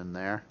embedded in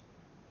there.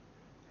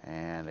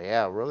 And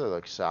yeah, it really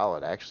looks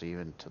solid. Actually,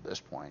 even to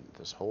this point,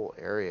 this whole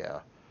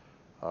area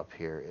up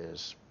here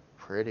is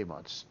pretty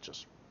much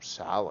just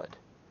solid.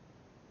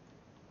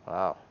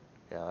 Wow.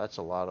 Yeah, that's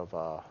a lot of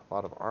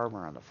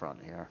armor on the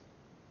front here.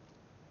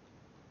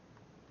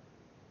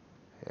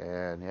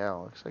 And yeah, it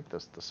looks like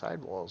the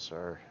sidewalls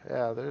are,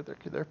 yeah,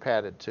 they're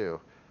padded too.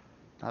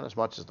 Not as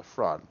much as the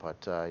front,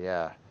 but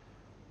yeah,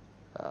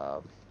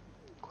 um,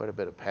 quite a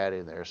bit of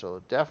padding there. So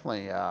it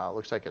definitely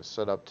looks like it's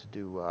set up to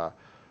do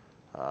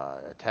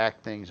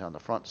attack things on the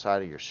front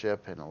side of your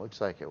ship, and it looks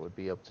like it would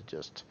be able to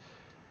just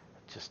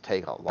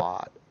take a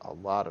lot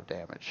of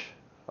damage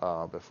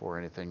before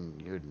anything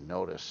you'd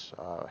notice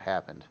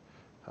happened.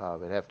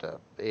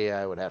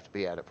 AI would have to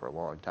be at it for a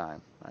long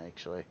time,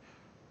 actually.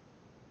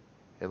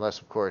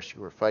 Unless, of course,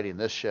 you were fighting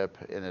this ship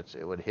and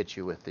it would hit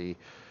you with the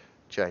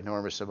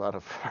ginormous amount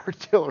of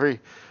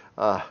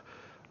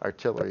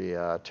artillery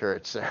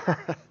turrets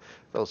there.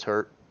 Those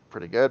hurt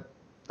pretty good.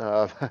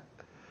 Yeah,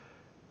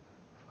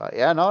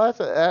 no,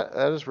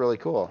 that is really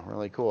cool,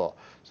 really cool.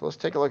 So let's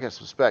take a look at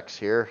some specs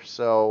here.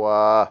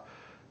 So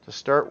to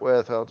start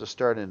with, I'll just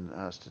start in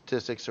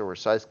statistics. So we're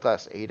size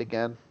class 8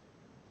 again.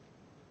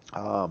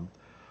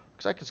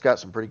 Looks like it's got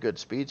some pretty good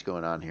speeds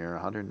going on here.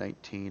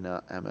 119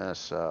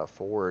 ms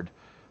forward,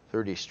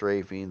 30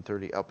 strafing,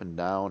 30 up and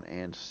down,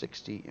 and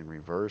 60 in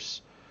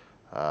reverse.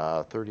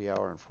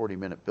 30-hour and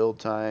 40-minute build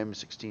time,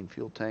 16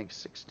 fuel tanks,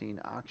 16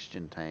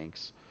 oxygen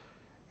tanks,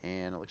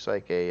 and it looks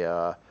like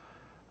a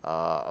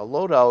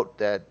loadout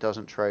that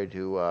doesn't try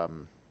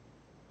to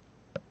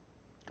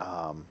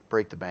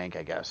break the bank,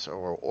 I guess,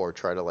 or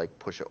try to like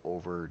push it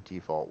over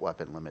default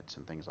weapon limits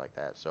and things like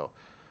that. So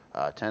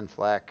 10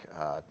 flak,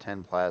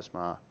 10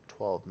 plasma,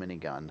 12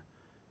 minigun,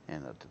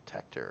 and a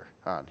detector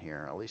on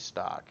here, at least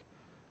stock.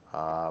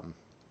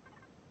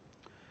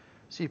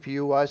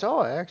 CPU wise,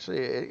 oh, actually,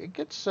 it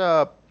gets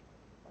it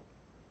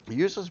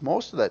uses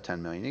most of that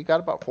 10 million. You got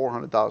about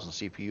 400,000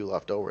 CPU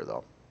left over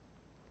though.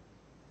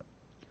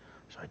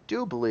 So I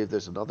do believe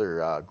there's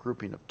another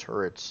grouping of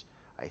turrets.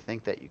 I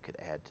think that you could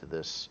add to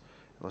this,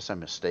 unless I'm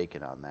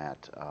mistaken on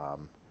that.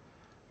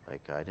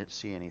 Like I didn't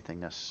see anything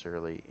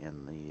necessarily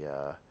in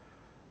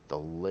the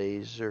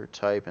laser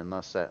type,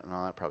 unless that,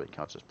 no, that probably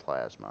counts as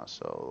plasma.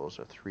 So those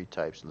are 3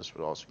 types, and this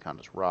would also count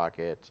as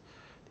rocket.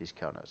 These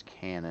count as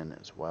cannon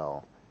as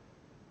well.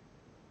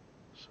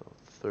 So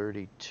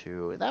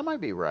 32, and that might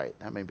be right.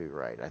 That may be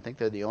right. I think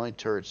they're the only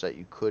turrets that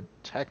you could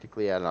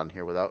technically add on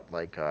here without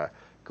like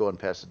going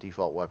past the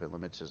default weapon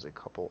limits. Is a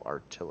couple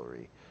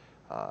artillery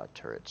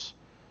turrets.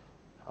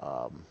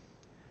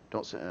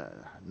 Don't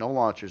no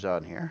launchers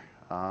on here.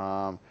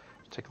 Let's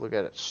take a look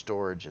at it,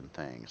 storage and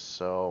things.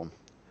 So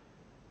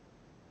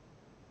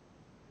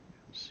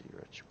let's see,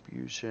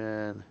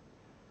 retribution.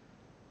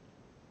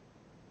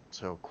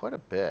 So quite a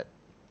bit.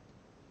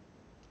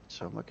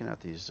 So I'm looking at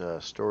these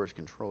storage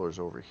controllers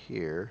over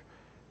here.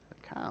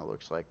 It kind of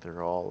looks like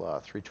they're all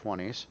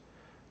 320s.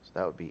 So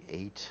that would be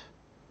 8.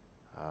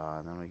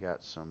 And then we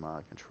got some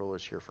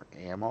controllers here for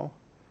ammo.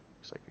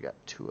 Looks like we got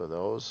 2 of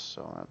those.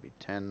 So that would be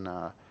 10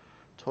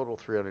 total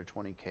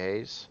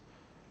 320Ks.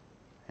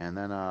 And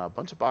then a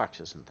bunch of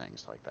boxes and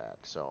things like that.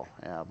 So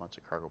yeah, a bunch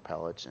of cargo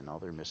pellets and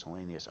other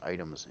miscellaneous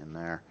items in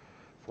there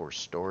for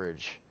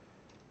storage.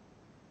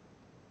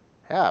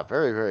 Yeah,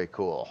 very, very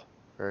cool.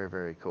 Very,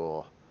 very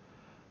cool.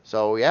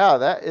 So yeah,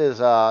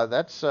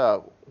 that's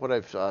what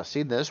I've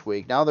seen this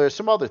week. Now there's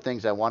some other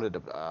things I wanted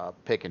to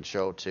pick and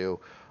show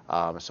too.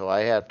 So I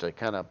have to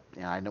kind of,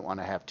 I don't want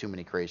to have too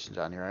many creations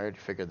on here. I already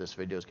figured this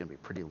video is going to be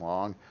pretty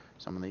long.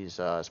 Some of these,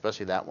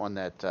 especially that one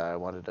that I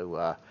wanted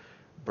to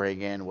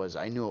bring in,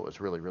 I knew it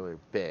was really, really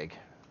big.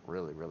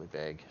 Really, really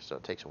big. So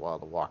it takes a while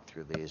to walk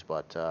through these,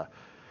 but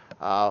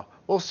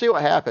we'll see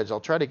what happens. I'll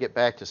try to get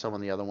back to some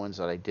of the other ones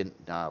that I didn't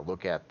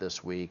look at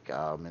this week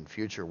in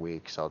future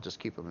weeks. I'll just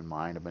keep them in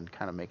mind. I've been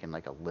kind of making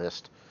like a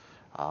list.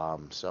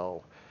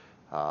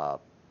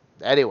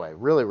 Anyway,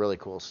 really, really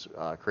cool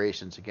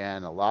creations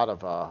again. A lot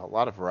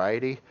of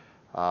variety.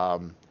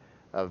 I've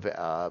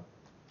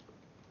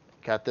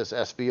got this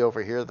SV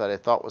over here that I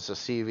thought was a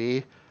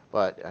CV,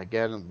 but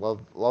again,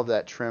 love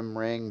that trim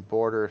ring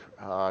border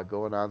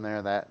going on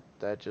there.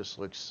 That just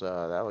looks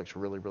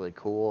really, really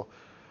cool.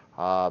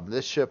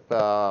 This ship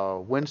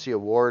wins the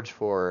awards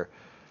for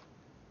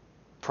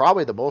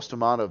probably the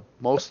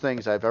most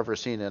things I've ever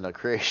seen in a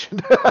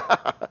creation,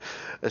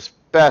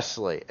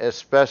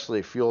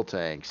 especially fuel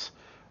tanks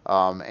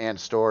and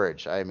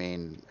storage. I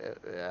mean,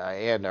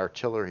 and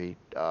artillery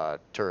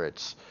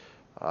turrets.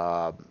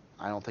 I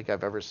don't think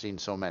I've ever seen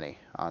so many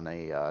on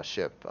a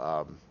ship.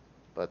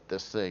 But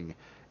this thing,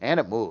 and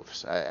it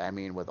moves. I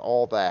mean, with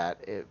all that,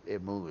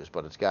 it moves,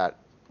 but it's got,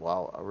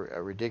 well,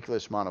 a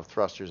ridiculous amount of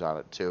thrusters on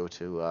it too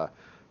to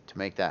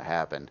make that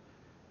happen.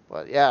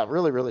 But yeah,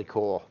 really, really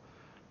cool.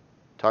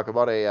 Talk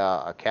about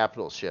a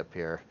capital ship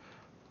here.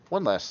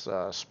 One last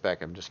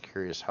spec. I'm just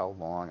curious how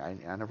long.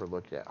 I never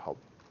looked at how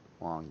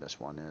long this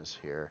one is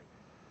here.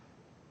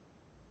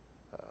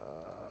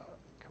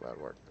 Come on,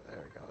 work. There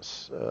it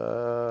goes.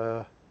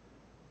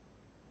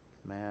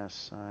 Mass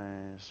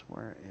size.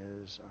 Where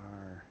is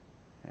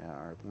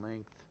our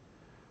length?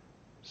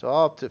 So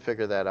I'll have to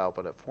figure that out.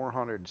 But at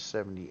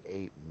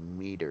 478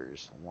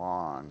 meters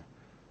long,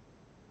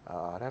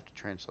 I'd have to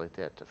translate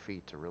that to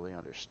feet to really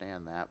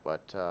understand that.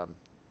 But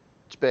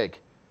it's big.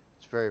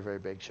 It's a very, very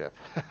big ship.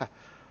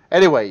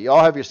 Anyway, you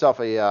all have yourself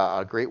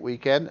a great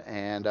weekend,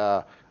 and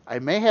I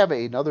may have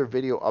another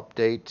video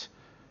update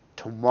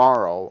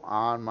tomorrow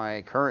on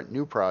my current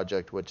new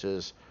project, which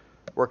is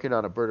working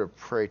on a bird of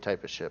prey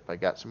type of ship. I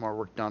got some more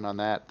work done on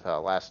that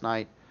last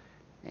night,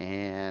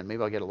 and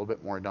maybe I'll get a little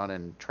bit more done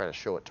and try to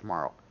show it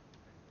tomorrow.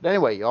 But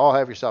anyway, you all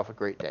have yourself a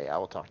great day. I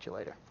will talk to you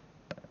later.